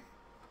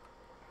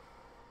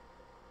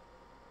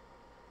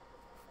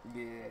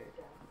 Yeah.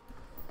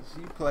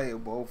 She playing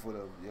both of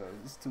them. Yo,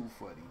 it's too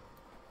funny.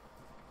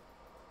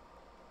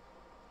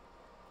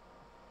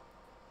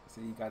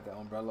 See, you got the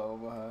umbrella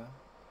over her.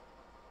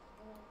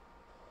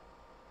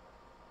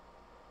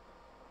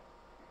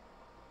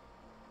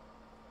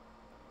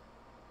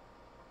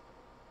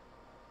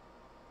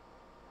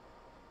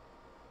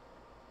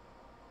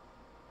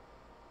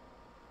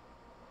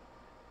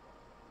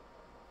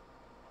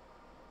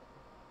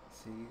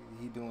 See,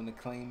 he doing the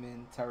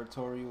claiming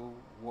territorial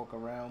walk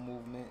around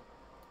movement.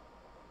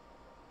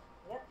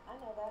 Yep, I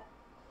know that.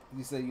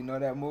 You say you know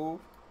that move?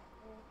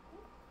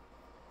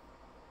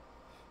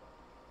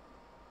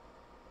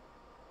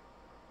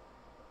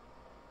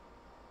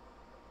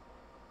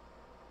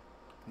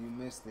 You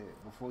missed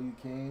it. Before you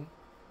came,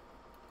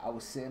 I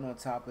was sitting on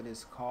top of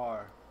this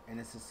car,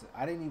 and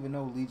I didn't even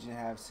know Legion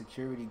have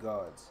security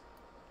guards.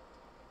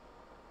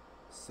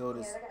 So Yeah, they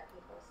got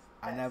people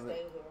I that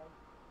stay here.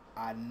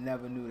 I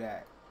never knew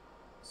that.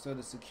 So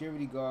the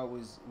security guard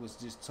was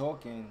just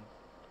talking,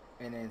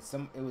 and then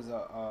it was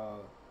a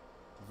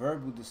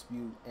verbal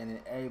dispute, and then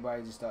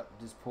everybody just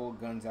pulled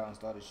guns out and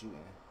started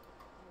shooting.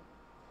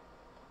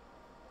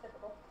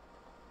 Typical.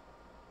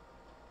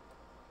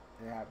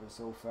 It happened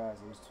so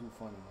fast. It was too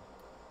funny.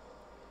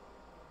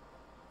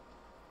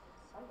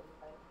 Somebody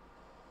fighting.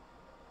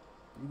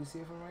 You can see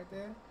it from right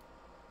there?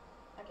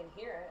 I can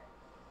hear it.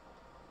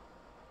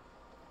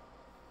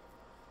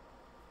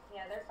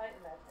 Yeah, they're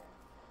fighting back there.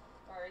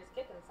 Or he's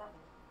kicking something.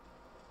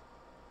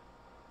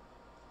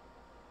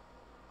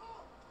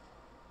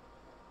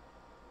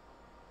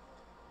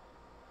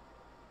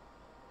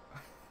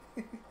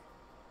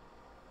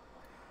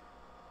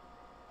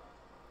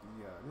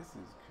 Yeah, this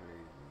is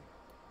crazy.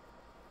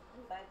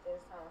 You like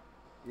this, huh?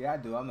 Yeah, I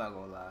do. I'm not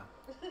gonna lie.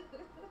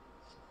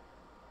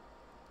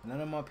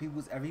 None of my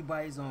peoples,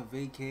 everybody's on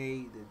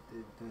vacay.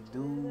 The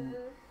dude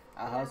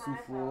I hustle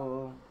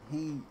for,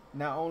 he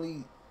not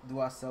only do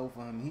I sell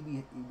for him,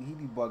 he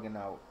be bugging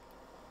out.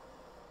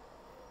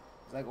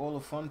 It's like all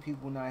the fun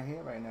people not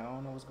here right now. I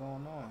don't know what's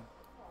going on.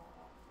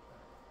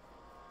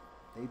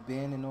 They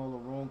banning all the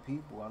wrong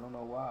people. I don't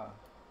know why.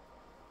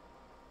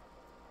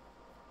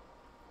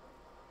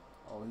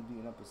 Oh, he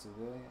beating up a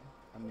civilian?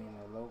 I mean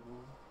a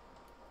local?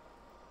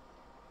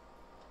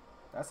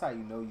 That's how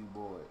you know you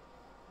bored.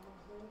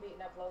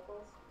 Beating up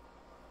locals?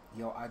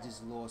 Yo, I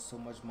just lost so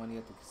much money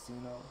at the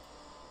casino.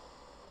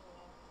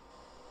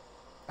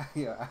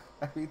 Yeah,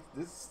 I mean,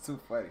 this is too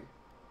funny.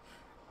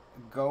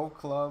 Go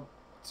club,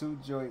 2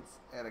 joints,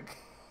 and a...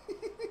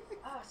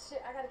 Oh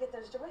shit, I gotta get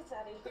those joints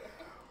out of here.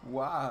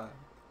 Why?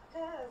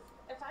 Because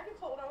if I get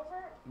pulled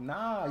over...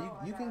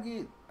 Nah, you can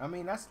get... I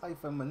mean, that's like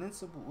for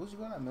municipal... What you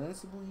got?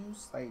 Municipal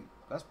use? Like,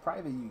 that's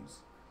private use.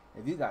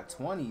 If you got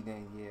 20,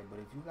 then yeah. But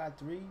if you got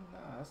 3,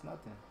 nah, that's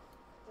nothing.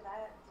 Did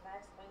I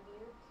explain to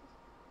you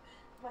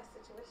my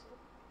situation?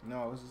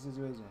 No, what's the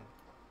situation?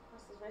 My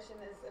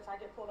situation is if I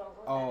get pulled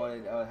over...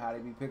 Oh, how they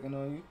be picking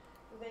on you?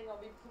 They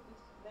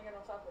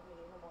gonna fuck with me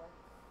no more.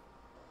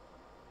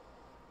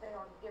 They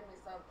gonna give me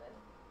something.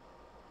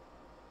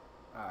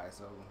 Alright,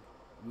 so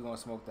we gonna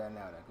smoke that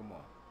now then. Come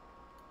on.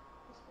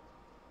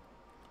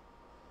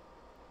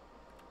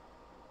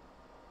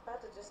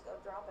 About to just go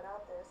drop it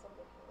out there so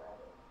they can grab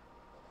it.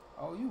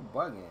 Oh, you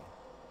bugging.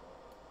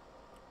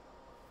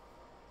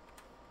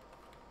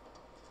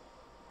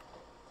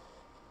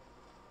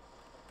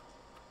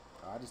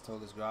 I just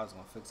told this girl I was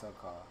gonna fix her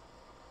car.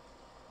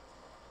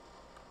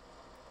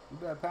 You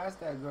better pass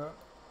that, girl.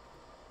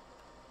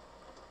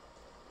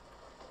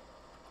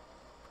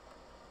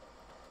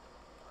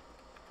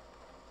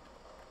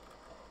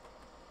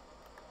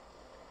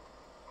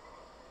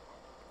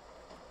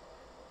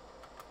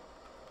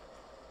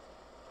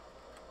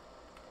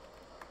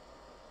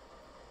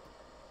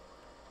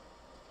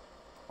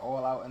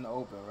 out in the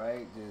open,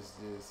 right? Just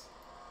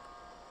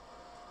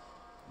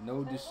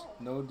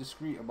no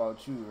discreet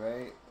about you,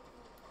 right?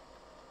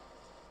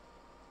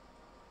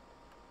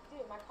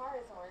 Dude, my car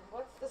is orange.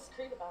 What's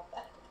discreet about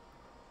that?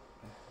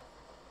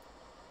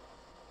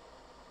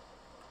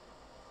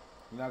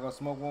 You not gonna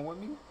smoke one with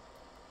me?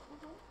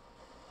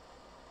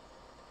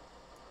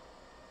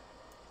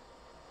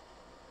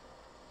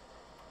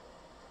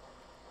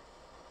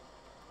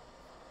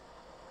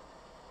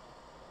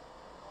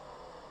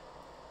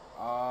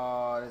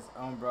 Oh, this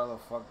umbrella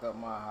fucked up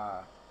my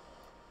high.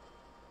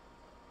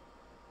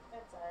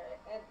 It's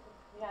alright.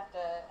 You have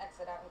to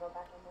exit out and go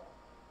back into it.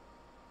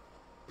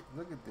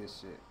 Look at this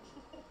shit.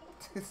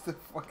 What the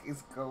fuck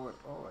is going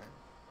on?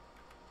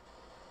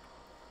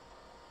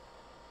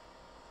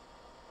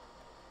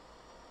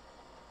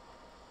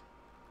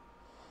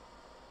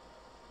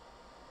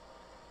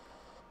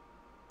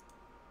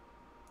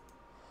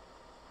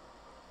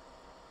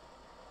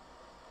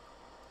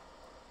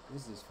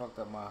 This just fucked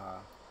up my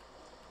high.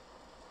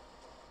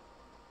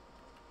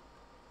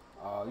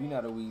 Oh, you're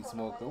not a weed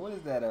smoker. What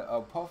is that?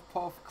 A puff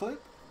puff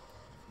clip?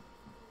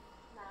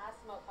 Nah, I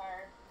smoke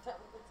hard. It's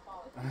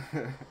called.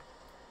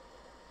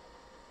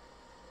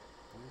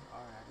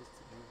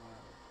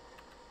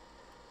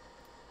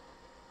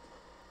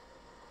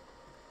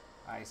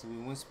 Alright, so we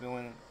went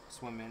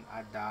swimming.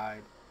 I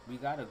died. We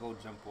gotta go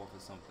jump off or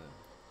something.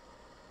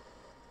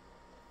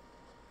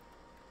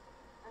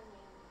 I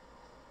mean,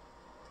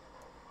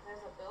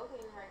 there's a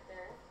building right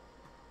there.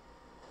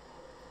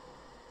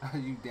 Are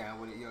you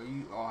down with it? Yo,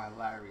 you are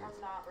hilarious. I'm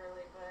not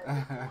really, but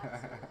if you want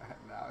to.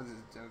 Nah, I was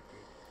just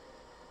joking.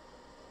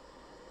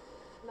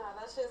 Nah,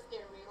 that shit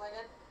scared me. Like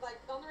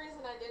the only reason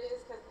I did it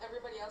is because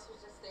everybody else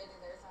was just standing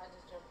there, so I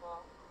just jumped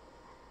off.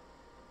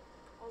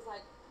 I was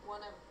like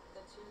one of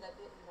the two that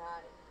didn't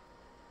die.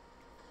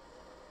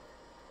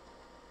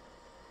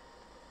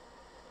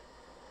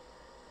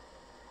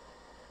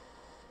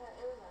 Yeah,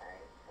 it was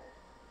alright, but...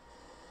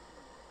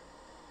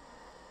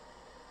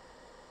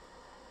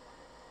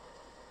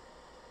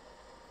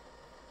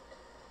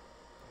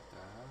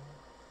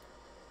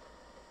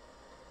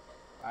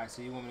 Alright,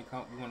 so you want me to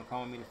come? You want to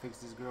call me to fix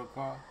this girl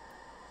car?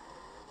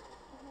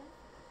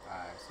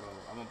 Alright, so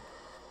I'm a.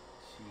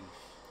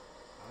 Sheesh.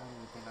 I don't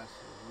even think I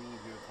should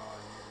leave your car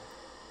here.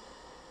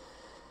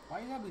 Why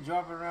you gotta be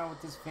driving around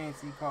with this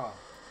fancy car?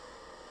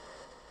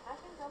 I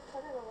can go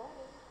put it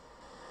away.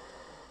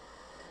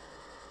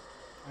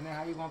 And then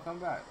how you gonna come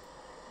back?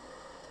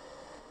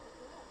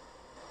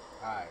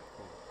 Alright,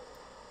 cool.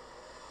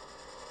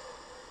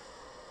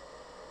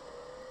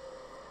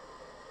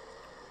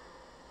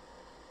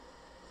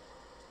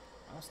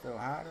 I'm still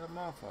high to the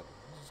motherfucker.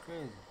 This is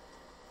crazy.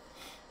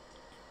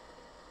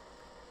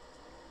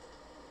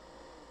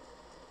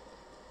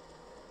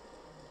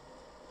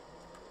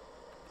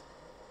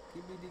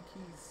 Give me the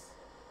keys.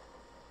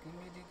 Give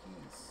me the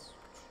keys.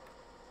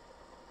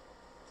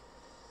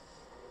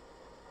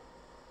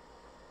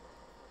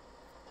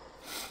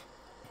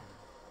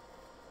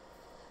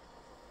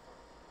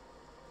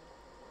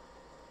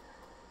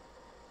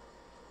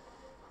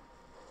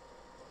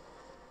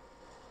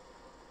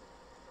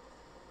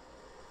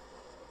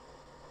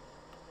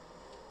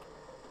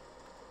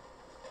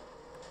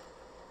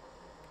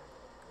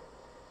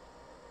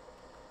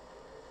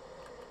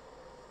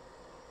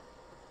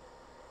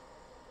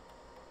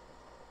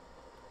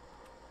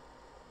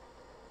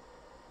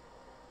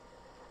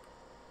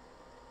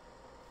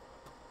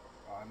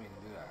 Oh, I mean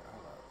to do that.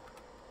 Hold up.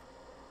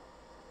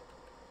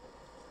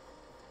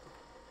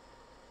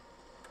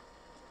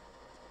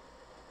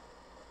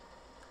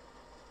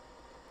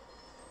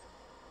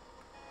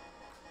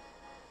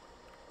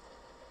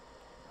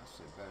 That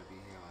shit better be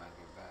here when I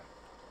get back.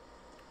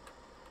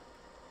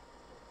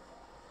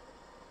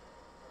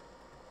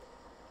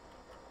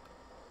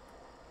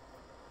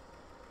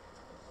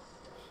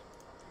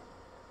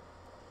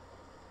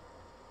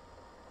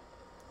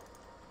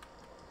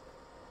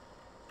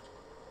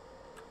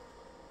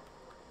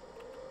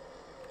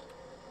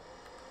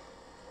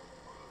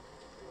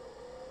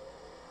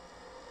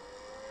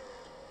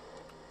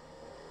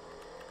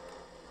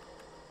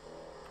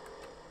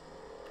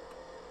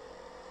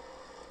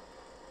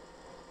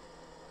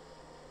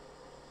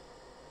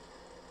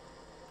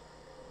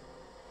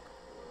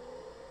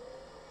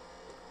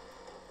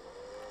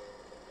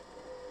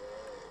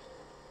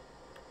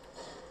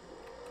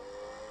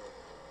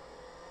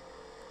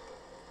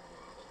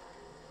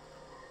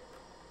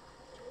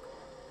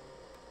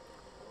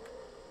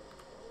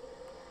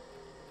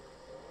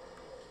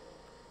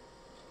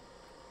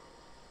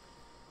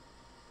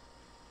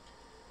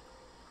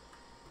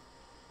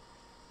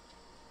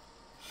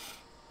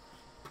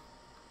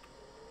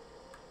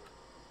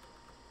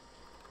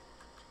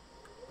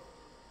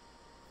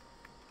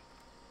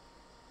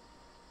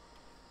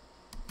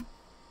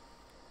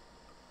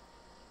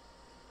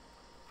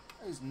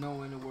 There's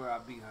no anywhere I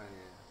beat her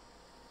there.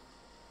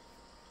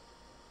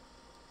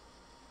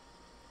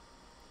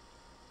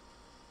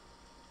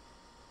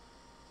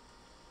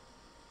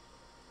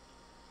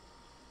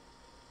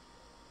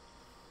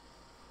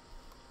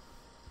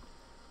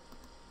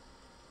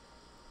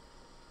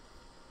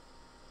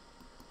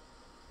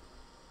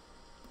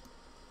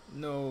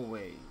 No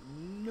way.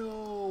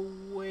 No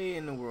way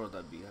in the world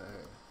I'd be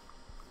her.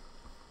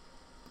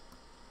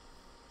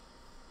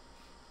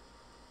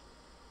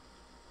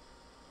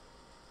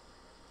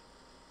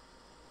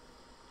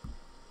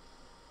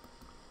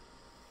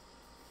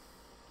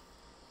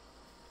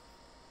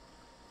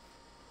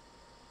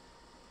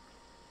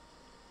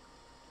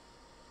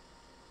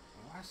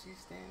 Why is she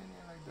standing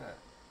there like that?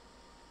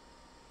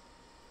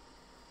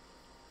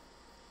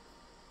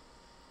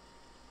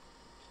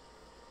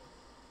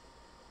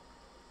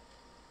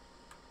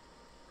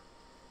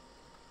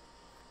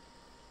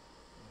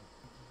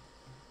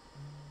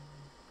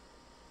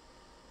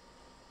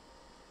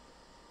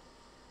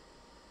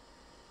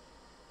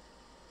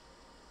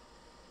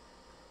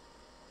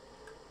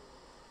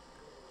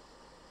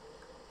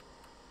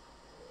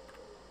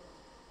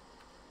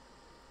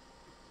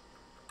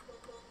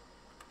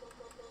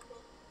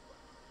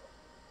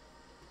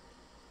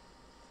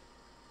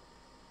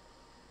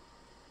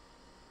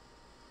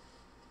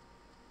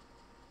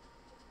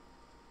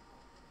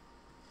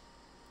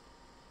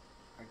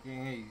 I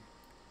can't hear you.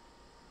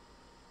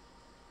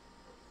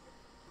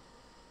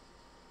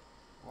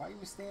 Why you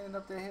standing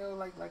up the hill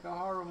like a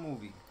horror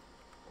movie?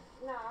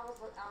 No, I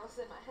was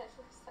in my head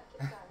for a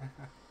second. Sorry.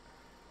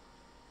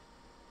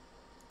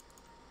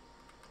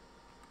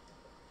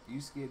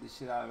 You scared the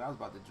shit out of me. I was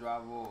about to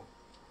drive off.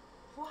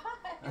 Why?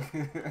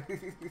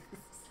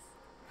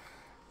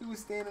 You was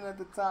standing at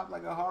the top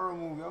like a horror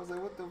movie. I was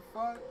like, what the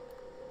fuck?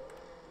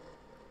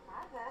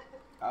 My bad.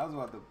 I was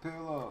about to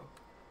peel off.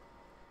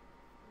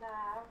 Nah,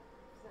 I was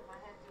in my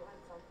head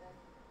doing something.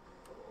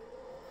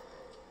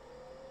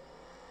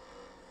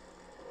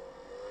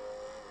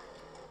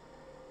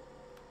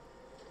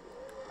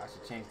 I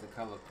should change the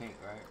color pink,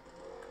 right?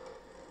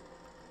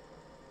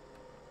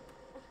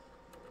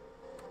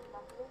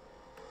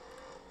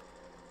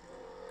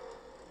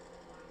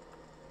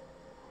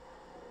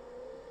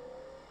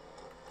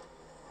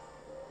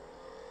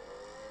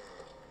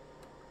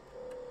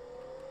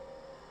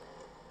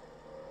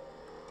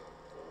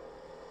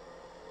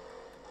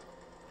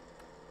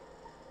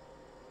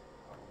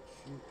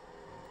 Shoot,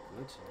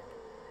 glitching.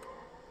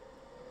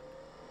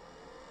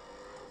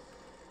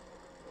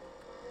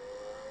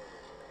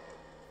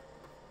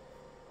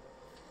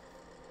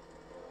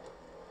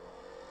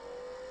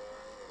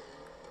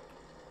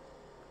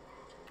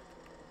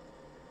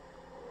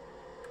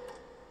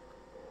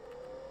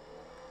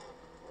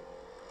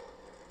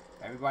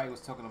 Everybody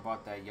was talking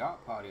about that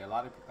yacht party. A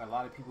lot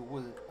of people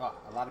was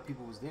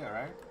there,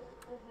 right?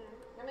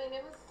 I mean,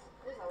 it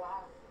was a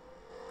lot,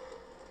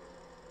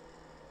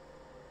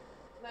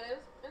 but it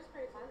was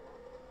pretty fun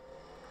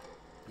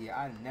though. Yeah,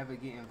 I never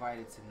get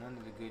invited to none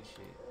of the good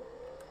shit.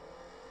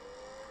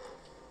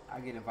 I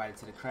get invited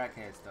to the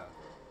crackhead stuff.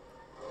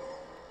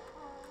 Oh,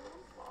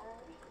 I'm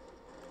sorry.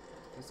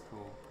 It's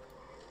cool.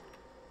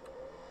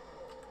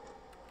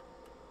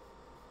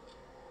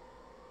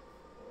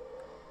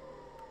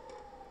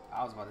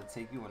 I was about to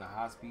take you on a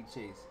high-speed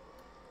chase.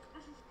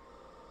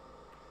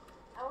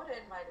 I would have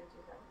invited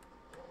you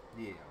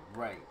though. Yeah,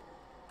 right.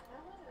 I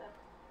would have.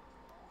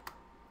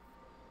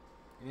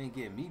 You ain't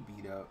getting me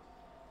beat up.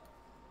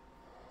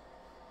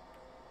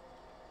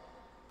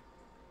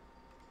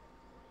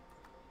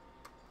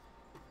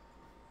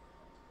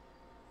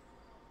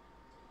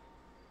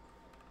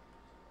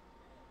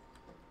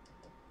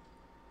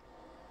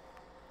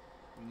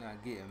 You're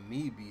not getting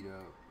me beat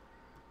up.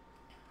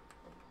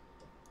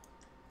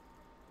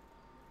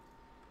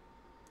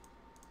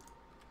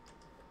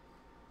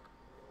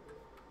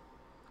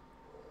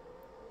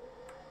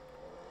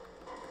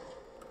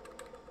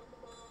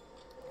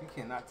 You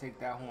cannot take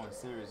that horn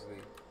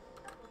seriously.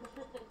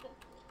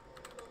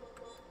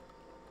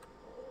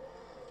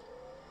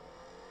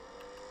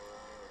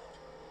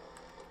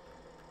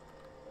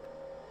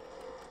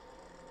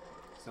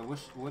 So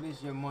what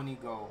is your money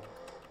goal?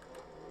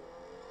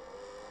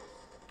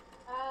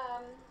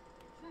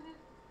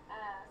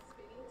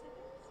 Speeding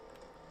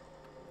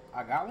tickets.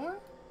 I got one?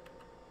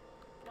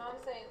 No, I'm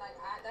saying like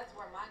that's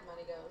where my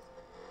money goes.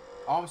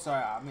 Oh, I'm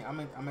sorry. I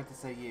meant to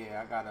say,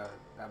 yeah, I got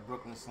that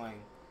Brooklyn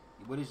slang.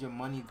 What is your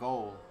money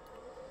goal?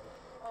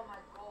 Oh, my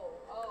goal.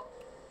 Oh.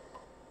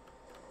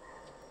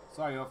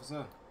 Sorry,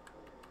 officer.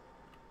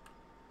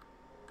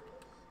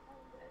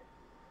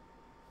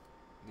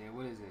 Yeah,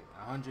 what is it?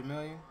 100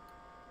 million?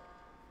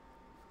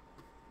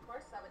 Of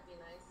course, that would be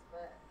nice,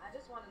 but I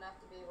just want enough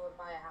to be able to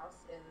buy a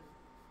house and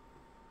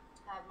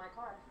have my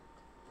car.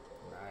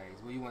 Nice.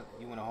 What you want?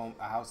 You want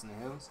a house in the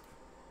hills?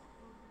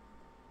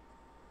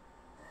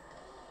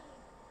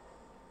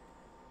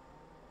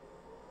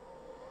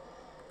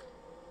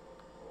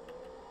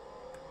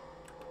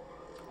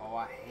 Oh,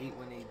 I hate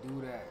when they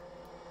do that.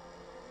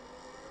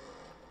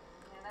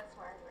 Yeah, that's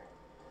where I read.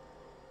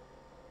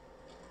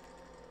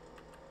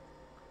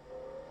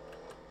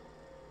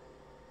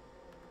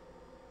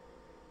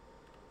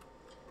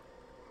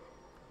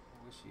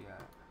 Where's she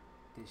at?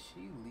 Did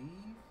she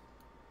leave?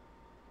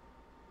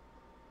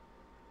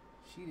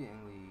 She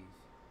didn't leave.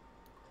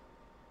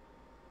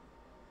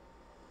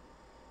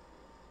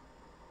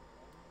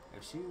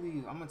 If she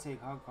leaves, I'm gonna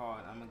take her car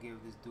and I'm gonna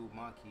give this dude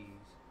my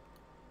keys.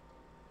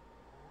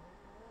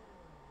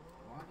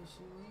 Why did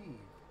she leave?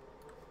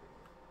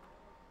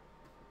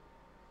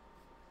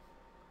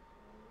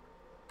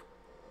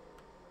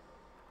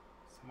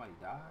 Somebody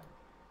died?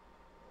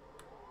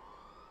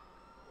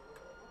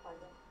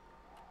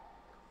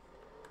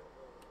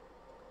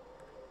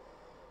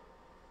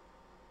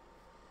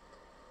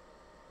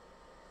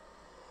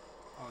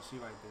 Oh, she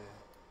right there.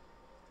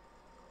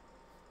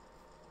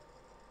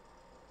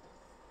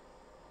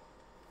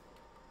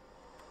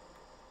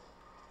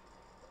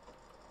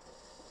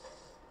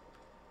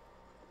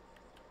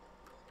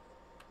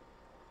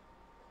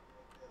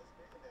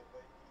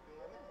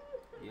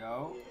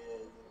 Yo. Yeah,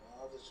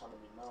 I was just trying to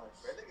be nice.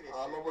 Bro, look at this shit.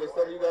 My boy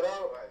told me you got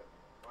out. Watch,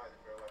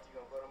 bro. Watch.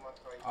 You gonna go to my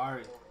car. You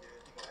Alright. gonna go over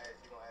there.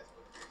 He gonna ask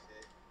for this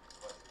shit.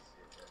 Watch this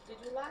shit, bro. Did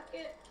you lock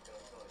it?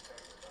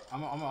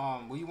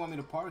 Where you want me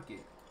to park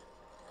it?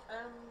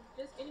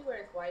 Just anywhere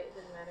it's white, it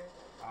doesn't matter.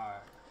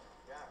 Alright.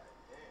 God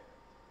damn.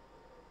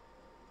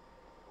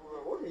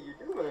 Bro, what are you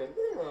doing?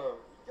 Damn. You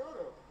killed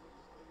him.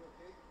 You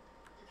okay?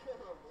 You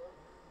killed him, bro.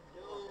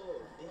 Yo,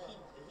 did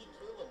he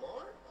kill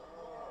Lamar?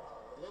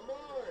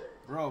 Lamar.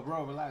 Bro,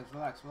 relax.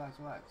 Golly,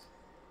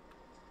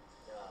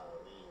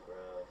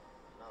 bro.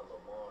 Not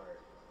Lamar.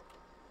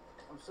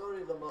 I'm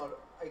sorry, Lamar.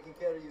 I can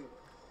carry you.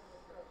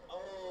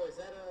 Oh, is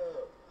that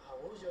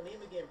what was your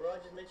name again, bro? I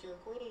just met you in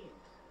Queens.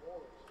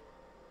 Boris.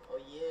 Oh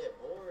yeah,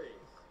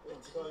 Boris. Wait,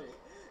 I'm sorry.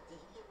 Did he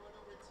get run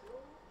over too?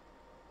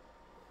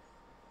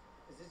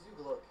 Is this you,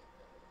 Glock?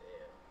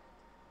 Damn.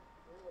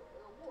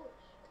 Yeah, Boris.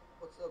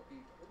 What's up,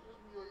 Pete? It's just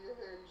me on your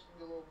hair. You should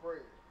be a little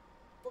braided.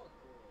 Fuck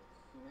Boris.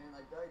 Man,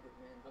 I dyed it,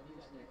 man.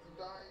 You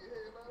dyeing your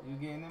hair now? You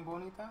getting in,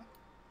 Bonita?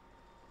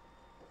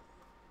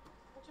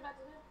 What you about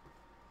to do?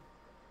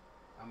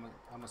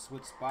 I'ma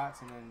switch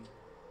spots and then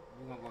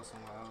we're gonna go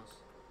somewhere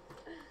else.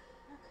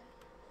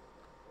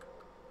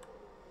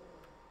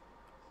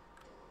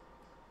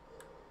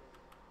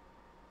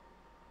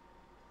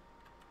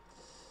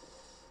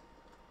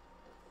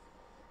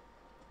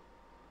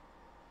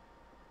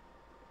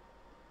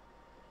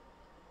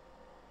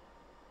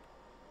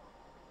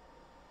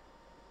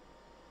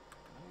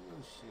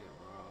 Oh shit,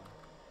 bro.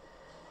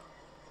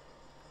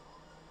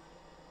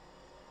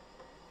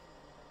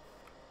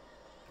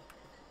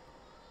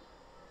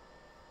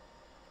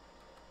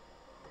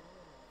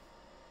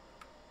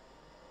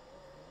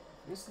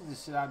 This is the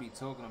shit I be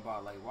talking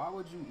about. Like, why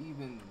would you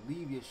even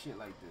leave your shit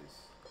like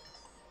this?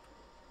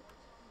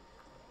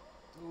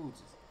 Dude,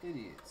 just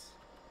idiots.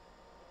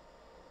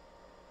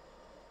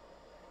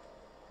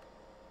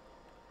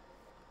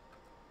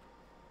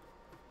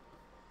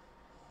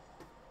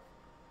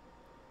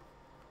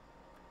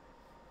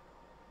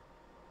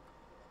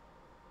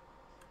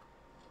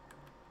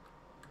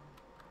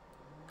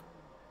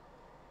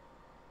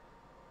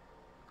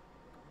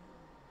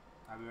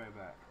 I'll be right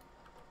back.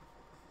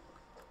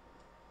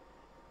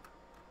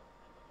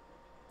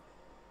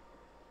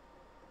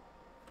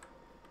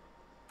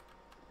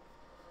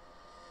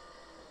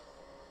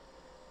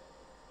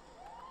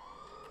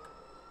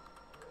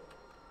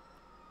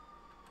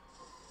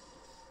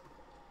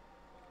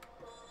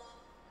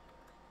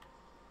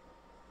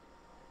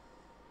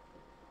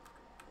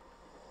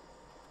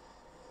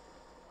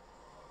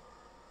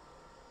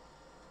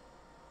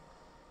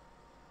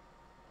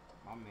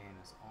 My man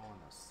is on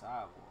the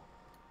sidewalk.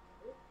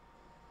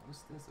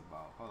 What's this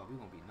about? Hold on, we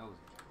gonna be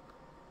nosy.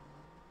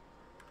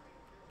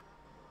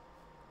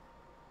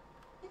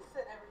 He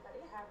said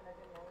everybody having a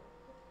good night.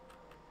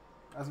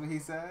 That's what he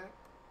said?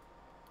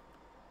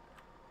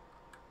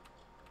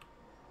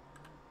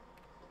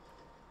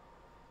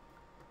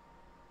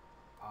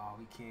 Oh,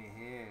 we can't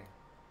hear.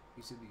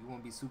 You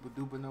wanna be super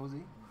duper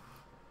nosy?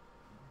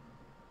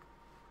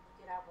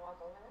 Get out and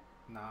walk over there?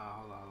 Nah,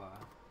 hold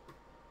on.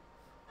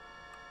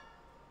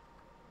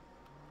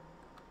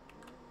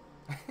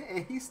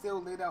 He's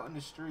still laid out in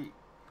the street.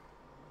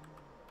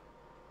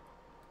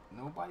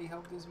 Nobody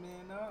helped this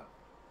man up.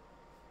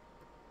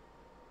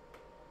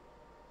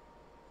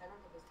 I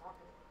don't think he's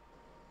talking.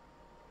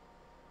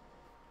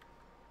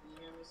 Can you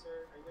hear me,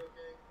 sir? Are you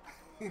okay?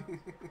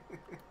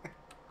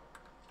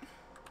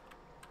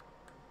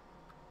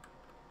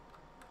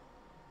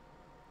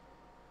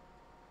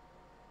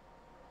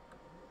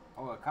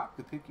 Oh, a cop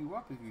could pick you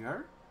up if you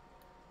hurt?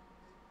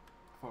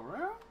 For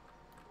real?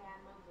 Yeah, I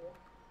moved you.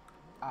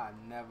 I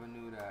never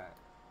knew that.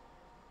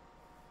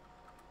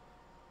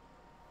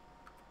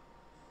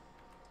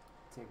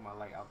 Take my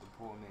light out the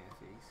poor man's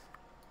face.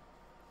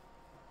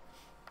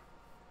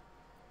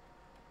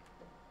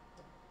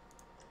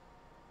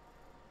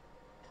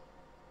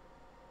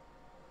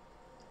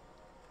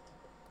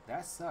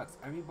 That sucks.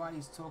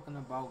 Everybody's talking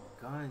about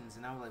guns,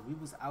 and I was like, we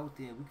was out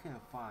there, we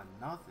couldn't find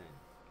nothing.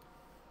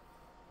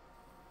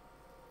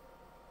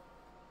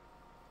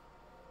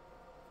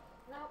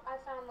 Nope, I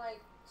found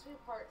like 2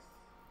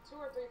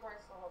 or 3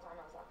 parts the whole time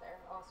I was out there,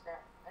 all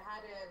scrap. I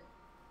had to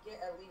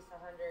get at least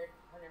 100,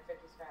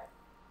 150 scrap.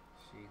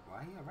 Shit,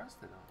 why he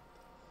arrested him?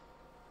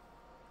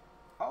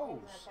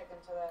 Oh, I'm gonna take him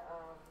to the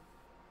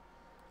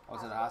Oh,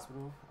 to the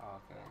hospital? Oh,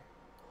 okay.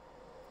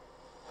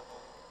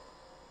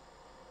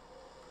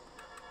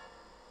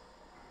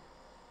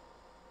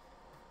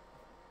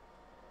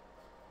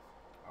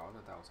 Oh, I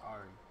thought that was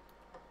Ari.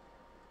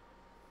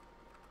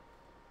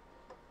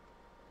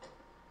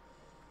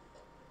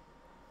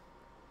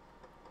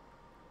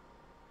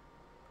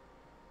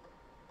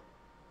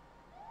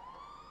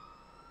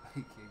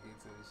 He can't get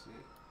to the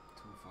shit.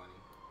 Too funny.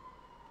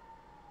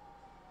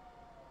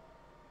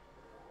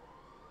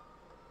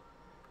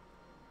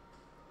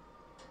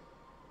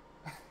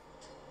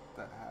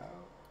 The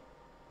hell?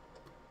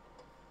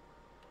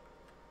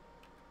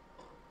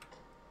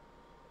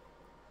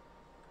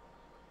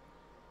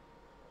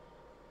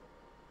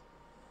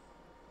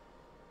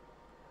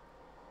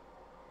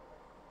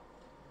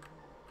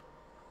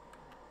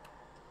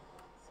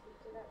 Speak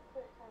it up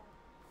quick, huh?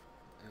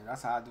 And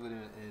that's how I do it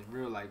in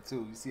real life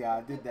too. You see how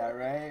I did that,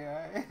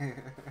 right?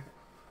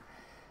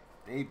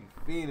 They be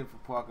fiending for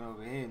parking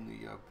over here in New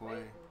York,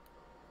 boy.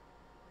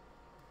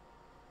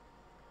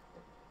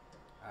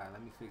 Alright,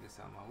 let me figure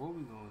something out. What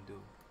we gonna do?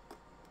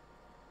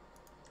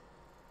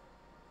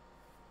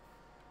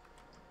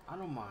 I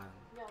don't mind.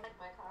 You don't like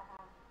my car,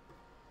 huh?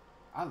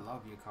 I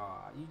love your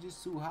car. You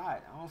just too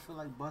hot. I don't feel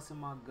like busting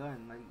my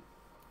gun. Like,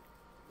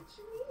 What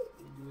you mean?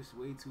 you just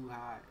way too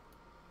hot.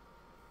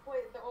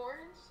 Wait, the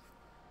orange?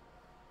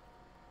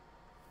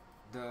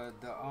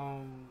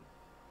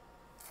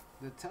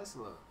 The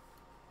Tesla.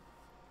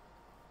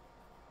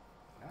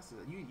 That's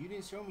you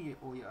didn't show me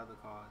all your other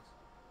cars.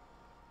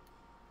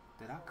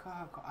 Did I call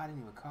her call? I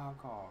didn't even call her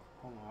call.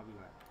 Hold on, I'll be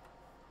back.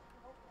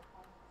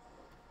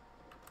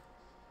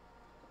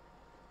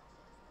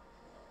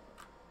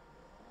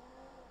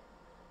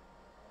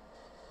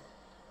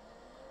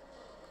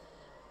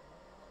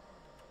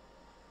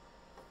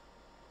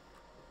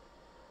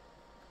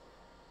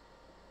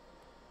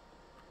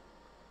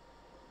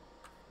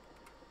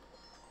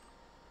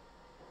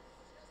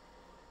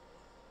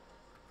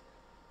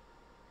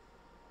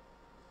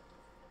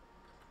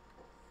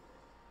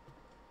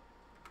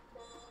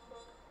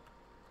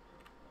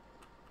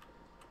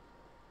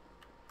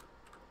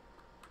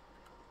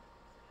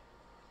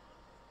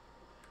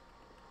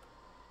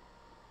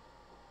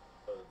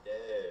 Oh,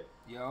 Dev.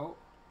 Yo.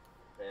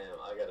 Fam,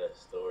 I got a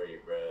story,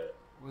 bruh.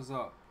 What's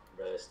up?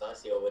 Bruh,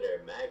 Stassi over there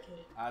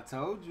macking. I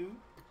told you.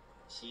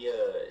 She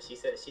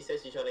said she's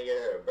trying to get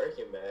her a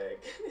Birkin bag.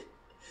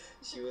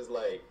 She was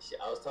like,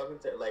 I was talking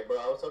to her, like, bro,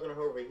 I was talking to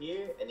her over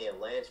here, and then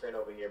Lance ran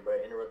over here,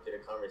 bro, interrupted the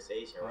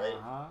conversation, right?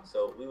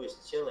 So we was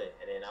chilling,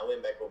 and then I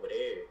went back over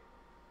there,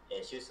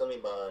 and she was telling me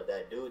about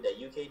that dude, that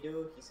UK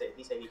dude. He said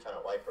he trying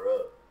to wipe her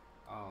up.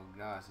 Oh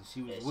gosh, and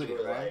she was And with she it,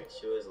 was right?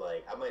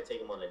 like, I might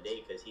take him on a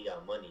date because he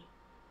got money.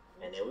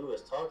 And then we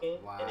was talking,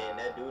 and then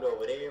that dude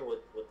over there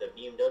with the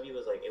BMW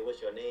was like, hey,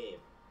 what's your name?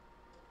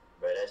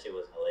 Bro, that shit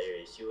was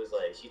hilarious. She was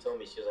like, she told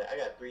me, she was like, I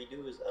got 3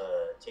 dudes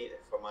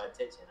chasing for my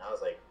attention. I was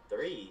like,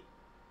 3?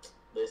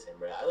 Listen,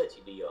 bro, I let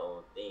you do your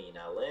own thing.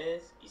 Now,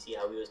 Lance, you see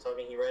how we was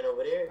talking? He ran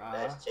over there.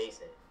 That's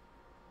chasing.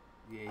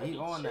 Yeah, he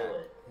on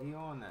that. He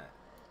on that.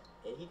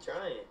 And he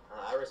trying.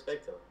 I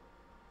respect him.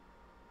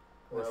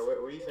 Well,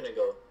 where you finna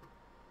go?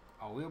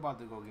 Oh, we about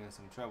to go get in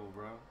some trouble,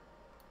 bro.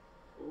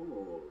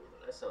 Ooh,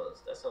 that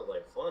sounds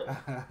like fun.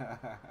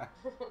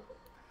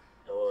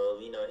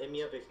 Well, you know, hit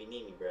me up if you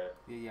need me, bro.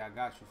 Yeah, I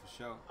got you for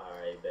sure. All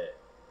right, bet.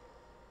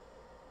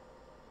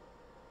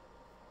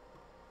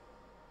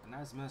 And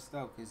that's messed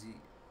up, cause he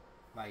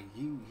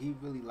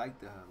really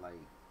liked her, like,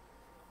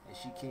 and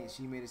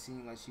she made it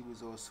seem like she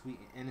was all sweet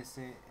and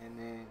innocent, and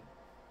then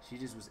she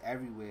just was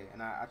everywhere.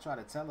 And I try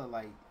to tell her,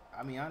 like,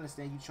 I mean, I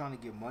understand you trying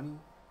to get money,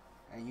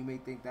 and you may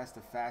think that's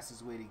the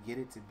fastest way to get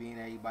it, to be in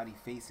everybody's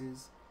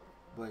faces,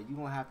 but you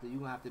gonna have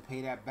to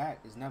pay that back.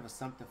 It's never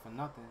something for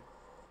nothing.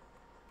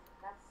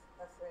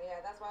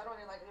 That's why I don't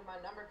even like give my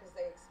number, because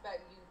they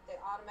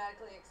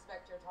automatically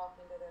expect you're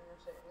talking to them and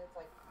shit, and it's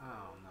like,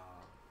 I don't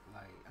know.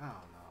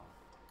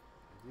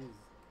 It is.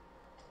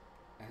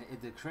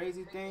 And the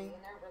crazy thing,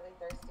 and they're really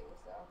thirsty,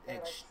 so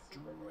they're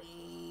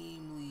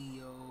extremely,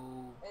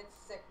 yo. It's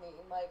sickening.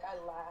 Like, I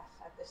laugh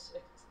at this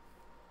shit.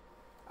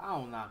 I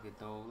don't knock it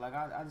though. Like,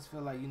 I just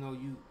feel like, you know,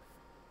 you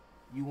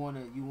want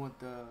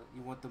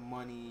the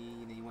money,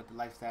 you know, you want the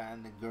lifestyle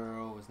and the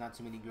girl. It's not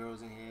too many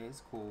girls in here.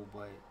 It's cool,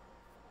 but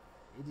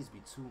it just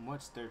be too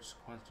much thirst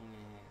quenching in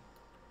here.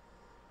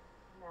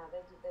 No,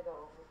 they go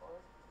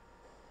overboard.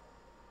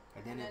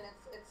 And then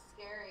it's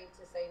scary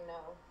to say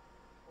no.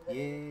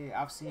 Yeah,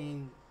 I've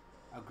seen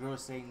a girl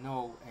say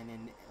no, and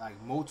then like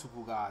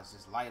multiple guys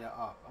just light her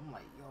up. I'm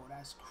like, yo,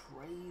 that's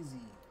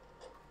crazy.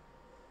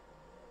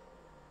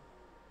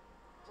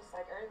 Just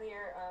like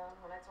earlier,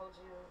 when I told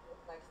you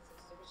like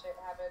some stupid shit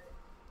happened,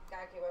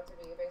 guy came up to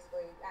me,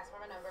 basically asked for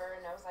my number,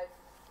 and I was like,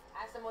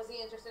 asked him was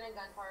he interested in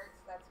gun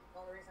parts. That's the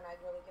only reason I'd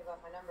really give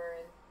up my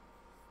number, and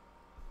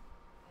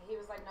he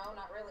was like, no,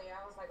 not really.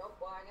 I was like, oh,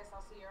 well, I guess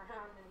I'll see you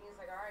around. And he's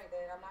like, all right,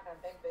 then. I'm not going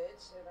to beg,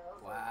 bitch. And I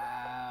was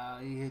wow,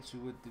 he hit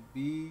you with the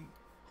B.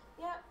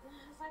 Yep.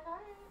 I was like,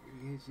 all right.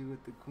 He hit you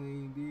with the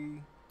queen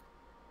B.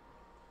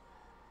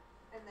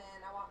 And then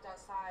I walked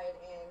outside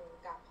and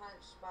got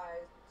punched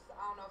by,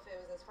 I don't know if it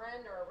was his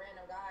friend or a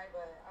random guy,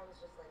 but I was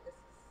just like, this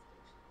is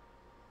stupid.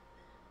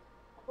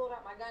 I pulled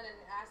out my gun and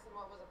asked him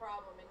what was the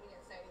problem, and he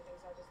didn't say anything,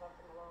 so I just left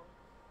him alone.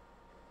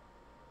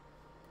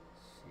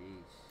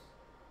 Sheesh.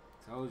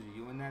 Told you,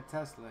 you and that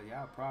Tesla,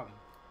 y'all a problem.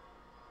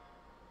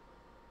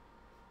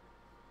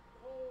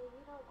 Hey,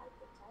 you don't like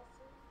the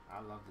Tesla? I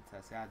love the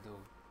Tesla, I do.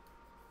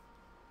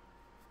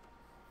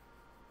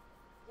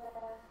 Yeah,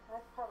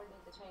 I probably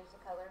need to change the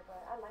color,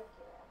 but I like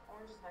it.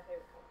 Orange is my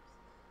favorite color.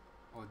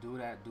 Or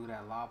do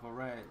that lava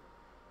red.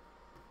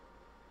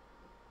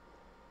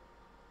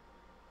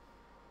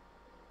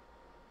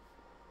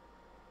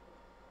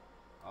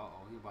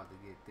 Uh-oh, he about to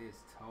get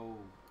this towed.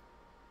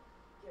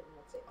 Give him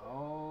a ticket.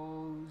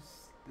 Oh,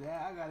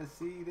 I gotta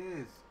see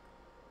this.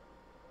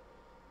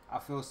 I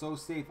feel so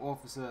safe,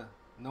 officer,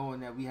 knowing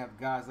that we have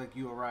guys like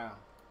you around.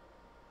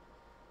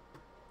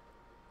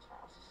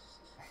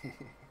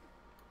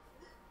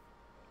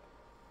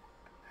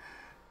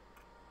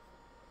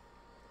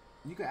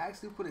 You can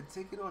actually put a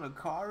ticket on a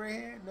car right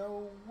here?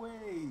 No way.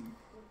 You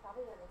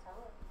probably didn't tell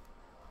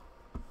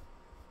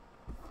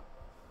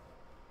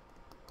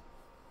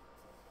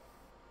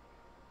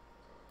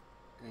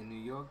it. In New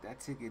York, that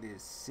ticket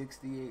is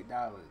 $68.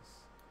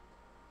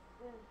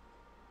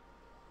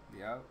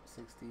 Yep,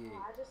 68.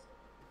 Well, I just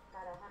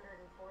got a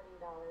 $140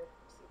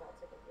 seatbelt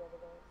ticket the other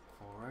day. So.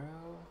 For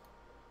real?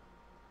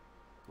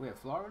 Where,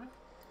 Florida?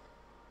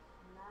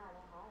 Nah, in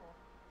Ohio.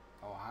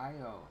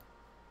 Ohio.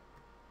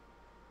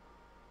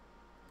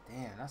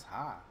 Damn, that's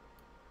high.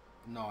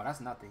 No, that's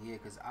nothing here,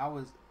 cause I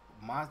was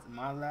my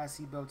last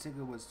seatbelt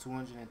ticket was $235.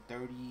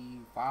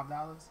 Oh my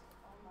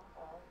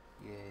god.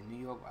 Yeah, in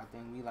New York, I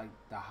think we like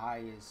the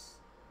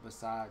highest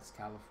besides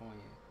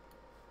California.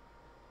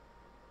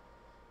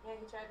 Yeah,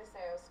 he tried to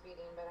say I was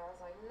speeding, but I was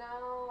like,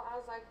 no. I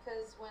was like,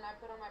 because when I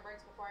put on my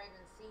brakes before I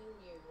even seen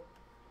you,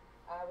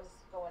 I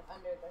was going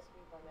under the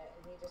speed limit,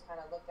 and he just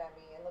kind of looked at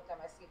me and looked at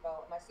my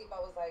seatbelt. My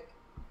seatbelt was like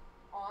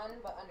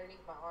on, but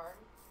underneath my arm.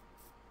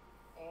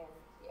 And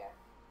yeah.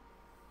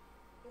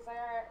 He's like,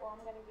 alright, well,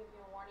 I'm going to give you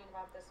a warning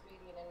about the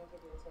speeding and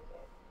give you a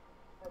ticket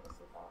for the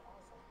seatbelt. I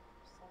was like,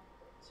 son of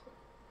a bitch.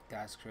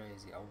 That's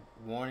crazy. A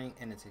warning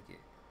and a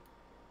ticket.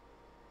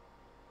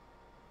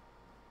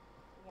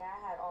 Yeah,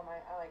 I had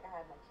I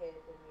had my kid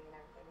with me and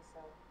everything,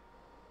 so.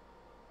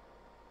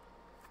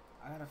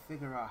 I gotta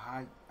figure out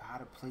how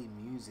to play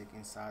music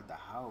inside the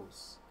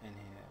house in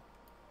here.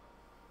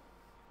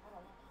 I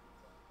don't know.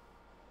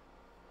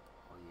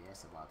 Oh yeah,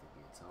 it's about to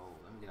get told.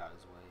 Let me get out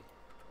of his way.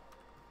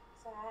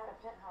 So I had a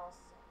penthouse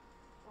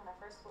when I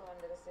first flew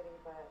into the city,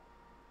 but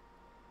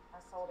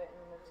I sold it and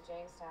moved to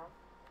Jamestown.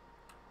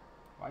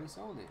 Why you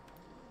sold it?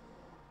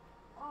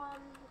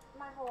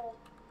 My whole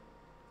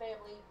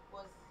family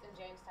was in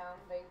Jamestown.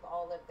 They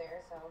all lived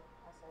there, so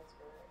I said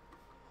screw it.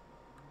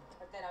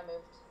 But then I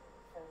moved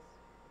because,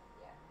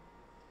 yeah.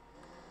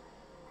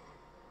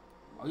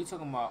 Oh, you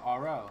talking about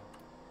RL?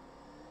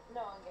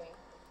 No, I'm game.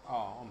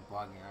 Oh, I'm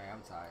bugging.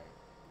 I'm tired.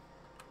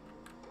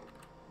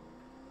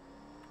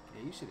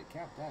 Yeah, you should have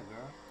kept that,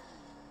 girl.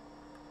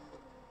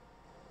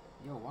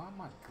 Yo, why am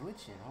I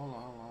glitching? Hold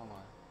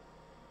on.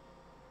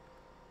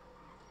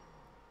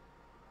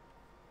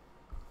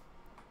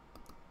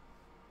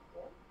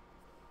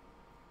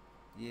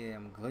 Yeah,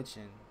 I'm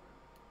glitching.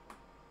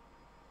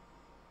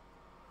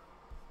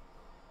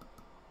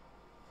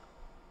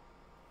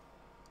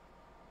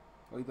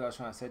 What, you thought I was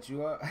trying to set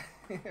you up?